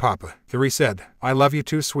love you, papa. Eri said, I love you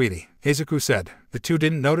too, sweetie. Izuku said. The two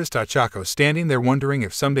didn't notice Ochako standing there, wondering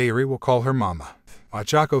if someday Eri will call her mama.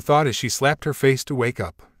 Ochako thought as she slapped her face to wake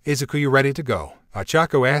up. Izuku, you ready to go?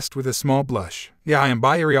 Ochako asked with a small blush. Yeah, I am.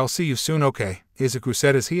 Bye, Eri, I'll see you soon. Okay, Izuku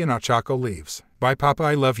said as he and Ochako leaves. Bye, papa,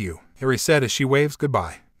 I love you, Eri said as she waves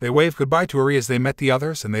goodbye. They waved goodbye to Eri as they met the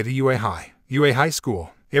others, and they to UA High. UA High School.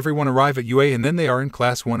 Everyone arrive at UA, and then they are in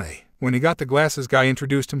Class 1A. When he got the glasses guy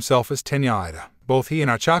introduced himself as Tenya Ida. Both he and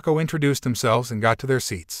Ochako introduced themselves and got to their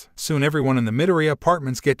seats. Soon everyone in the Midoriya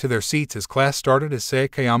apartments get to their seats as class started as Seiya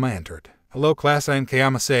Kayama entered. Hello class, I am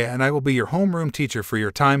Kayama Seiya and I will be your homeroom teacher for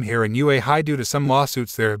your time here in UA High. Due to some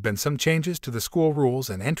lawsuits there have been some changes to the school rules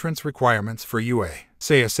and entrance requirements for UA,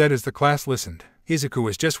 Seiya said as the class listened. Izuku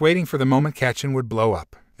was just waiting for the moment Kachin would blow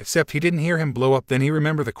up. Except he didn't hear him blow up, then he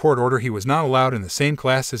remembered the court order. He was not allowed in the same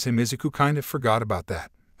class as him. Izuku kind of forgot about that.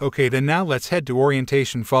 Okay, then now let's head to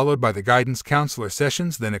orientation, followed by the guidance counselor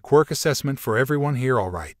sessions, then a quirk assessment for everyone here.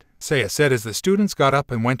 Alright, Seiya said as the students got up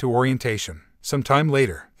and went to orientation. Some time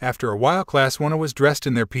later, after a while, Class 1 was dressed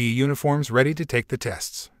in their PE uniforms ready to take the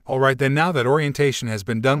tests. Alright then, now that orientation has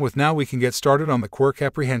been done with, now we can get started on the quirk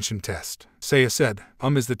apprehension test, Seiya said.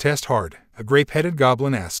 Is the test hard? A grape-headed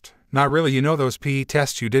goblin asked. Not really, you know those PE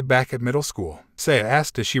tests you did back at middle school, Seiya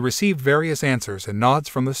asked as she received various answers and nods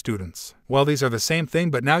from the students. Well, these are the same thing,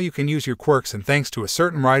 but now you can use your quirks, and thanks to a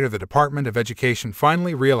certain writer, the Department of Education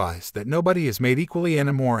finally realized that nobody is made equally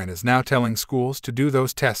anymore and is now telling schools to do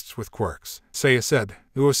those tests with quirks, Seiya said.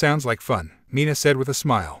 Ooh, sounds like fun, Mina said with a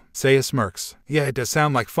smile. Seiya smirks. Yeah, it does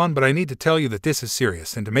sound like fun, but I need to tell you that this is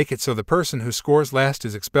serious, and to make it so the person who scores last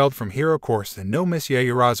is expelled from hero course. And no, Miss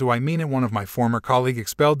Yaoyorozu, I mean it, one of my former colleague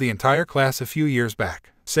expelled the entire class a few years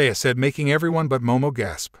back, Seiya said, making everyone but Momo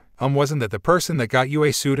gasp. Wasn't that the person that got you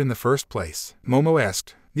a suit in the first place? Momo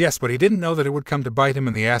asked. Yes, but he didn't know that it would come to bite him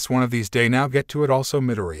in the ass one of these days. Now get to it also,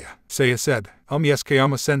 Midoriya, Seiya said. Yes,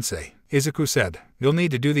 Kayama-sensei, Izuku said. You'll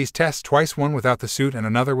need to do these tests twice, one without the suit and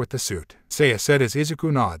another with the suit, Seiya said as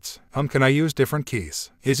Izuku nods. Can I use different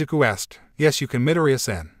keys? Izuku asked. Yes, you can,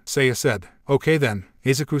 Midoriya-san, Seiya said. Okay then,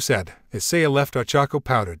 Izuku said. As Seiya left, Ochako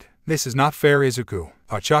pouted. This is not fair, Izuku,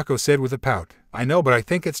 Ochako said with a pout. I know, but I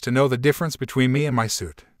think it's to know the difference between me and my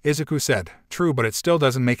suit, Izuku said. True, but it still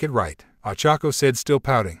doesn't make it right, Ochako said, still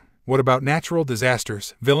pouting. What about natural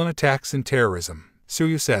disasters, villain attacks, and terrorism?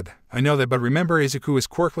 Tsuyu said. I know that, but remember Izuku is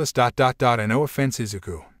quirkless. And no offense,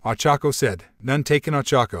 Izuku, Ochako said. None taken,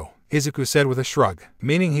 Ochako, Izuku said with a shrug.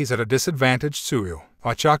 Meaning he's at a disadvantage, Tsuyu,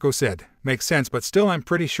 Ochako said. Makes sense, but still I'm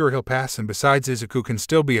pretty sure he'll pass, and besides Izuku can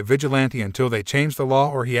still be a vigilante until they change the law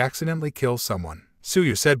or he accidentally kills someone,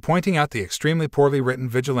 Tsuyu said, pointing out the extremely poorly written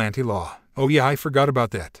vigilante law. Oh yeah, I forgot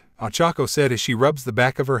about that, Ochako said as she rubs the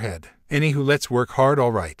back of her head. Anywho, let's work hard.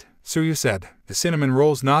 Alright, Tsuyu said. The cinnamon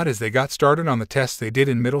rolls nod as they got started on the tests they did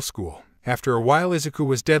in middle school. After a while, Izuku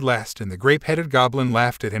was dead last, and the grape-headed goblin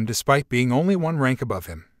laughed at him despite being only one rank above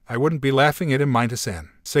him. I wouldn't be laughing at him, Minta-san,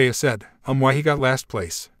 Seiya said. Why he got last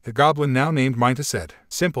place? The goblin now named Minta said.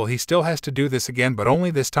 Simple, he still has to do this again, but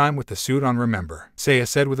only this time with the suit on, remember, Seiya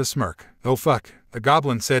said with a smirk. Oh fuck, the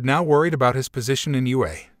goblin said, now worried about his position in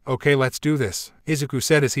UA. Okay, let's do this, Izuku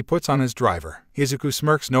said as he puts on his driver. Izuku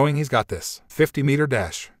smirks, knowing he's got this. 50-meter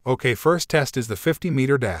dash. Okay, first test is the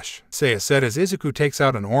 50-meter dash, Seiya said as Izuku takes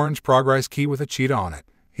out an orange progress key with a cheetah on it.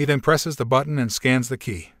 He then presses the button and scans the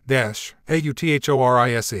key. Dash.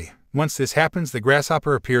 A-U-T-H-O-R-I-S-E. Once this happens, the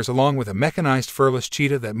grasshopper appears along with a mechanized furless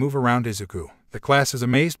cheetah that move around Izuku. The class is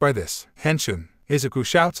amazed by this. Henshin, Izuku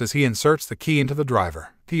shouts as he inserts the key into the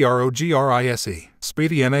driver. T-R-O-G-R-I-S-E.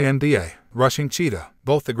 Speedy N-A-N-D-A. Rushing cheetah.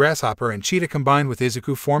 Both the grasshopper and cheetah combined with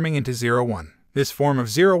Izuku forming into 01. This form of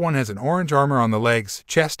 01 has an orange armor on the legs,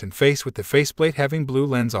 chest, and face, with the faceplate having blue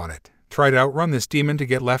lens on it. Try to outrun this demon to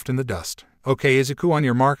get left in the dust. Okay, Izuku, on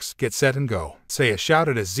your marks, get set and go, Seiya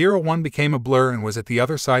shouted as 01 became a blur and was at the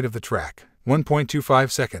other side of the track. 1.25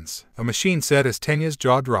 seconds. A machine said as Tenya's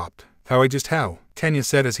jaw dropped. How, Tenya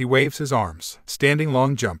said as he waves his arms. Standing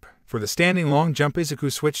long jump. For the standing long jump,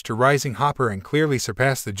 Izuku switched to rising hopper and clearly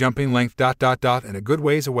surpassed the jumping length ... and a good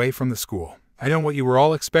ways away from the school. I know what you were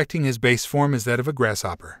all expecting. His base form is that of a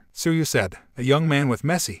grasshopper, Tsuyu said. A young man with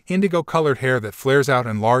messy, indigo-colored hair that flares out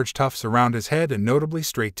in large tufts around his head and notably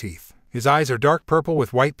straight teeth. His eyes are dark purple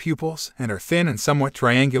with white pupils and are thin and somewhat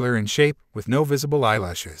triangular in shape, with no visible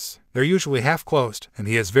eyelashes. They're usually half closed, and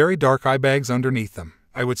he has very dark eye bags underneath them.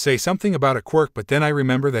 I would say something about a quirk, but then I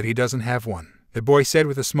remember that he doesn't have one, the boy said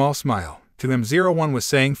with a small smile. To him, 01 was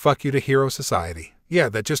saying fuck you to Hero Society. Yeah,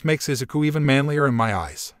 that just makes Izuku even manlier in my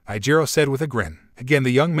eyes, Ijiro said with a grin. Again,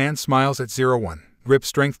 the young man smiles at 01. Grip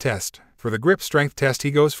strength test. For the grip strength test,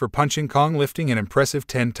 he goes for punching Kong, lifting an impressive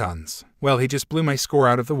 10 tons. Well, he just blew my score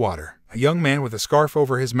out of the water, a young man with a scarf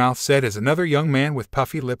over his mouth said as another young man with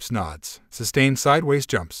puffy lips nods. Sustained sideways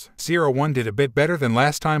jumps. 01 did a bit better than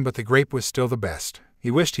last time, but the grape was still the best.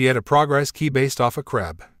 He wished he had a progress key based off a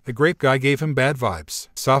crab. The grape guy gave him bad vibes.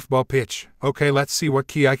 Softball pitch. Okay, let's see what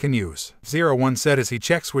key I can use, 01 said as he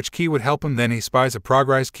checks which key would help him. Then he spies a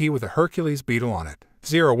progress key with a Hercules beetle on it.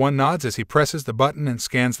 01 nods as he presses the button and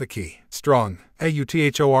scans the key. Strong.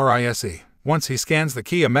 AUTHORISE. Once he scans the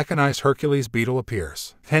key, a mechanized Hercules beetle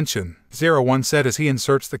appears. Tension. 01 said as he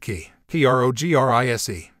inserts the key.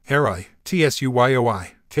 PROGRISE. Herai.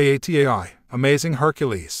 TSUYOI. KATAI. Amazing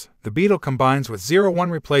Hercules. The beetle combines with 01,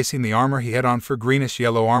 replacing the armor he had on for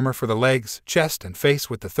greenish-yellow armor for the legs, chest, and face,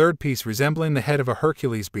 with the third piece resembling the head of a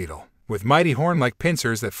Hercules beetle, with mighty horn-like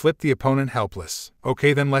pincers that flip the opponent helpless.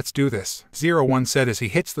 Okay, then let's do this, 01 said as he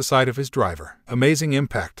hits the side of his driver. Amazing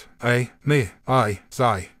impact. Green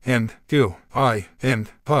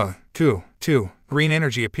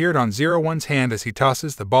energy appeared on 01's hand as he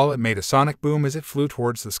tosses the ball. It made a sonic boom as it flew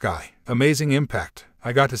towards the sky. Amazing impact.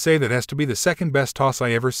 I got to say that has to be the second best toss I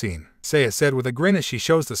ever seen, Seiya said with a grin as she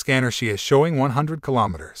shows the scanner she is showing 100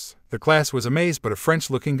 kilometers. The class was amazed, but a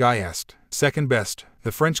French-looking guy asked, second best.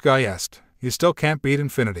 The French guy asked, you still can't beat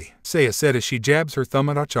infinity, Seiya said as she jabs her thumb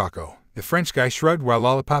at Ochako. The French guy shrugged while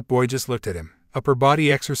Lollipop Boy just looked at him. Upper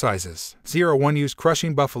body exercises. 01 used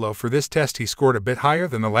Crushing Buffalo for this test. He scored a bit higher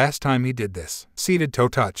than the last time he did this. Seated toe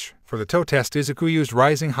touch. For the toe test, Izuku used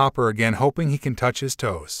Rising Hopper again, hoping he can touch his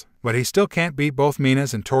toes. But he still can't beat both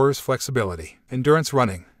Mina's and Toru's flexibility. Endurance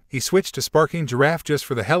running. He switched to Sparking Giraffe just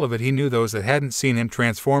for the hell of it. He knew those that hadn't seen him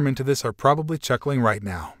transform into this are probably chuckling right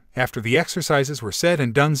now. After the exercises were said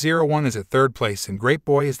and done, 01 is at third place and Great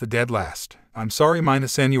Boy is the dead last. I'm sorry,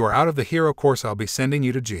 Mina-sen, you are out of the hero course. I'll be sending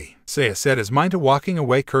you to G, Seiya said as Minta walking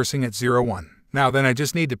away, cursing at 01. Now then, I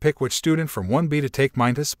just need to pick which student from 1B to take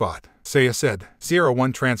Minta's spot, Seiya said.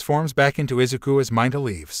 01 transforms back into Izuku as Minta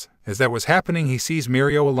leaves. As that was happening, he sees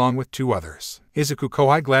Mirio along with two others. Izuku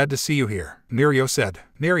Kohai, glad to see you here, Mirio said.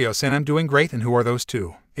 Mirio-sen, I'm doing great, and who are those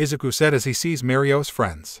two? Izuku said as he sees Mirio's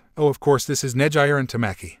friends. Oh, of course, this is Nejire and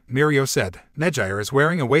Tamaki, Mirio said. Nejire is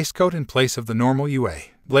wearing a waistcoat in place of the normal UA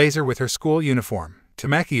blazer with her school uniform.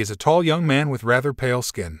 Tamaki is a tall young man with rather pale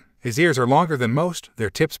skin. His ears are longer than most, their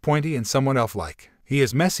tips pointy and somewhat elf-like. He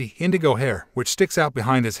has messy, indigo hair, which sticks out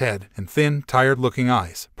behind his head, and thin, tired-looking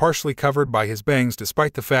eyes, partially covered by his bangs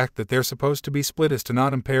despite the fact that they're supposed to be split as to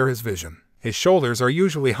not impair his vision. His shoulders are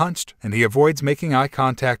usually hunched, and he avoids making eye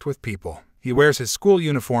contact with people. He wears his school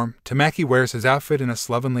uniform. Tamaki wears his outfit in a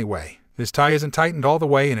slovenly way. His tie isn't tightened all the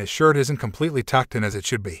way and his shirt isn't completely tucked in as it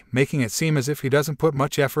should be, making it seem as if he doesn't put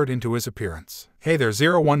much effort into his appearance. Hey there,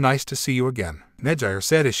 01, nice to see you again, Nejire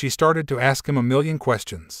said as she started to ask him a million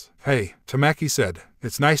questions. Hey, Tamaki said.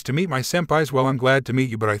 It's nice to meet my senpais. Well, I'm glad to meet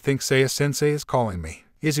you, but I think Seiya-sensei is calling me,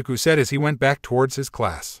 Izuku said as he went back towards his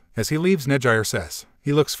class. As he leaves, Nejire says,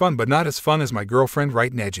 he looks fun, but not as fun as my girlfriend,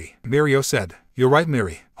 right, Neji? Mirio said. You're right,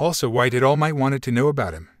 Miri. Also, why did All Might wanted to know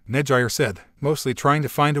about him? Nejire said, mostly trying to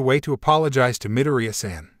find a way to apologize to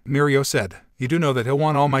Midoriya-san. Mirio said, you do know that he'll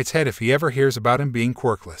want All Might's head if he ever hears about him being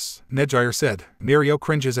quirkless. Nejire said. Mirio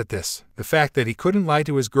cringes at this. The fact that he couldn't lie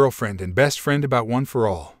to his girlfriend and best friend about One for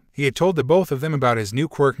All. He had told the both of them about his new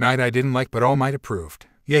quirk Night I didn't like, but All Might approved.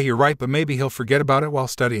 Yeah, you're right, but maybe he'll forget about it while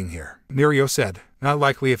studying here, Mirio said. Not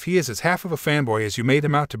likely. If he is as half of a fanboy as you made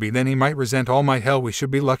him out to be, then he might resent All Might. Hell, we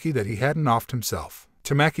should be lucky that he hadn't offed himself,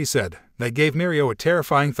 Tamaki said. That gave Mirio a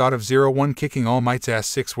terrifying thought of 01 kicking All Might's ass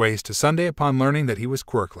 6 ways to Sunday upon learning that he was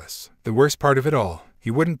quirkless. The worst part of it all,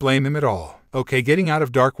 he wouldn't blame him at all. Okay, getting out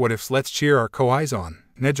of dark what ifs, let's cheer our Kohais on,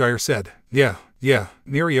 Nejire said. Yeah,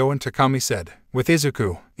 Mirio and Takami said. With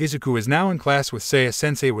Izuku. Izuku is now in class with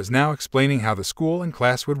Seiya-sensei was now explaining how the school and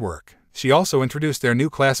class would work. She also introduced their new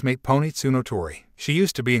classmate Pony Tsunotori. She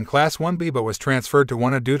used to be in class 1B but was transferred to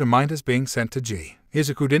 1A due to Minta's being sent to G.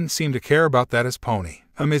 Izuku didn't seem to care about that as Pony.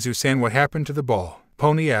 Mizu-san, what happened to the ball?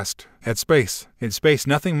 Pony asked. At space. In space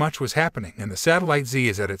nothing much was happening, and the satellite Z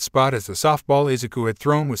is at its spot as the softball Izuku had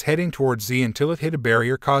thrown was heading towards Z until it hit a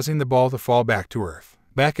barrier, causing the ball to fall back to Earth.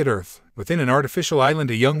 Back at Earth, within an artificial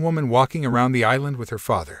island, a young woman walking around the island with her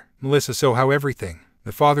father, Melissa. So how everything?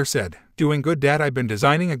 The father said. Doing good, Dad. I've been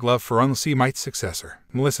designing a glove for All Might's successor,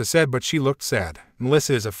 Melissa said, but she looked sad.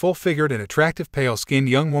 Melissa is a full-figured and attractive pale-skinned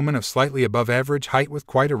young woman of slightly above average height with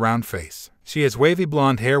quite a round face. She has wavy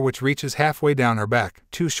blonde hair which reaches halfway down her back,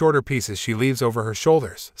 2 shorter pieces she leaves over her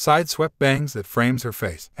shoulders, side-swept bangs that frames her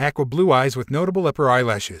face, aqua blue eyes with notable upper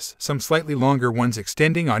eyelashes, some slightly longer ones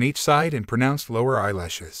extending on each side and pronounced lower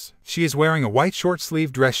eyelashes. She is wearing a white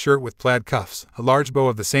short-sleeved dress shirt with plaid cuffs, a large bow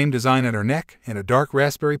of the same design at her neck, and a dark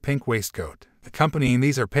raspberry pink waistcoat. Accompanying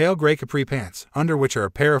these are pale gray capri pants, under which are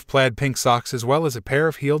a pair of plaid pink socks as well as a pair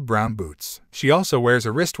of heeled brown boots. She also wears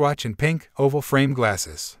a wristwatch and pink, oval-frame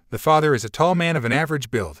glasses. The father is a tall man of an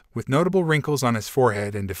average build, with notable wrinkles on his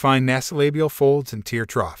forehead and defined nasolabial folds and tear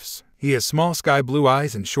troughs. He has small sky blue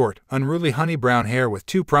eyes and short, unruly honey brown hair with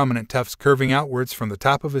 2 prominent tufts curving outwards from the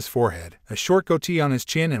top of his forehead, a short goatee on his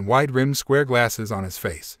chin and wide-rimmed square glasses on his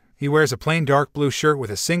face. He wears a plain dark blue shirt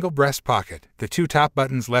with a single breast pocket, the 2 top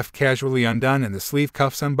buttons left casually undone and the sleeve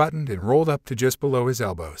cuffs unbuttoned and rolled up to just below his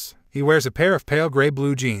elbows. He wears a pair of pale gray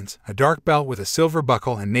blue jeans, a dark belt with a silver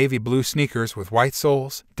buckle and navy blue sneakers with white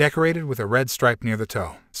soles, decorated with a red stripe near the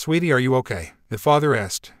toe. "Sweetie, are you okay?" the father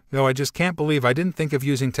asked. "No, I just can't believe I didn't think of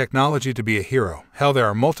using technology to be a hero. Hell, there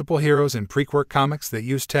are multiple heroes in pre-Quirk comics that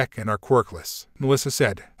use tech and are quirkless," Melissa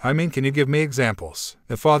said. "I mean, can you give me examples?"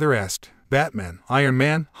 the father asked. "Batman, Iron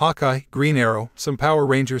Man, Hawkeye, Green Arrow, some Power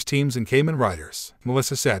Rangers teams and Kamen Riders,"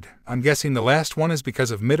 Melissa said. "I'm guessing the last one is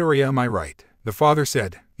because of Midoriya, am I right?" the father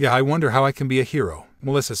said. "Yeah, I wonder how I can be a hero,"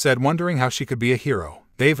 Melissa said, wondering how she could be a hero.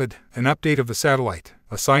 "David, an update of the satellite,"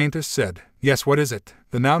 a scientist said. "Yes, what is it?"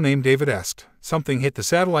 the now-named David asked. "Something hit the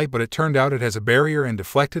satellite, but it turned out it has a barrier and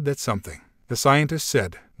deflected that something," the scientist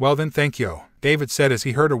said. "Well then, thank you," David said as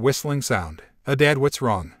he heard a whistling sound. "Dad, what's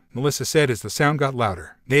wrong?" Melissa said as the sound got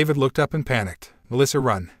louder. David looked up and panicked. "Melissa,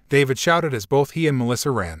 run," David shouted as both he and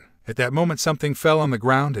Melissa ran. At that moment something fell on the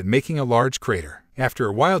ground and making a large crater. After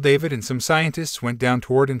a while David and some scientists went down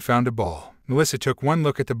toward and found a ball. Melissa took one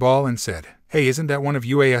look at the ball and said, "Hey, isn't that one of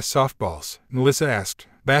UA's softballs?" Melissa asked.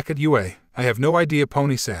 "Back at UA? I have no idea,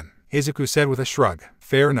 Pony-san," Izuku said with a shrug.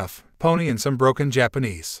 "Fair enough." Pony and some broken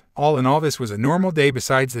Japanese. All in all, this was a normal day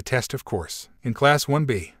besides the test, of course. In Class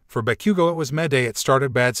 1B, for Bakugo it was med day. It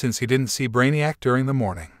started bad since he didn't see Brainiac during the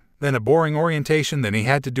morning. Then a boring orientation, then he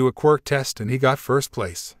had to do a quirk test and he got first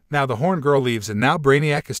place. Now the Horn Girl leaves and now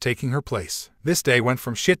Brainiac is taking her place. This day went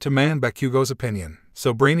from shit to man, Bakugo's opinion.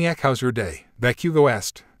 "So Brainiac, how's your day?" Bakugo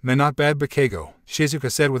asked. "Nah, not bad, Bakugo,"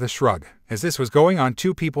 Shizuka said with a shrug. As this was going on,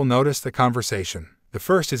 2 people noticed the conversation. The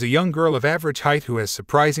first is a young girl of average height who has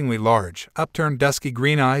surprisingly large, upturned dusky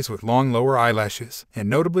green eyes with long lower eyelashes, and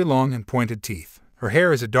notably long and pointed teeth. Her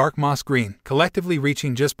hair is a dark moss green, collectively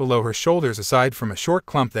reaching just below her shoulders aside from a short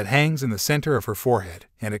clump that hangs in the center of her forehead,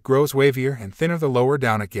 and it grows wavier and thinner the lower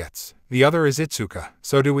down it gets. The other is Itsuka.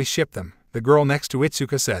 "So do we ship them?" the girl next to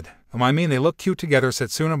Itsuka said. I mean, they look cute together,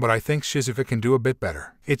 Setsuna, but I think Shizuka can do a bit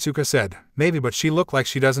better," Itsuka said. "Maybe, but she looked like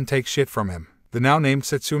she doesn't take shit from him," the now-named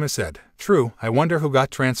Setsuna said. "True, I wonder who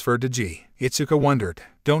got transferred to G." Itsuka wondered.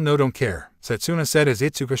 "Don't know, don't care," Setsuna said as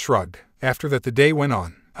Itsuka shrugged. After that the day went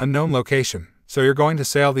on. Unknown location. "So you're going to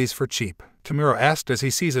sell these for cheap?" Tamura asked as he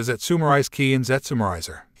sees a Zetsumarize key and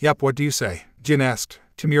Zetsumarizer. "Yup, what do you say?" Jin asked.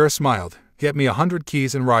 Tamura smiled. "Get me 100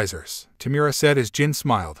 keys and risers," Tamura said as Jin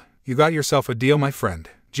smiled. "You got yourself a deal, my friend,"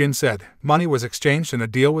 Jin said. Money was exchanged and a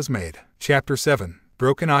deal was made. Chapter 7.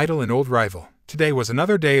 Broken Idol and Old Rival. Today was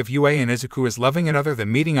another day of UA and Izuku is loving it. Other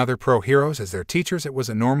than meeting other pro heroes as their teachers, it was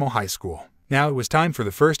a normal high school. Now it was time for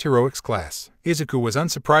the first heroics class. Izuku was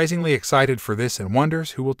unsurprisingly excited for this and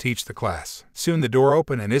wonders who will teach the class. Soon the door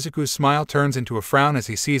opened and Izuku's smile turns into a frown as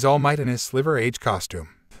he sees All Might in his Sliver Age costume.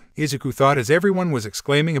 Izuku thought as everyone was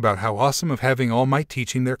exclaiming about how awesome of having All Might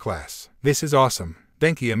teaching their class. "This is awesome,"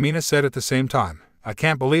 Denki Amina said at the same time. "I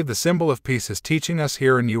can't believe the symbol of peace is teaching us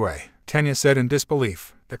here in UA," Tenya said in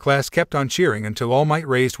disbelief. The class kept on cheering until All Might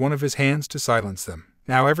raised one of his hands to silence them.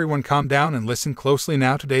 "Now everyone calm down and listen closely.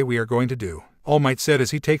 Now today we are going to do," All Might said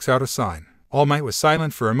as he takes out a sign. All Might was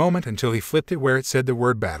silent for a moment until he flipped it where it said the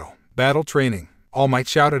word battle. "Battle training," All Might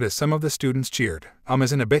shouted as some of the students cheered.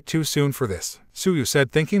 Isn't a bit too soon for this," Suyu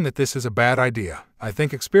said, thinking that this is a bad idea. "I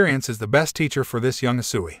think experience is the best teacher for this young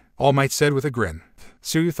Asui," All Might said with a grin.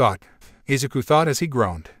 Suyu thought. Izuku thought as he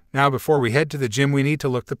groaned. "Now before we head to the gym we need to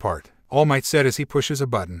look the part," All Might said as he pushes a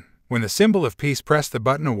button. When the symbol of peace pressed the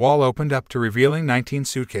button, a wall opened up to revealing 19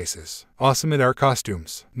 suitcases. "Awesome at our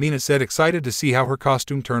costumes," Mina said, excited to see how her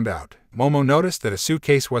costume turned out. Momo noticed that a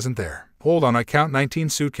suitcase wasn't there. "Hold on, I count 19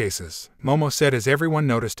 suitcases," Momo said as everyone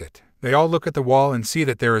noticed it. They all look at the wall and see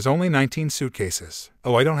that there is only 19 suitcases.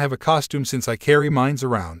 "Oh, I don't have a costume since I carry mines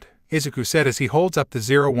around," Izuku said as he holds up the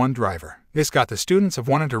 01 driver. This got the students of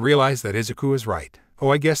wanting to realize that Izuku is right.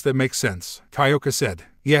 Oh, I guess that makes sense, Kyoka said.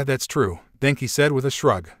 Yeah, that's true, Denki said with a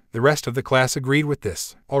shrug. The rest of the class agreed with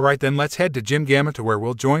this. Alright then, let's head to Gym Gamma to where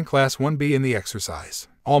we'll join Class 1B in the exercise,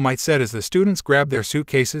 All Might said as the students grabbed their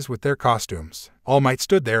suitcases with their costumes. All Might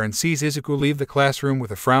stood there and sees Izuku leave the classroom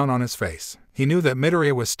with a frown on his face. He knew that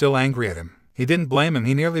Midoriya was still angry at him. He didn't blame him,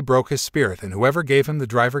 he nearly broke his spirit, and whoever gave him the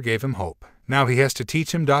driver gave him hope. Now he has to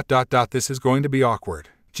teach him ... This is going to be awkward.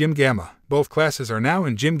 Gym Gamma. Both classes are now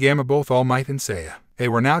in Gym Gamma, both All Might and Seiya. They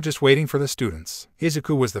were now just waiting for the students.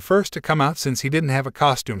 Izuku was the first to come out since he didn't have a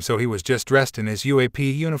costume, so he was just dressed in his UAP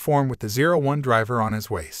uniform with the 01 driver on his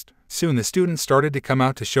waist. Soon the students started to come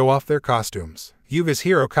out to show off their costumes. Yuga's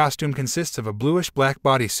hero costume consists of a bluish-black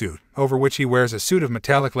bodysuit, over which he wears a suit of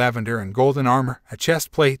metallic lavender and golden armor, a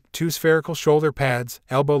chest plate, 2 spherical shoulder pads,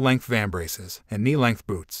 elbow-length vambraces, and knee-length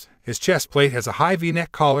boots. His chest plate has a high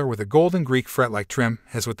V-neck collar with a golden Greek fret-like trim,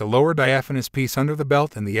 as with the lower diaphanous piece under the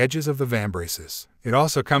belt and the edges of the vambraces. It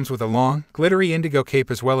also comes with a long, glittery indigo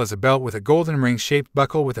cape as well as a belt with a golden ring-shaped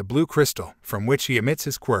buckle with a blue crystal, from which he emits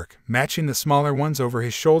his quirk, matching the smaller ones over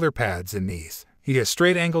his shoulder pads and knees. He has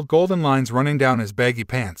straight-angled golden lines running down his baggy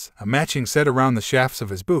pants, a matching set around the shafts of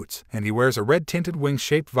his boots, and he wears a red-tinted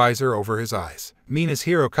wing-shaped visor over his eyes. Mina's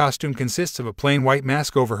hero costume consists of a plain white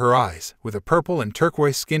mask over her eyes, with a purple and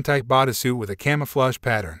turquoise skin-tight bodysuit with a camouflage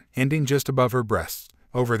pattern, ending just above her breasts.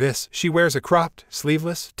 Over this, she wears a cropped,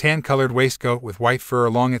 sleeveless, tan-colored waistcoat with white fur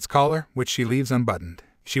along its collar, which she leaves unbuttoned.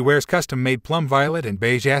 She wears custom-made plum violet and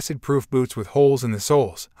beige acid-proof boots with holes in the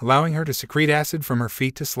soles, allowing her to secrete acid from her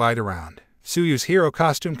feet to slide around. Tsuyu's hero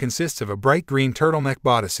costume consists of a bright green turtleneck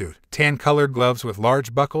bodysuit, tan-colored gloves with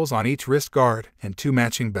large buckles on each wrist guard, and 2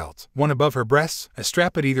 matching belts, one above her breasts, a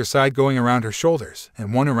strap at either side going around her shoulders,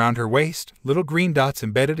 and one around her waist, little green dots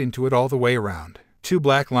embedded into it all the way around. 2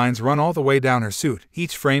 black lines run all the way down her suit,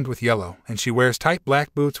 each framed with yellow, and she wears tight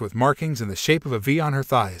black boots with markings in the shape of a V on her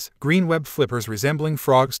thighs, green webbed flippers resembling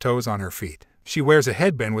frogs' toes on her feet. She wears a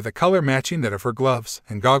headband with a color matching that of her gloves,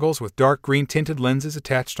 and goggles with dark green tinted lenses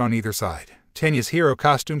attached on either side. Tenya's hero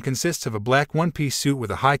costume consists of a black one-piece suit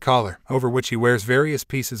with a high collar, over which he wears various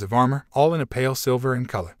pieces of armor, all in a pale silver in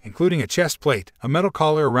color, including a chest plate, a metal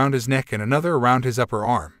collar around his neck and another around his upper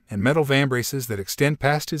arm, and metal vambraces that extend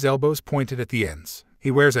past his elbows pointed at the ends. He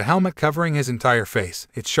wears a helmet covering his entire face,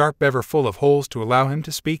 its sharp bever full of holes to allow him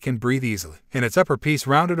to speak and breathe easily, and its upper piece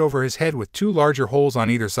rounded over his head with 2 larger holes on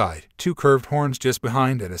either side, 2 curved horns just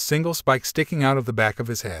behind and a single spike sticking out of the back of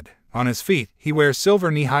his head. On his feet, he wears silver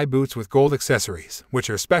knee-high boots with gold accessories, which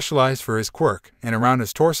are specialized for his quirk, and around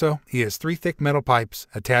his torso, he has 3 thick metal pipes,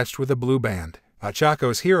 attached with a blue band.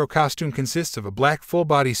 Achako's hero costume consists of a black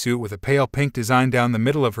full-body suit with a pale pink design down the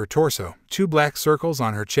middle of her torso, 2 black circles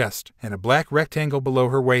on her chest, and a black rectangle below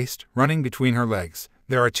her waist, running between her legs.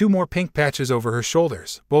 There are 2 more pink patches over her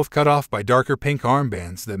shoulders, both cut off by darker pink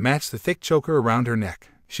armbands that match the thick choker around her neck.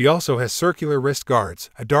 She also has circular wrist guards,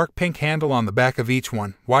 a dark pink handle on the back of each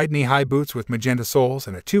one, wide knee-high boots with magenta soles,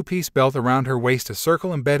 and a 2-piece belt around her waist, a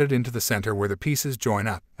circle embedded into the center where the pieces join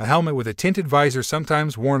up. A helmet with a tinted visor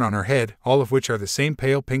sometimes worn on her head, all of which are the same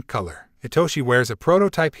pale pink color. Itoshi wears a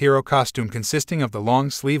prototype hero costume consisting of the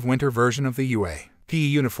long-sleeve winter version of the UA PE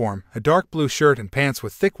uniform, a dark blue shirt and pants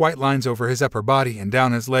with thick white lines over his upper body and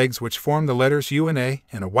down his legs which form the letters U and A,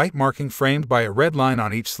 and a white marking framed by a red line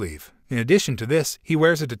on each sleeve. In addition to this, he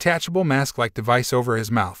wears a detachable mask-like device over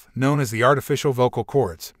his mouth, known as the artificial vocal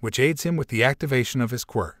cords, which aids him with the activation of his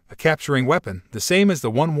quirk. A capturing weapon, the same as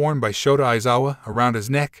the one worn by Shota Aizawa, around his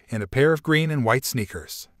neck, and a pair of green and white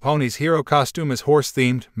sneakers. Pony's hero costume is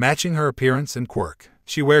horse-themed, matching her appearance and quirk.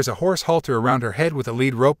 She wears a horse halter around her head with a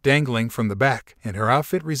lead rope dangling from the back, and her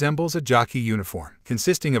outfit resembles a jockey uniform,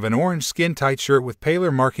 consisting of an orange skin-tight shirt with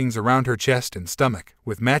paler markings around her chest and stomach,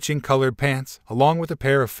 with matching colored pants, along with a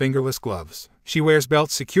pair of fingerless gloves. She wears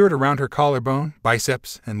belts secured around her collarbone,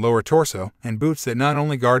 biceps, and lower torso, and boots that not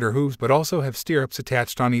only guard her hooves but also have stirrups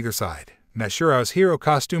attached on either side. Nashurao's hero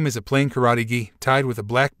costume is a plain karate gi, tied with a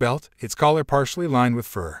black belt, its collar partially lined with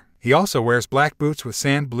fur. He also wears black boots with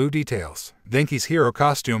sand blue details. Denki's hero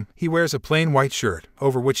costume, he wears a plain white shirt,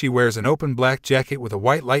 over which he wears an open black jacket with a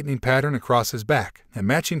white lightning pattern across his back, and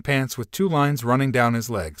matching pants with 2 lines running down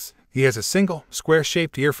his legs. He has a single,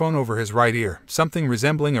 square-shaped earphone over his right ear, something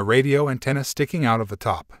resembling a radio antenna sticking out of the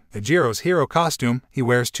top. Ejiro's hero costume, he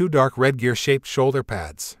wears 2 dark red gear-shaped shoulder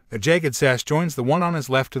pads. A jagged sash joins the one on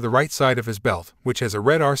his left to the right side of his belt, which has a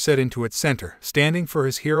red R set into its center, standing for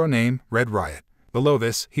his hero name, Red Riot. Below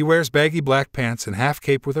this, he wears baggy black pants and half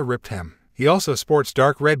cape with a ripped hem. He also sports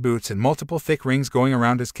dark red boots and multiple thick rings going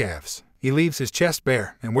around his calves. He leaves his chest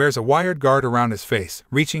bare and wears a wired guard around his face,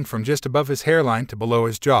 reaching from just above his hairline to below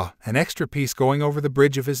his jaw, an extra piece going over the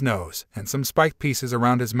bridge of his nose, and some spiked pieces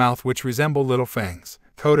around his mouth which resemble little fangs.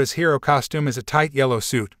 Koda's hero costume is a tight yellow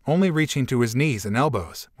suit, only reaching to his knees and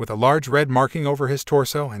elbows, with a large red marking over his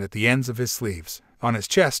torso and at the ends of his sleeves. On his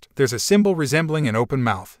chest, there's a symbol resembling an open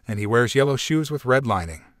mouth, and he wears yellow shoes with red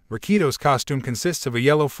lining. Rikito's costume consists of a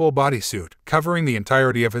yellow full-body suit, covering the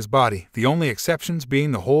entirety of his body, the only exceptions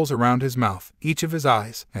being the holes around his mouth, each of his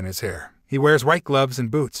eyes, and his hair. He wears white gloves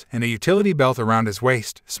and boots, and a utility belt around his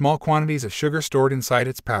waist, small quantities of sugar stored inside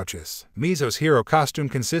its pouches. Mizo's hero costume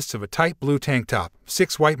consists of a tight blue tank top,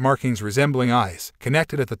 6 white markings resembling eyes,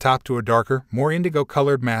 connected at the top to a darker, more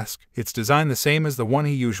indigo-colored mask. It's designed the same as the one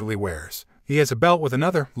he usually wears. He has a belt with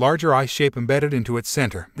another, larger eye shape embedded into its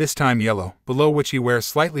center, this time yellow, below which he wears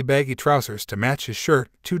slightly baggy trousers to match his shirt,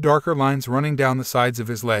 2 darker lines running down the sides of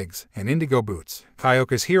his legs, and indigo boots.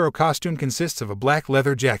 Kyoka's hero costume consists of a black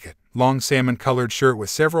leather jacket, long salmon-colored shirt with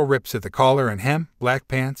several rips at the collar and hem, black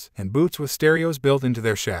pants, and boots with stereos built into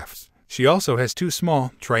their shafts. She also has 2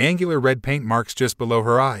 small, triangular red paint marks just below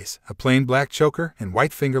her eyes, a plain black choker, and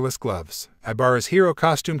white fingerless gloves. Ibara's hero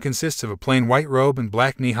costume consists of a plain white robe and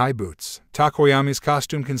black knee-high boots. Takoyami's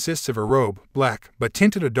costume consists of a robe, black, but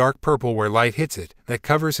tinted a dark purple where light hits it, that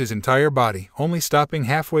covers his entire body, only stopping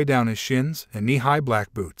halfway down his shins, and knee-high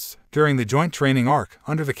black boots. During the joint training arc,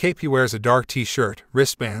 under the cape he wears a dark t-shirt,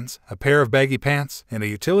 wristbands, a pair of baggy pants, and a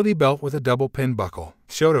utility belt with a double pin buckle.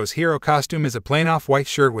 Shoto's hero costume is a plain off-white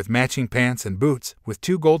shirt with matching pants and boots, with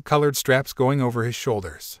 2 gold-colored straps going over his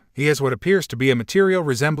shoulders. He has what appears to be a material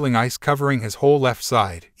resembling ice covering his whole left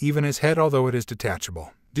side, even his head although it is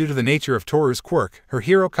detachable. Due to the nature of Toru's quirk, her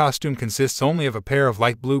hero costume consists only of a pair of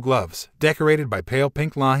light blue gloves, decorated by pale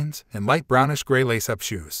pink lines, and light brownish-gray lace-up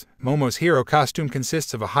shoes. Momo's hero costume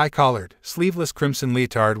consists of a high-collared, sleeveless crimson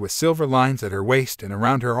leotard with silver lines at her waist and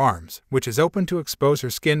around her arms, which is open to expose her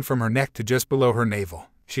skin from her neck to just below her navel.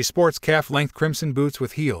 She sports calf-length crimson boots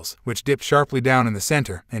with heels, which dip sharply down in the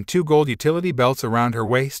center, and 2 gold utility belts around her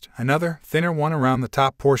waist, another, thinner one around the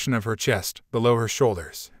top portion of her chest, below her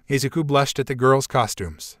shoulders. Izuku blushed at the girls'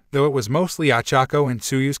 costumes, though it was mostly Ochako and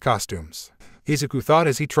Tsuyu's costumes. Izuku thought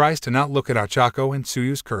as he tries to not look at Ochako and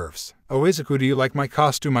Tsuyu's curves. "Oh Izuku, do you like my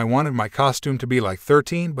costume? I wanted my costume to be like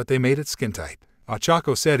 13, but they made it skin tight,"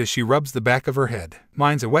 Ochako said as she rubs the back of her head.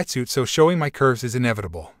 "Mine's a wetsuit, so showing my curves is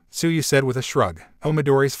inevitable," Tsuyu said with a shrug.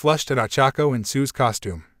 Midori's flushed at Ochako and Tsu's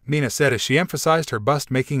costume. Mina said as she emphasized her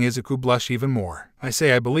bust, making Izuku blush even more. "I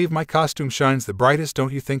say I believe my costume shines the brightest,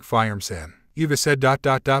 don't you think, Fire-san?" Yuga said ...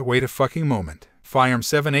 Wait a fucking moment. Fire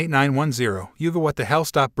 78910, Yuga, what the hell,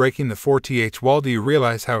 stop breaking the 4th wall. Do you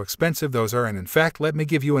realize how expensive those are? And in fact, let me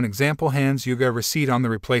give you an example. Hands Yuga a receipt on the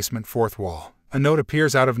replacement 4th wall. A note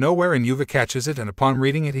appears out of nowhere and Yuga catches it, and upon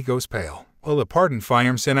reading it he goes pale. Pardon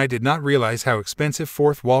Fire-san, I did not realize how expensive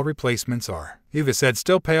 4th wall replacements are," Yuga said,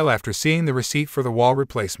 still pale after seeing the receipt for the wall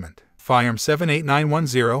replacement. Fire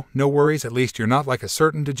 78910, no worries, at least you're not like a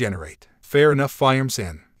certain degenerate. Fair enough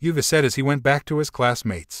Fire-san, Yuga said as he went back to his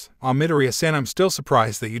classmates. Midoriya-san, I'm still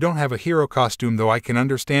surprised that you don't have a hero costume, though I can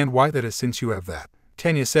understand why that is since you have that.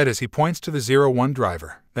 Tenya said as he points to the 01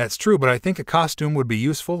 driver. That's true, but I think a costume would be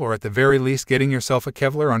useful, or at the very least getting yourself a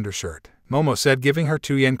Kevlar undershirt, Momo said, giving her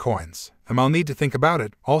 2 yen coins. I'll need to think about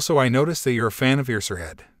it. Also, I noticed that you're a fan of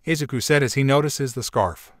Eraserhead, Izuku said as he notices the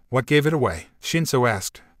scarf. What gave it away? Shinso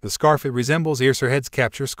asked. The scarf, it resembles Eraserhead's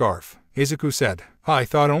capture scarf, Izuku said. I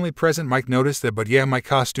thought only Present might notice that, but yeah, my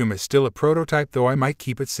costume is still a prototype, though I might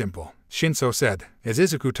keep it simple, Shinso said. As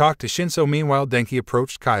Izuku talked to Shinso, meanwhile Denki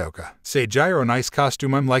approached Kyoka. Say Gyro, nice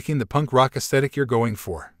costume, I'm liking the punk rock aesthetic you're going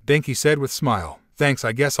for, Denki said with smile. Thanks,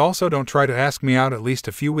 I guess. Also don't try to ask me out at least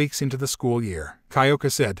a few weeks into the school year,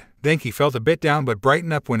 Kyoka said. Denki felt a bit down but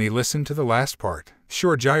brightened up when he listened to the last part.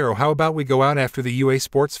 Sure Gyro, how about we go out after the UA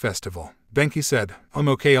Sports Festival, Denki said.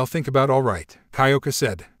 Okay, I'll think about alright, Kyoka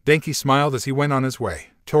said. Denki smiled as he went on his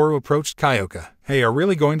way. Toru approached Kyoka. Hey, are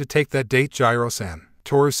really going to take that date, Gyro-san?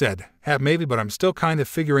 Toru said. Maybe, but I'm still kind of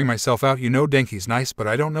figuring myself out. You know, Denki's nice, but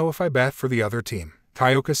I don't know if I bat for the other team,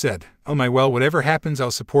 Kyoka said. Oh my, well, whatever happens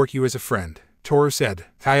I'll support you as a friend, Toru said.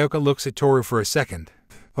 Kyoka looks at Toru for a second.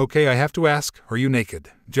 Okay, I have to ask, are you naked?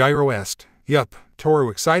 Gyro asked. Yup, Toru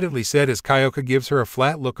excitedly said as Kyoka gives her a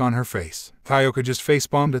flat look on her face. Kyoka just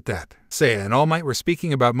face-bombed at that. Seiya and All Might were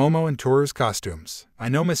speaking about Momo and Toru's costumes. I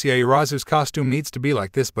know Miss Yairazu's costume needs to be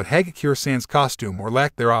like this, but Hagakure-san's costume, or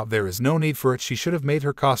lack thereof, there is no need for it. She should have made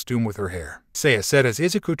her costume with her hair, Seiya said as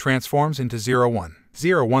Izuku transforms into 01.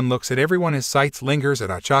 01 looks at everyone. His sights lingers at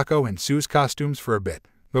Ochako and Tsu's costumes for a bit.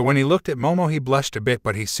 But when he looked at Momo he blushed a bit,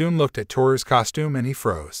 but he soon looked at Toru's costume and he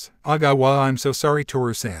froze. Aga, well, I'm so sorry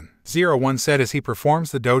Toru-san, 01 said as he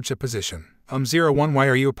performs the doja position. 01 why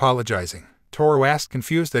are you apologizing? Toru asked,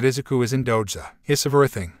 confused that Izuku is in doja. Is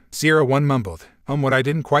everything? 01 mumbled. What I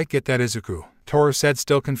didn't quite get that, Izuku. Toru said,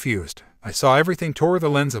 still confused. I saw everything, Toru. The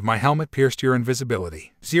lens of my helmet pierced your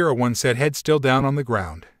invisibility. 01 said, head still down on the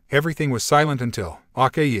ground. Everything was silent until,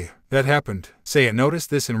 okay, that happened. Seiya noticed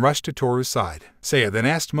this and rushed to Toru's side. Seiya then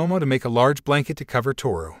asked Momo to make a large blanket to cover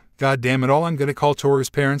Toru. God damn it all, I'm gonna call Toru's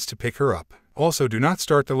parents to pick her up. Also, do not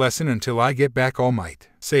start the lesson until I get back, All Might.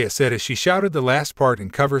 Seiya said as she shouted the last part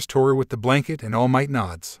and covers Toru with the blanket, and All Might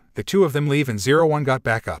nods. The two of them leave and 01 got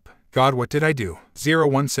back up. God, what did I do?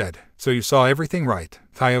 01 said. So you saw everything, right?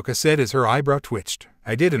 Kyoka said as her eyebrow twitched.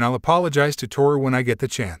 I did, and I'll apologize to Toru when I get the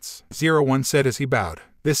chance. 01 said as he bowed.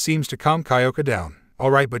 This seems to calm Kyoka down.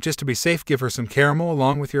 Alright, but just to be safe, give her some caramel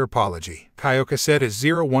along with your apology. Kyoka said as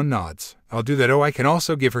 01 nods. I'll do that. Oh, I can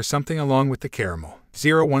also give her something along with the caramel.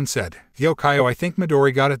 01 said. Yo, Kyo, I think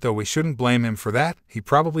Midori got it, though we shouldn't blame him for that. He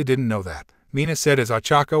probably didn't know that. Mina said as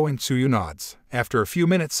Ochako and Tsuyu nods. After a few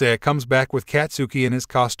minutes, Seiya comes back with Katsuki in his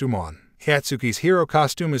costume on. Katsuki's hero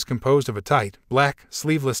costume is composed of a tight, black,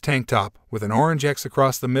 sleeveless tank top with an orange X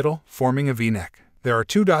across the middle, forming a V-neck. There are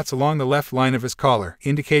 2 dots along the left line of his collar,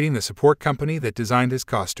 indicating the support company that designed his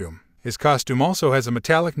costume. His costume also has a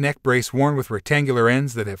metallic neck brace worn with rectangular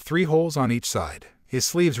ends that have 3 holes on each side. His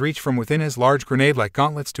sleeves reach from within his large grenade-like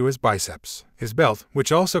gauntlets to his biceps. His belt, which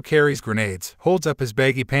also carries grenades, holds up his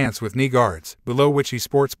baggy pants with knee guards, below which he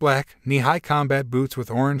sports black, knee-high combat boots with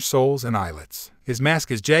orange soles and eyelets. His mask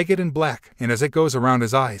is jagged and black, and as it goes around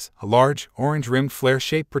his eyes, a large, orange-rimmed flare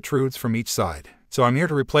shape protrudes from each side. So I'm here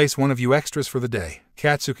to replace one of you extras for the day,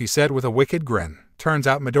 Katsuki said with a wicked grin. Turns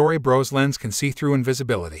out Midori Bro's lens can see through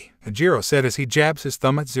invisibility. Ajiro said as he jabs his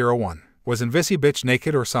thumb at 01. Was Invisi bitch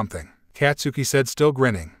naked or something? Katsuki said, still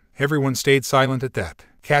grinning. Everyone stayed silent at that.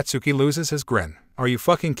 Katsuki loses his grin. Are you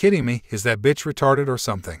fucking kidding me? Is that bitch retarded or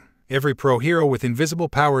something? Every pro hero with invisible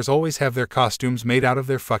powers always have their costumes made out of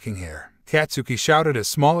their fucking hair. Katsuki shouted as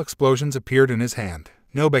small explosions appeared in his hand.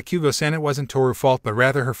 No, Bakugo-san, it wasn't Toru's fault, but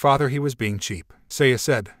rather her father. He was being cheap. Seiya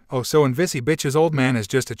said. Oh, so Invisi bitch's old man is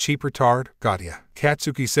just a cheap retard? Got ya.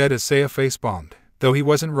 Katsuki said as Seiya face-bombed. Though he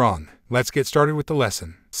wasn't wrong. Let's get started with the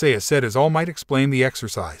lesson. Seiya said as All Might explained the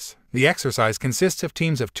exercise. The exercise consists of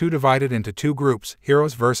teams of 2 divided into 2 groups,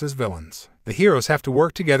 heroes versus villains. The heroes have to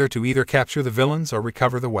work together to either capture the villains or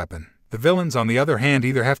recover the weapon. The villains, on the other hand,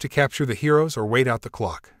 either have to capture the heroes or wait out the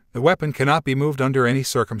clock. The weapon cannot be moved under any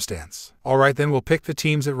circumstance. Alright, then we'll pick the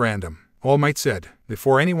teams at random. All Might said.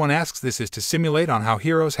 Before anyone asks, this is to simulate on how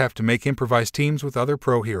heroes have to make improvised teams with other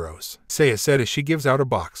pro heroes. Seiya said as she gives out a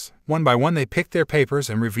box. One by one they picked their papers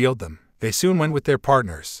and revealed them. They soon went with their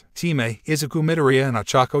partners. Team A, Izuku Midoriya and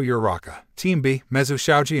Ochako Uraraka. Team B, Mezu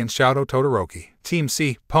Shaoji and Shoutout Todoroki. Team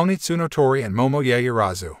C, Ponitsuno Tori and Momo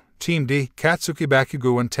Yairazu. Team D, Katsuki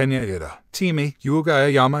Bakugo and Tenya Ida. Team E, Yuuga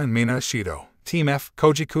Aoyama and Mina Ishido. Team F,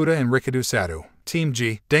 Koji Kuda and Rikadu Sado. Team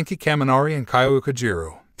G, Denki Kaminari and Kyo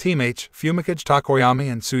Ukajiru. Team H, Fumikage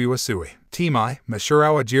Takoyami and Tsuyu Asui. Team I,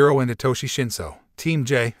 Mashurao Ajiro and Itoshi Shinso. Team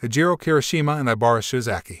J, Ajiro Kirishima and Ibara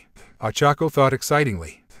Shizaki. Ochako thought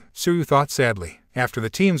excitingly. Tsuyu thought sadly. After the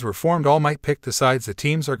teams were formed, All Might picked the sides the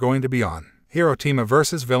teams are going to be on. Hero Team A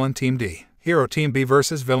versus Villain Team D. Hero Team B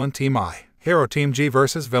versus Villain Team I. Hero Team G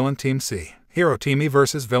versus Villain Team C. Hero Team E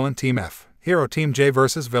versus Villain Team F. Hero Team J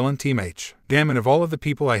versus Villain Team H. Damn it, of all of the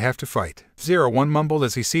people I have to fight. 01 mumbled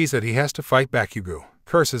as he sees that he has to fight Bakugo.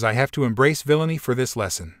 Curses, I have to embrace villainy for this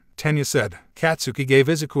lesson. Tenya said. Katsuki gave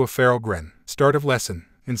Izuku a feral grin. Start of lesson.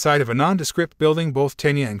 Inside of a nondescript building, both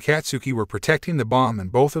Tenya and Katsuki were protecting the bomb,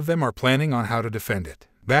 and both of them are planning on how to defend it.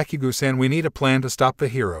 Bakugo-san, we need a plan to stop the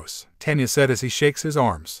heroes, Tenya said as he shakes his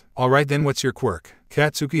arms. Alright then, what's your quirk?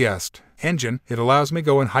 Katsuki asked. Engine, it allows me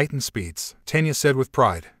go in heightened speeds, Tenya said with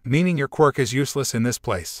pride. Meaning your quirk is useless in this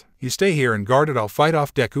place. You stay here and guard it, I'll fight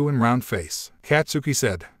off Deku and round face, Katsuki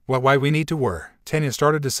said. What, why we need to worry? Tenya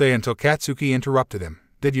started to say until Katsuki interrupted him.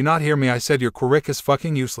 Did you not hear me? I said your quirk is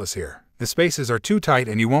fucking useless here. The spaces are too tight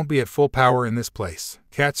and you won't be at full power in this place,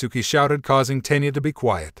 Katsuki shouted, causing Tenya to be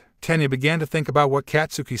quiet. Tenya began to think about what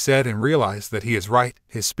Katsuki said and realized that he is right.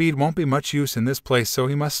 His speed won't be much use in this place, so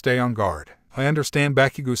he must stay on guard. I understand,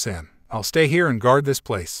 Bakugo-san. I'll stay here and guard this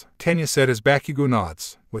place, Tenya said as Bakugo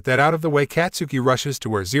nods. With that out of the way, Katsuki rushes to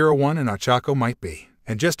where 01 and Ochako might be.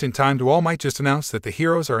 And just in time to All Might just announce that the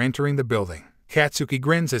heroes are entering the building. Katsuki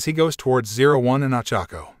grins as he goes towards 01 and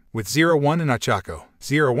Ochako. With 01 and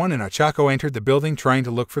Ochako entered the building trying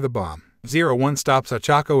to look for the bomb. 01 stops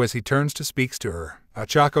Ochako as he turns to speaks to her.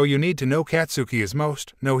 Ochako, you need to know Katsuki is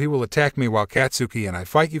most. No, he will attack me while Katsuki and I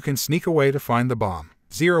fight. You can sneak away to find the bomb.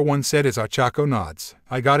 01 said as Ochako nods.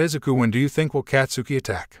 I got Izuku. When do you think will Katsuki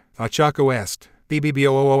attack? Ochako asked.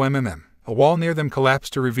 BBBOOMMM. A wall near them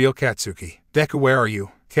collapsed to reveal Katsuki. Deku, where are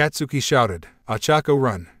you? Katsuki shouted. Ochako,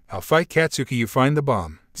 run. I'll fight Katsuki, you find the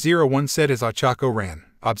bomb. 01 said as Ochako ran.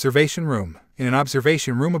 Observation room. In an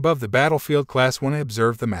observation room above the battlefield, Class 1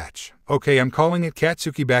 observed the match. Okay, I'm calling it.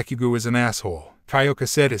 Katsuki Bakugo is an asshole. Kyoka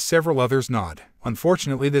said as several others nod.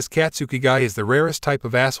 Unfortunately, this Katsuki guy is the rarest type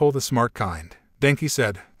of asshole, the smart kind. Denki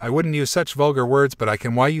said, I wouldn't use such vulgar words, but I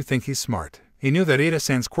can why you think he's smart. He knew that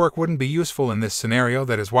Ida-san's quirk wouldn't be useful in this scenario,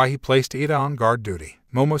 that is why he placed Ida on guard duty.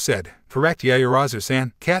 Momo said, correct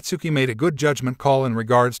Yayurazu-san. Katsuki made a good judgment call in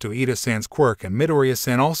regards to Ida-san's quirk, and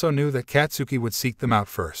Midoriya-san also knew that Katsuki would seek them out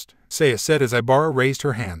first. Seiya said as Ibara raised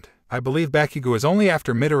her hand. I believe Bakugo is only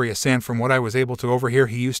after Midoriya-san. From what I was able to overhear,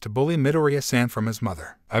 he used to bully Midoriya-san from his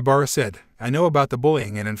mother. Ibara said, I know about the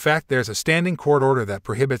bullying, and in fact there's a standing court order that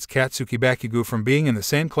prohibits Katsuki Bakugo from being in the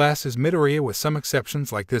same class as Midoriya, with some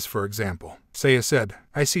exceptions like this, for example. Seiya said,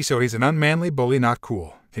 I see, so he's an unmanly bully, not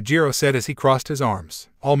cool. Hijiro said as he crossed his arms.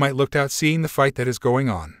 All Might looked out, seeing the fight that is going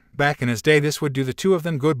on. Back in his day this would do the two of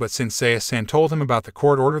them good, but since Seiya-san told him about the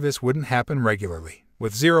court order, this wouldn't happen regularly.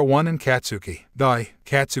 With 01 and Katsuki. Die,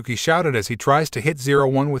 Katsuki shouted as he tries to hit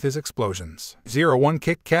 01 with his explosions. 01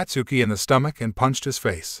 kicked Katsuki in the stomach and punched his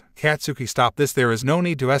face. Katsuki, stop this, there is no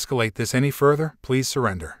need to escalate this any further, please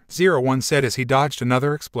surrender. 01 said as he dodged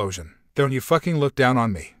another explosion. Don't you fucking look down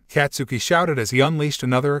on me, Katsuki shouted as he unleashed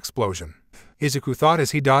another explosion. Izuku thought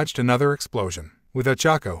as he dodged another explosion. With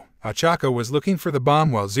Ochako. Ochako was looking for the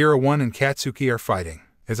bomb while 01 and Katsuki are fighting.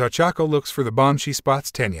 As Ochako looks for the bomb, she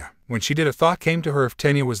spots Tenya. When she did, a thought came to her. If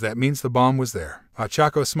Tenya was, that means the bomb was there.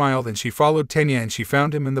 Ochako smiled and she followed Tenya and she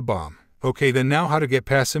found him in the bomb. Okay, then now how to get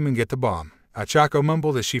past him and get the bomb. Ochako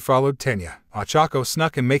mumbled as she followed Tenya. Ochako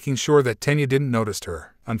snuck in, making sure that Tenya didn't notice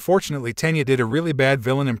her. Unfortunately, Tenya did a really bad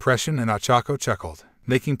villain impression and Ochako chuckled,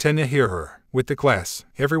 making Tenya hear her. With the class,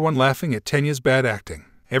 everyone laughing at Tenya's bad acting.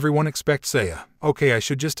 Everyone expects Seiya. Okay, I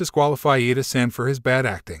should just disqualify Ida-san for his bad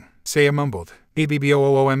acting. Seiya mumbled.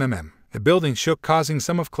 BBBOOMMM. The building shook, causing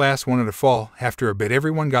some of Class 1 to fall. After a bit,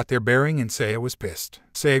 everyone got their bearing and Seiya was pissed.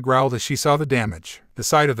 Seiya growled as she saw the damage. The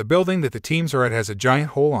side of the building that the teams are at has a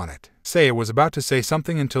giant hole on it. Seiya was about to say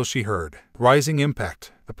something until she heard rising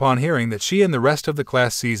impact. Upon hearing that, she and the rest of the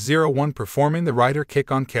class sees 01 performing the rider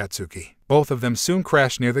kick on Katsuki. Both of them soon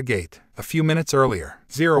crashed near the gate. A few minutes earlier,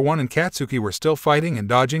 01 and Katsuki were still fighting and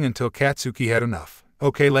dodging until Katsuki had enough.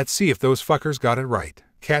 Okay, let's see if those fuckers got it right,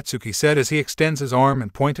 Katsuki said as he extends his arm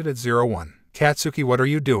and pointed at 01. Katsuki, what are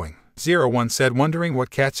you doing? 01 said, wondering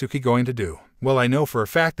what Katsuki going to do. Well, I know for a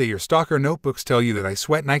fact that your stalker notebooks tell you that I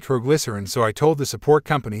sweat nitroglycerin, so I told the support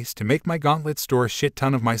companies to make my gauntlet store a shit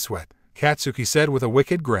ton of my sweat, Katsuki said with a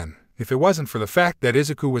wicked grin. If it wasn't for the fact that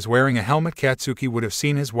Izuku was wearing a helmet, Katsuki would have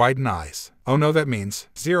seen his widened eyes. Oh no, that means,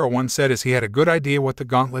 01 said as he had a good idea what the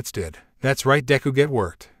gauntlets did. That's right, Deku, get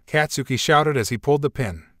worked, Katsuki shouted as he pulled the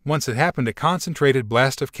pin. Once it happened, a concentrated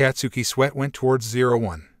blast of Katsuki sweat went towards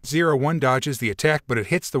 01. 01 dodges the attack, but it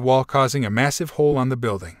hits the wall, causing a massive hole on the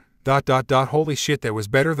building. Holy shit, that was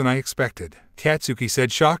better than I expected, Katsuki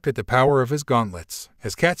said, shocked at the power of his gauntlets.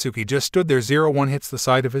 As Katsuki just stood there, 01 hits the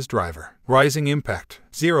side of his driver. Rising impact.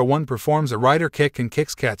 01 performs a rider kick and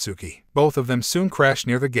kicks Katsuki. Both of them soon crash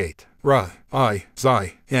near the gate.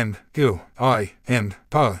 And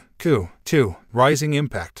Pa, Ku, 2. Rising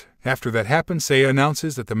impact. After that happens, Seiya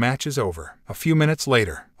announces that the match is over. A few minutes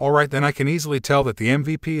later. Alright, then I can easily tell that the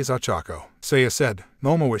MVP is Ochako, Seiya said.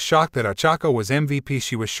 Momo was shocked that Ochako was MVP.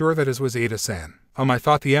 She was sure that it was Ida-san. I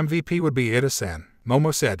thought the MVP would be Ida-san,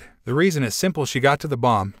 Momo said. The reason is simple, she got to the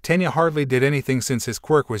bomb. Tenya hardly did anything since his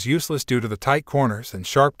quirk was useless due to the tight corners and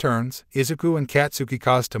sharp turns. Izuku and Katsuki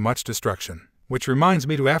caused too much destruction. Which reminds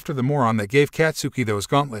me to after the moron that gave Katsuki those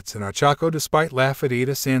gauntlets, and Ochako, despite laugh at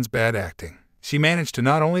Ida-san's bad acting, she managed to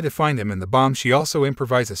not only to find him in the bomb, she also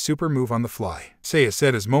improvised a super move on the fly, Seiya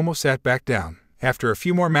said as Momo sat back down. After a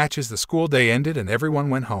few more matches, the school day ended and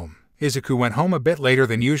everyone went home. Izuku went home a bit later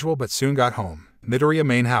than usual but soon got home. Midoriya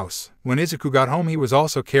main house. When Izuku got home, he was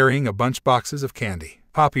also carrying a bunch boxes of candy.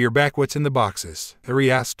 Papa, you're back, what's in the boxes?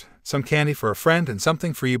 Eri asked. Some candy for a friend and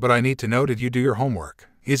something for you, but I need to know, did you do your homework?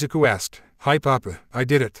 Izuku asked. Hi Papa, I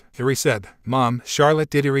did it, Eri said. Mom,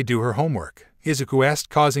 Charlotte, did Eri do her homework? Izuku asked,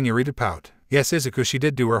 causing Eri to pout. Yes, Izuku, she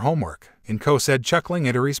did do her homework, Inko said, chuckling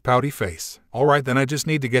at Eri's pouty face. Alright, then I just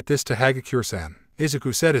need to get this to Hagakure-san,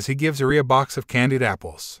 Izuku said as he gives Eri a box of candied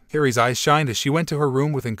apples. Eri's eyes shined as she went to her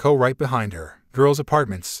room with Inko right behind her. Girls'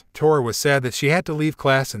 apartments. Tora was sad that she had to leave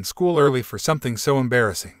class and school early for something so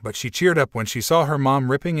embarrassing, but she cheered up when she saw her mom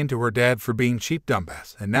ripping into her dad for being cheap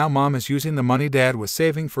dumbass, and now mom is using the money dad was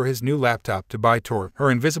saving for his new laptop to buy Tora her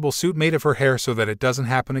invisible suit made of her hair so that it doesn't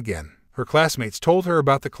happen again. Her classmates told her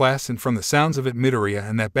about the class and from the sounds of it Midoriya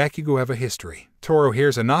and that Bakugo have a history. Toru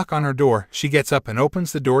hears a knock on her door. She gets up and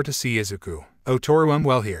opens the door to see Izuku. "Oh Toru, I'm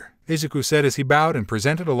well here," Izuku said as he bowed and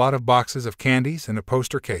presented a lot of boxes of candies and a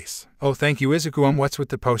poster case. "Oh thank you Izuku, what's with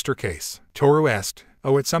the poster case?" Toru asked.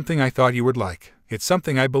 "Oh, it's something I thought you would like. It's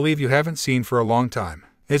something I believe you haven't seen for a long time,"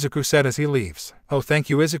 Izuku said as he leaves. "Oh thank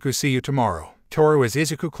you Izuku, see you tomorrow." Toru as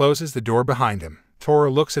Izuku closes the door behind him.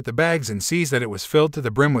 Toru looks at the bags and sees that it was filled to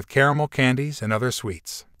the brim with caramel candies and other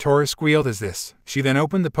sweets. Toru squealed as this. She then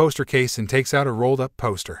opened the poster case and takes out a rolled-up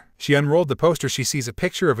poster. She unrolled the poster. She sees a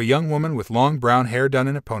picture of a young woman with long brown hair done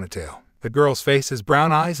in a ponytail. The girl's face has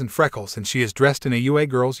brown eyes and freckles and she is dressed in a UA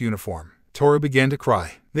girl's uniform. Toru began to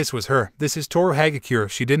cry. This was her. This is Toru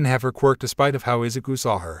Hagakure. She didn't have her quirk despite of how Izuku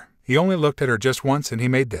saw her. He only looked at her just once and he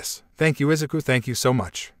made this. "Thank you Izuku, thank you so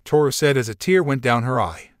much," Toru said as a tear went down her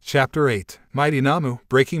eye. Chapter 8. Mighty Namu,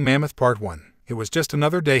 Breaking Mammoth Part 1. It was just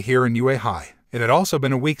another day here in UA High. It had also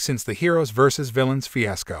been a week since the heroes versus villains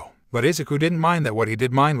fiasco. But Izuku didn't mind that. What he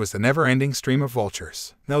did mind was the never-ending stream of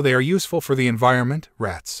vultures. No, they are useful for the environment,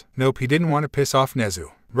 rats. Nope, he didn't want to piss off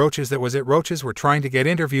Nezu. Roaches, that was it. Roaches were trying to get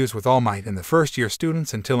interviews with All Might and the first-year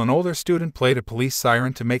students until an older student played a police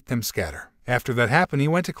siren to make them scatter. After that happened, he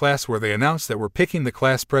went to class where they announced that we're picking the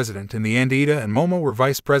class president, and the Ida and Momo were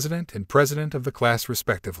vice president and president of the class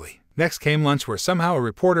respectively. Next came lunch, where somehow a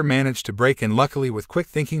reporter managed to break in. Luckily, with quick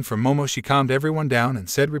thinking from Momo, she calmed everyone down and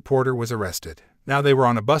said reporter was arrested. Now they were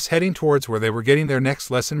on a bus heading towards where they were getting their next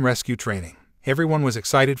lesson, rescue training. Everyone was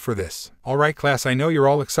excited for this. "Alright class, I know you're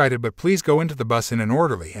all excited, but please go into the bus in an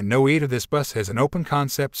orderly and no eat. This bus has an open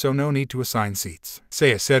concept, so no need to assign seats,"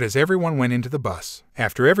 Seiya said as everyone went into the bus.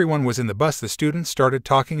 After everyone was in the bus, the students started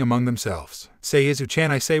talking among themselves. "Say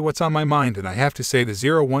Izu-chan, I say what's on my mind, and I have to say the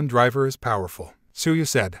 01 driver is powerful," Tsuyu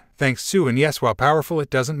said. "Thanks Tsu, and yes, while powerful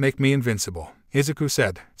it doesn't make me invincible," Izuku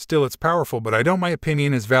said. "Still it's powerful, but I don't. My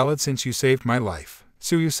opinion is valid since you saved my life,"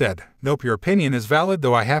 Tsuyu said. "Nope, your opinion is valid,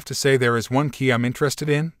 though I have to say there is one key I'm interested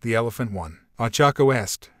in, the elephant one," Ochako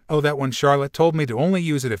asked. "Oh, that one. Charlotte told me to only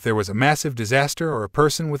use it if there was a massive disaster or a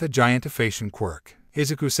person with a giantification quirk,"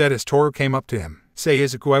 Izuku said as Toru came up to him. "Say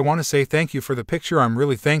Izuku, I want to say thank you for the picture. I'm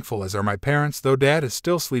really thankful, as are my parents, though Dad is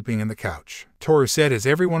still sleeping in the couch," Toru said as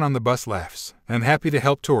everyone on the bus laughs. "I'm happy to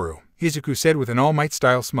help Toru," Izuku said with an All Might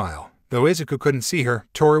style smile. Though Izuku couldn't see her,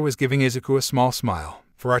 Toru was giving Izuku a small smile.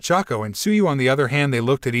 For Ochako and Tsuyu, on the other hand, they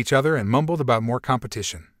looked at each other and mumbled about more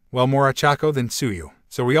competition. "Well, more Ochako than Tsuyu.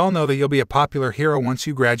 So we all know that you'll be a popular hero once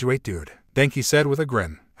you graduate, dude," Denki said with a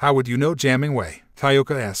grin. "How would you know jamming way?"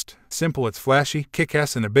 Tayoka asked. "Simple, it's flashy,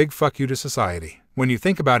 kick-ass, and a big fuck you to society. When you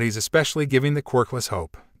think about it, he's especially giving the quirkless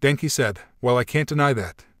hope," Denki said. "Well, I can't deny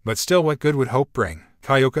that. But still, what good would hope bring?"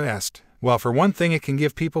 Tayoka asked. "Well, for one thing, it can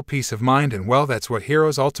give people peace of mind, and well, that's what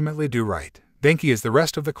heroes ultimately do, right?" Denki, as the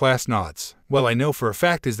rest of the class nods. "Well, I know for a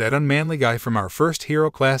fact is that unmanly guy from our first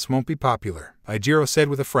hero class won't be popular," Ijiro said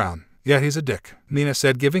with a frown. "Yeah, he's a dick," Nina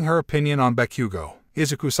said, giving her opinion on Bakugo.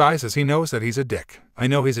 Izuku sighs as he knows that he's a dick. "I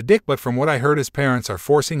know he's a dick, but from what I heard, his parents are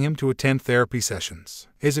forcing him to attend therapy sessions,"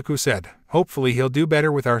 Izuku said. "Hopefully he'll do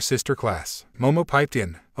better with our sister class." Momo piped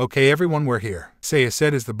in. "Okay everyone, we're here," Seiya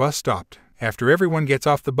said as the bus stopped. After everyone gets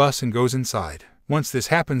off the bus and goes inside. Once this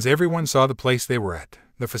happens, everyone saw the place they were at.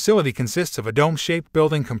 The facility consists of a dome-shaped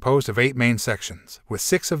building composed of 8 main sections, with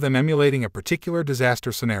 6 of them emulating a particular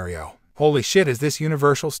disaster scenario. "Holy shit, is this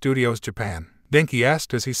Universal Studios Japan?" Denki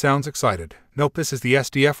asked as he sounds excited. "Nope, this is the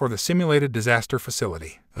SDF, or the Simulated Disaster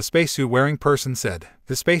Facility," a spacesuit-wearing person said.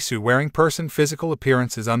 The spacesuit-wearing person's physical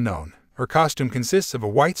appearance is unknown. Her costume consists of a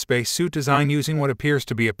white spacesuit design using what appears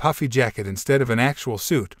to be a puffy jacket instead of an actual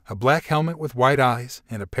suit, a black helmet with white eyes,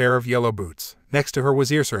 and a pair of yellow boots. Next to her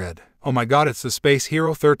was Earserhead. "Oh my god, it's the Space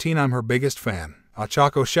Hero 13, I'm her biggest fan,"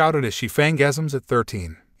 Ochako shouted as she fangasms at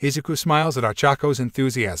 13. Izuku smiles at Ochako's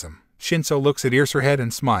enthusiasm. Shinso looks at Earserhead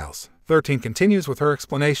and smiles. 13 continues with her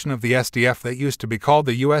explanation of the SDF that used to be called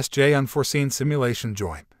the USJ Unforeseen Simulation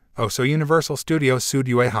Joint. "Oh, so Universal Studios sued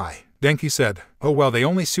UA High," Denki said. "Oh well, they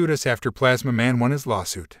only sued us after Plasma Man won his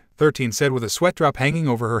lawsuit," 13 said with a sweat drop hanging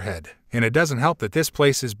over her head. "And it doesn't help that this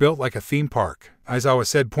place is built like a theme park," Aizawa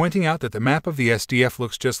said, pointing out that the map of the SDF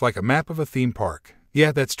looks just like a map of a theme park.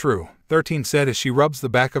 "Yeah, that's true," 13 said as she rubs the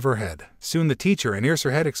back of her head. Soon the teacher and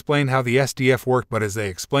Earserhead explained how the SDF worked, but as they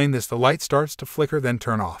explain this, the light starts to flicker then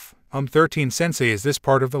turn off. 13 sensei, is this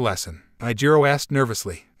part of the lesson?" Ijiro asked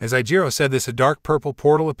nervously. As Ijiro said this, a dark purple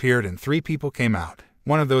portal appeared and 3 people came out.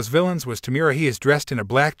 One of those villains was Tamura. He is dressed in a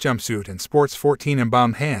black jumpsuit and sports 14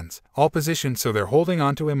 embalmed hands, all positioned so they're holding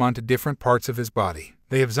onto him onto different parts of his body.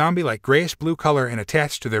 They have zombie-like grayish blue color, and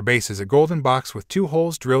attached to their base is a golden box with 2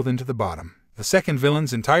 holes drilled into the bottom. The second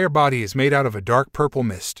villain's entire body is made out of a dark purple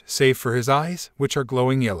mist, save for his eyes, which are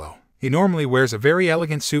glowing yellow. He normally wears a very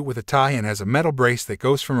elegant suit with a tie and has a metal brace that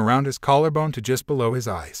goes from around his collarbone to just below his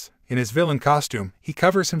eyes. In his villain costume, he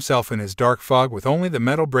covers himself in his dark fog with only the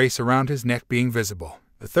metal brace around his neck being visible.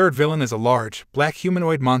 The third villain is a large, black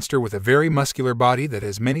humanoid monster with a very muscular body that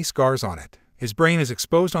has many scars on it. His brain is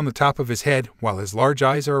exposed on the top of his head, while his large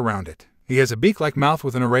eyes are around it. He has a beak-like mouth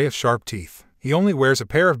with an array of sharp teeth. He only wears a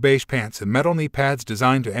pair of beige pants and metal knee pads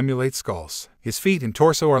designed to emulate skulls. His feet and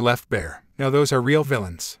torso are left bare. Now those are real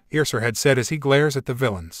villains, Earserhead said as he glares at the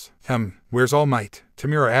villains. Where's All Might?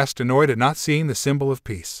 Tamura asked, annoyed at not seeing the symbol of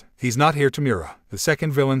peace. He's not here, Tamura, the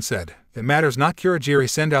second villain said. It matters not, Kurogiri,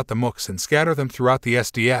 send out the mooks and scatter them throughout the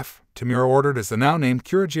SDF, Tamura ordered as the now-named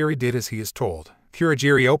Kurogiri did as he is told.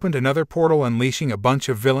 Kurogiri opened another portal, unleashing a bunch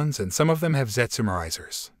of villains, and some of them have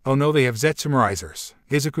Zetsumerizers. Oh no, they have Zetsumerizers,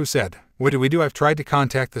 Izuku said. What do we do? I've tried to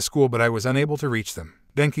contact the school but I was unable to reach them.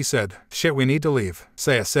 Denki said. Shit, we need to leave,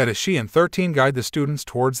 Saya said as she and 13 guide the students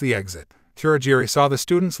towards the exit. Kurogiri saw the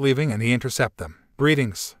students leaving and he intercepted them.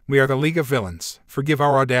 Greetings, we are the League of Villains. Forgive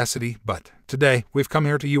our audacity, but today we've come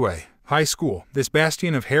here to UA High School, this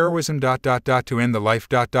bastion of heroism to end the life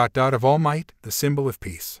of All Might, the symbol of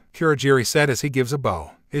peace, Kurogiri said as he gives a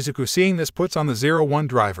bow. Izuku, seeing this, puts on the 01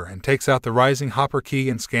 driver and takes out the rising hopper key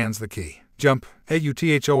and scans the key. Jump,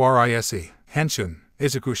 Autorise, Henshin,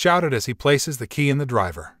 Izuku shouted as he places the key in the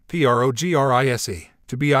driver. Progrise,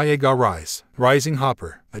 to be Iaga rise, rising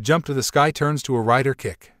hopper. A jump to the sky turns to a rider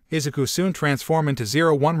kick. Izuku soon transformed into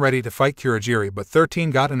 01 ready to fight Kurogiri, but 13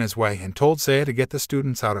 got in his way and told Saya to get the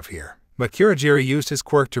students out of here. But Kurogiri used his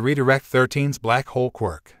quirk to redirect 13's black hole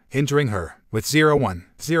quirk, injuring her. With 01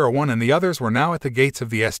 and the others were now at the gates of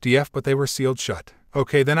the SDF, but they were sealed shut.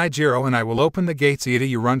 Okay, then Jiro and I will open the gates. Ida,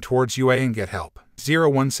 you run towards UA and get help,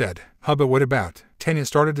 01 said. But what about? Tenya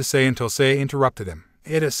started to say until Saya interrupted him.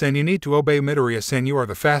 Ida-sen, you need to obey Midoriya-sen. You are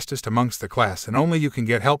the fastest amongst the class and only you can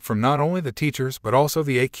get help from not only the teachers but also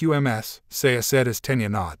the AQMS, Saya said as Tenya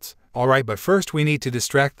nods. Alright, but first we need to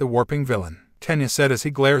distract the warping villain, Tenya said as he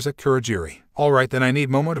glares at Kurogiri. Alright, then I need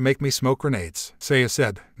Momo to make me smoke grenades, Saya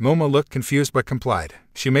said. Momo looked confused but complied.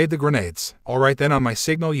 She made the grenades. Alright, then on my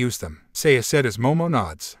signal use them, Saya said as Momo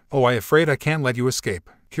nods. Oh, I'm afraid I can't let you escape,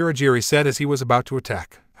 Kurogiri said as he was about to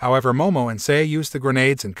attack. However, Momo and Saya use the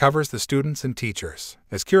grenades and covers the students and teachers.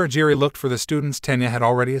 As Kurogiri looked for the students, Tenya had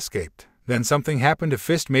already escaped. Then something happened. A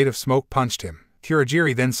fist made of smoke punched him.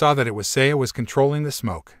 Kurogiri then saw that it was Saya was controlling the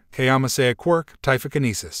smoke. Kayama Saya quirk,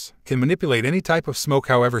 Typhokinesis. Can manipulate any type of smoke,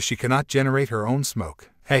 however she cannot generate her own smoke.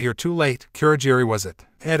 Hey, you're too late, Kurogiri was it.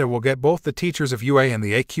 Eda will get both the teachers of UA and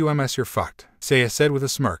the AQMS. You're fucked, Saya said with a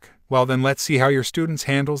smirk. Well then let's see how your students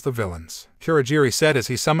handles the villains, Kurogiri said as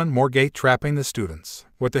he summoned more gate trapping the students.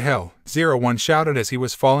 What the hell? 01 shouted as he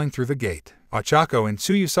was falling through the gate. Ochako and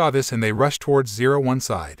Tsuyu saw this and they rushed towards 01's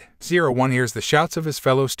side. 01 hears the shouts of his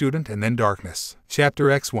fellow student and then darkness. Chapter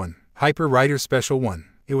X1, Hyper Rider Special 1.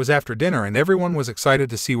 It was after dinner and everyone was excited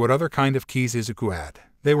to see what other kind of keys Izuku had.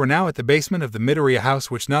 They were now at the basement of the Midoriya house,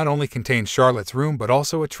 which not only contained Charlotte's room but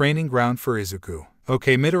also a training ground for Izuku.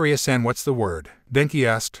 Okay, Midoriya-san, what's the word? Denki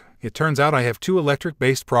asked. It turns out I have 2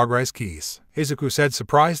 electric-based progress keys, Izuku said,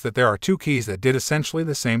 surprised that there are 2 keys that did essentially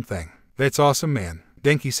the same thing. That's awesome, man,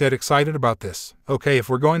 Denki said, excited about this. Okay, if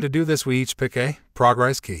we're going to do this, we each pick a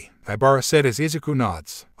progress key, Ibara said as Izuku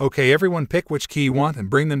nods. Okay, everyone pick which key you want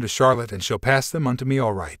and bring them to Charlotte and she'll pass them on to me,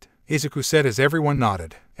 alright, Izuku said as everyone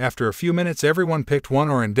nodded. After a few minutes everyone picked one,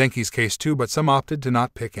 or in Denki's case 2, but some opted to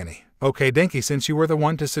not pick any. Okay Denki, since you were the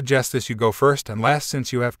one to suggest this, you go first and last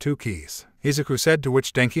since you have 2 keys, Izuku said, to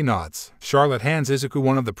which Denki nods. Charlotte hands Izuku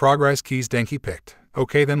one of the progress keys Denki picked.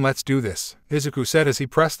 Okay then let's do this, Izuku said as he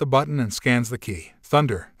pressed the button and scans the key.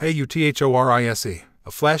 Thunder, Autorise.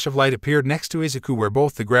 A flash of light appeared next to Izuku where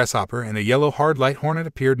both the grasshopper and a yellow hard light hornet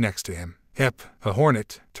appeared next to him. Yep, a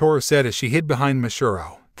hornet, Toru said as she hid behind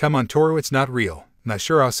Mashuro. Come on Toru, it's not real,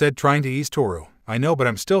 Mashuro said, trying to ease Toru. I know, but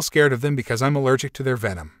I'm still scared of them because I'm allergic to their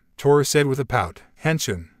venom, Toru said with a pout.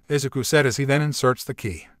 Henshin, Izuku said as he then inserts the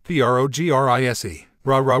key. Progrise.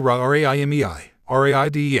 Raimei.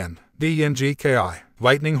 Raiden. DNGKI.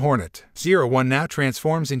 Lightning Hornet. 01 now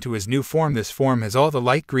transforms into his new form. This form has all the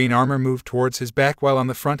light green armor moved towards his back, while on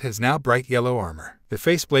the front has now bright yellow armor. The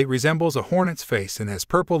faceplate resembles a hornet's face and has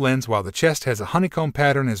purple lens, while the chest has a honeycomb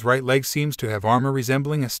pattern. His right leg seems to have armor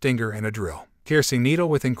resembling a stinger and a drill. Piercing needle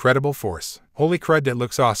with incredible force. Holy crud, that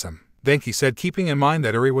looks awesome, Denki said, keeping in mind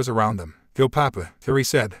that Uri was around them. Go Papa, Uri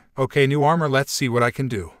said. Okay, new armor, let's see what I can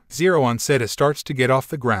do, 01 said as starts to get off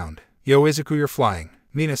the ground. Yo Izuku, you're flying,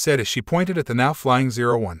 Mina said as she pointed at the now flying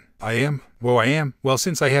 01. I am? Whoa, I am? Well,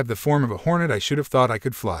 since I have the form of a hornet, I should have thought I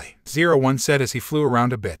could fly. 01 said as he flew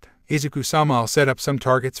around a bit. Izuku-sama, I'll set up some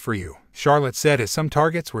targets for you. Charlotte said as some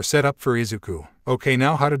targets were set up for Izuku. Okay,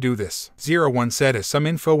 now how to do this? 01 said as some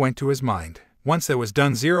info went to his mind. Once that was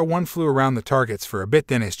done, 01 flew around the targets for a bit,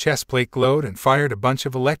 then his chest plate glowed and fired a bunch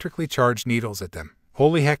of electrically charged needles at them.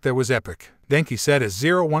 Holy heck, that was epic. Denki said as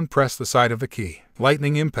 01 pressed the side of the key.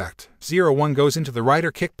 Lightning impact. 01 goes into the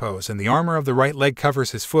rider kick pose and the armor of the right leg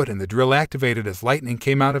covers his foot and the drill activated as lightning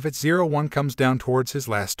came out of it. 01 comes down towards his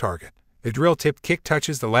last target. The drill-tipped kick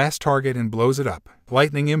touches the last target and blows it up.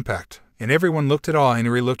 Lightning impact. And everyone looked at awe and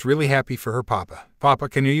Eri looked really happy for her papa. Papa,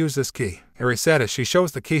 can you use this key? Eri said as she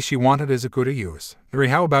shows the key she wanted Izuku to use. Eri,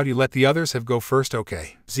 how about you let the others have go first,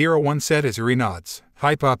 okay? 01 said as Eri nods.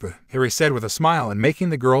 Hi papa, Eri said with a smile and making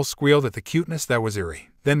the girls squeal at the cuteness that was Eri.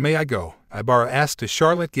 Then may I go? Ibara asked as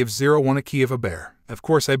Charlotte gives 01 a key of a bear. Of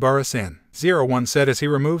course, Ibara-san. 01 said as he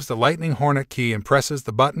removes the lightning hornet key and presses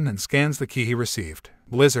the button and scans the key he received.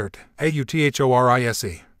 Blizzard.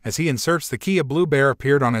 Authorise. As he inserts the key, a blue bear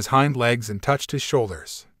appeared on his hind legs and touched his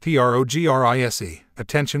shoulders. Progrise.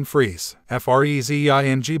 Attention freeze.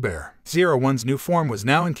 Frezing bear. 01's new form was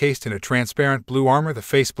now encased in a transparent blue armor, the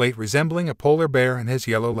faceplate resembling a polar bear and his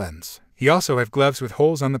yellow lens. He also had gloves with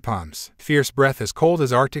holes on the palms. Fierce breath as cold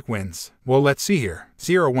as Arctic winds. Well, let's see here.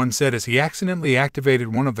 01 said as he accidentally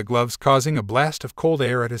activated one of the gloves, causing a blast of cold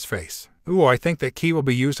air at his face. Ooh, I think that key will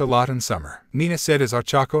be used a lot in summer. Nina said as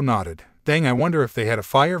Ochako nodded. Dang, I wonder if they had a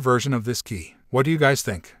fire version of this key. What do you guys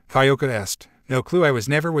think? Kyoka asked. No clue, I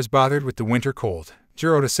never was bothered with the winter cold.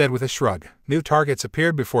 Jirota said with a shrug. New targets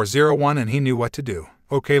appeared before 01 and he knew what to do.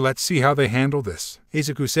 Okay, let's see how they handle this.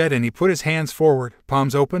 Izuku said and he put his hands forward,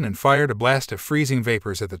 palms open, and fired a blast of freezing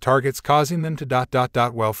vapors at the targets, causing them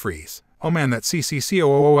to well freeze. Oh man, that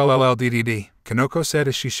CCCOOOLLDDD, Kanoko said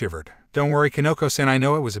as she shivered. Don't worry, Kanoko-san, I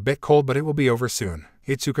know it was a bit cold, but it will be over soon.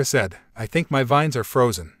 Itsuka said. I think my vines are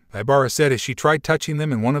frozen. Ibara said as she tried touching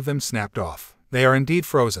them and one of them snapped off. They are indeed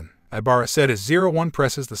frozen. Ibara said as 01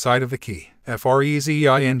 presses the side of the key.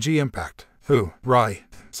 Frezing impact. Hu, Rai,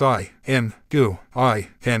 Sai, N, Gu, I,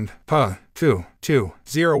 and Pa, Tu,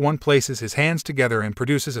 01 places his hands together and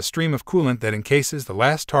produces a stream of coolant that encases the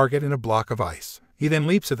last target in a block of ice. He then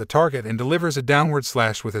leaps at the target and delivers a downward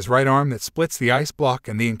slash with his right arm that splits the ice block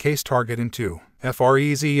and the encased target in two.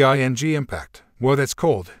 Frezing impact. Whoa, that's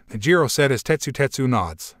cold, Jiro said as Tetsu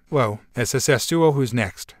nods. Whoa, SSS2O, who's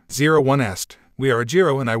next? 01 asked. We are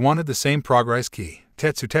Jiro and I wanted the same progress key.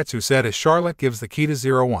 Tetsu said as Charlotte gives the key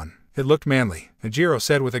to 01. It looked manly, Jiro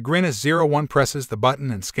said with a grin as 01 presses the button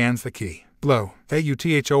and scans the key. Blow.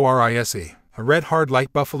 Authorise. A red hard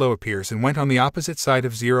light buffalo appears and went on the opposite side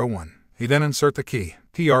of 01. He then insert the key.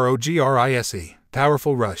 Progrise.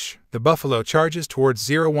 Powerful rush. The buffalo charges towards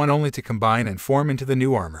 01 only to combine and form into the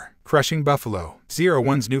new armor. Crushing buffalo.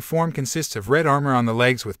 01's new form consists of red armor on the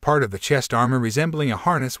legs with part of the chest armor resembling a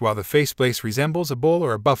harness, while the faceplate resembles a bull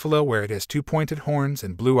or a buffalo where it has two pointed horns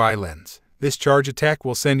and blue eye lens. This charge attack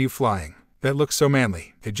will send you flying. That looks so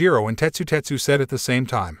manly, Jiro and Tetsu said at the same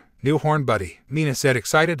time. New horn buddy, Mina said,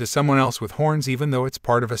 excited to someone else with horns even though it's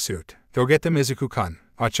part of a suit. Go get them, Izuku-kun.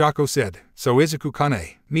 Ochako said. So Izuku-kun,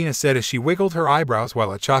 Mina said as she wiggled her eyebrows while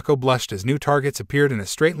Ochako blushed as new targets appeared in a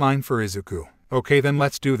straight line for Izuku. Okay, then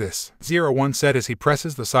let's do this, 01 said as he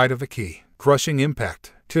presses the side of the key. Crushing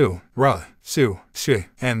impact. 2, Ra, Su, Shi,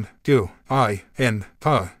 and, Du, I, and,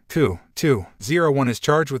 Pa, 2, 01 is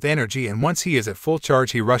charged with energy and once he is at full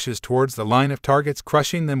charge he rushes towards the line of targets,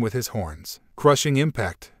 crushing them with his horns. Crushing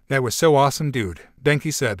impact. That was so awesome, dude,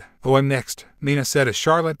 Denki said. Oh, I'm next, Mina said as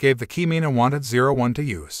Charlotte gave the key Mina wanted 01 to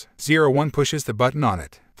use. 01 pushes the button on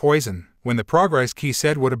it. Poison. When the progress key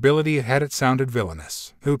said what ability it had, it sounded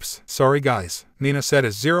villainous. Oops, sorry guys, Mina said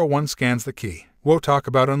as 01 scans the key. Whoa, talk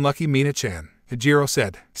about unlucky, Mina-chan, Jiro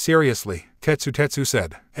said. Seriously, Tetsu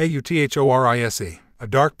said. Authorise. A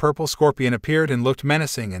dark purple scorpion appeared and looked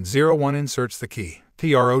menacing and 01 inserts the key.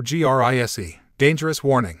 Progrise. Dangerous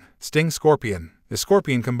warning. Sting scorpion. The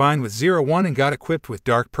scorpion combined with 01 and got equipped with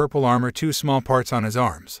dark purple armor, two small parts on his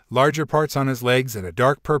arms, larger parts on his legs, and a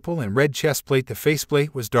dark purple and red chest plate. The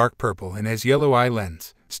faceplate was dark purple and has yellow eye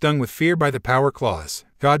lens. Stung with fear by the power claws.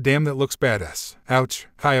 God damn, that looks badass. Ouch,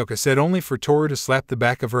 Kyoka said, only for Toru to slap the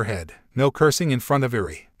back of her head. No cursing in front of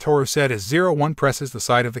Eri, Toru said as 01 presses the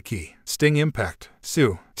side of the key. Sting impact.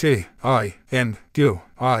 Su, T, I, N, Gu,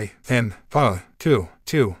 I, N, Pa, 2,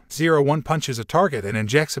 01 punches a target and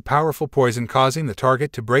injects a powerful poison, causing the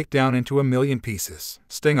target to break down into a million pieces.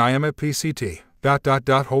 Sting, I am a PCT.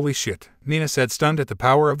 Holy shit, Mina said, stunned at the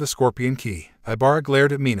power of the scorpion key. Ibara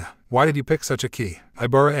glared at Mina. Why did you pick such a key?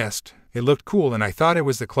 Ibara asked. It looked cool and I thought it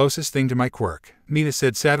was the closest thing to my quirk. Mina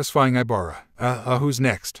said, satisfying Ibara. Who's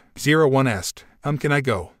next? 01 asked. Can I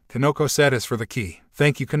go? Kanoko said as for the key.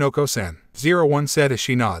 Thank you, Kanoko-san. 01 said as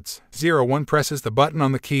she nods. 01 presses the button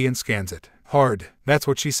on the key and scans it. Hard. That's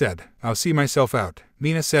what she said. I'll see myself out.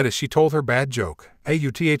 Mina said as she told her bad joke.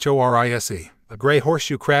 Authorise. A gray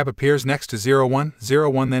horseshoe crab appears next to 01.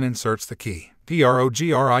 01 then inserts the key.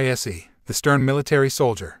 Progrise. The stern military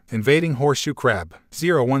soldier. Invading horseshoe crab.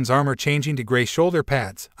 01's armor changing to gray shoulder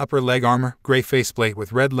pads, upper leg armor, gray faceplate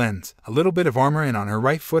with red lens, a little bit of armor, and on her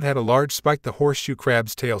right foot had a large spike, the horseshoe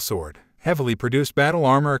crab's tail sword. Heavily produced battle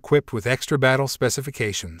armor equipped with extra battle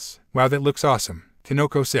specifications. Wow, that looks awesome.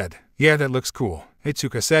 Kanoko said. Yeah, that looks cool.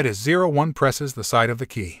 Itsuka said as 01 presses the side of the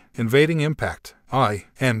key. Invading impact. I,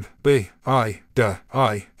 and, B, I, D,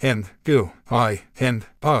 I, and, Gu, I, and,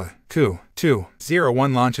 Ku, 2.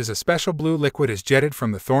 01 launches a special blue liquid is jetted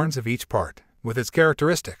from the thorns of each part. With its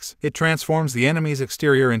characteristics, it transforms the enemy's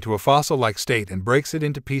exterior into a fossil-like state and breaks it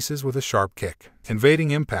into pieces with a sharp kick.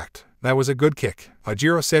 Invading impact. That was a good kick,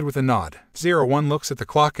 Ajiro said with a nod. 01 looks at the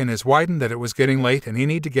clock and is widened that it was getting late and he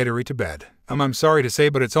need to get Eri to bed. I'm sorry to say,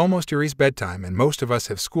 but it's almost Eri's bedtime and most of us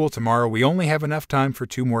have school tomorrow. We only have enough time for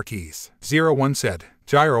 2 more keys. 01 said.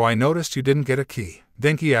 Jiro, I noticed you didn't get a key.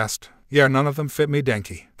 Denki asked. Yeah, none of them fit me,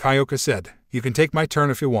 Denki. Kyoka said. You can take my turn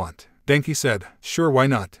if you want. Denki said. Sure, why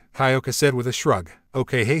not? Kyoka said with a shrug.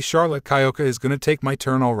 Okay, hey Charlotte, Kyoka is gonna take my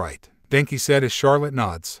turn, alright. Denki said as Charlotte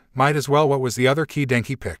nods. Might as well. What was the other key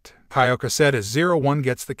Denki picked? Kyoka said as 01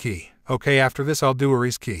 gets the key. Okay, after this I'll do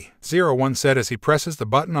Eri's key. 01 said as he presses the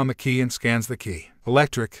button on the key and scans the key.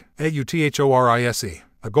 Electric. Authorise.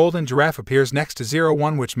 A golden giraffe appears next to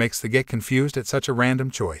 01, which makes the get confused at such a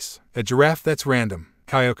random choice. A giraffe that's random,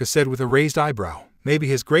 Kyoka said with a raised eyebrow. Maybe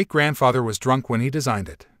his great-grandfather was drunk when he designed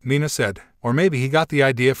it. Mina said. Or maybe he got the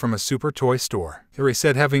idea from a super toy store. Eri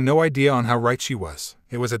said, having no idea on how right she was.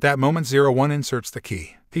 It was at that moment 01 inserts the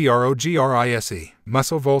key. Progrise.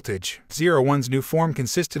 Muscle voltage. 01's new form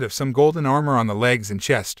consisted of some golden armor on the legs and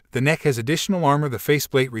chest. The neck has additional armor. The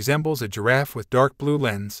faceplate resembles a giraffe with dark blue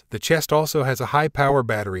lens. The chest also has a high-power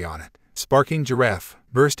battery on it. Sparking giraffe.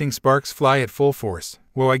 Bursting sparks fly at full force.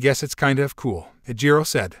 Well, I guess it's kind of cool. Ajiro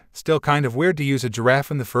said. Still kind of weird to use a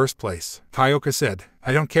giraffe in the first place. Kyoka said.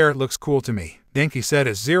 I don't care, it looks cool to me. Denki said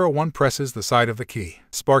as 01 presses the side of the key.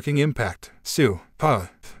 Sparking impact. Su, Pa,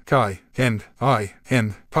 Kai, and I,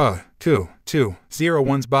 and Pa, 2.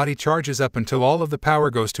 01's body charges up until all of the power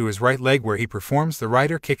goes to his right leg where he performs the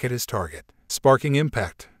rider kick at his target. Sparking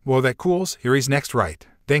impact. Whoa, that cools. Eri's next, right?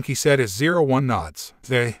 Denki said as 01 nods.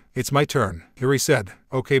 It's my turn. Eri said.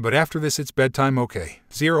 Okay, but after this it's bedtime, okay.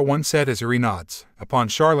 01 said as Eri nods. Upon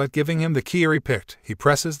Charlotte giving him the key Eri picked, he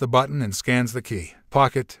presses the button and scans the key.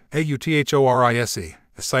 Pocket. Authorise.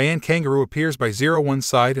 A cyan kangaroo appears by 01's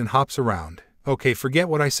side and hops around. Okay, forget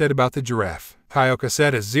what I said about the giraffe. Kyoka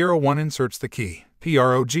said as 01 inserts the key.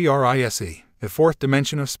 Progrise. The fourth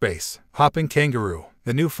dimension of space. Hopping kangaroo.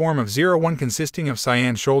 The new form of 01 consisting of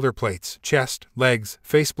cyan shoulder plates, chest, legs,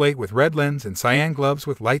 faceplate with red lens and cyan gloves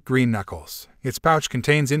with light green knuckles. Its pouch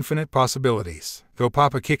contains infinite possibilities. Go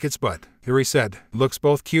Papa, kick its butt. Eri said. Looks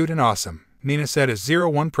both cute and awesome. Mina said as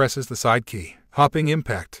 01 presses the side key. Hopping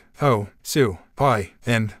impact. Ho, Su, Pi,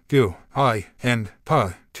 and Gu, I, and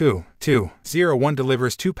Pa, 2. 01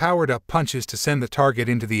 delivers 2 powered-up punches to send the target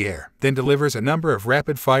into the air, then delivers a number of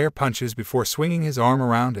rapid-fire punches before swinging his arm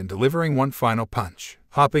around and delivering one final punch.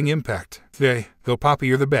 Hopping impact. Go Papa,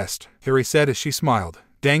 you're the best, Eri said as she smiled.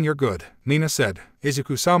 Dang, you're good. Mina said.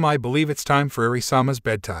 Izuku-sama, I believe it's time for Eri-sama's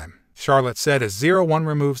bedtime. Charlotte said as 01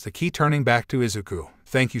 removes the key, turning back to Izuku.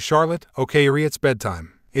 Thank you, Charlotte. Okay, Eri, it's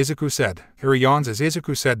bedtime. Izuku said. Eri yawns as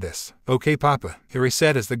Izuku said this. Okay, Papa, Eri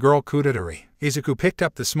said as the girl cooed at Eri. Izuku picked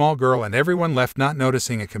up the small girl and everyone left, not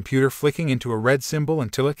noticing a computer flicking into a red symbol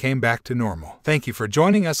until it came back to normal. Thank you for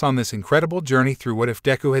joining us on this incredible journey through What If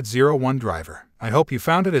Deku Had 01 Driver. I hope you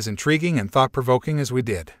found it as intriguing and thought-provoking as we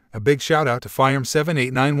did. A big shout out to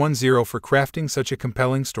Firearm78910 for crafting such a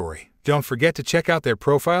compelling story. Don't forget to check out their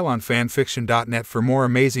profile on fanfiction.net for more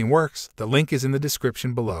amazing works. The link is in the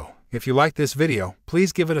description below. If you like this video,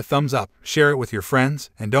 please give it a thumbs up, share it with your friends,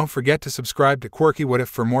 and don't forget to subscribe to Quirky What If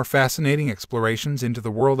for more fascinating explorations into the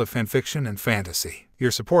world of fanfiction and fantasy.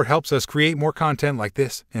 Your support helps us create more content like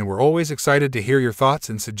this, and we're always excited to hear your thoughts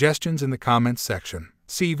and suggestions in the comments section.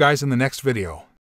 See you guys in the next video.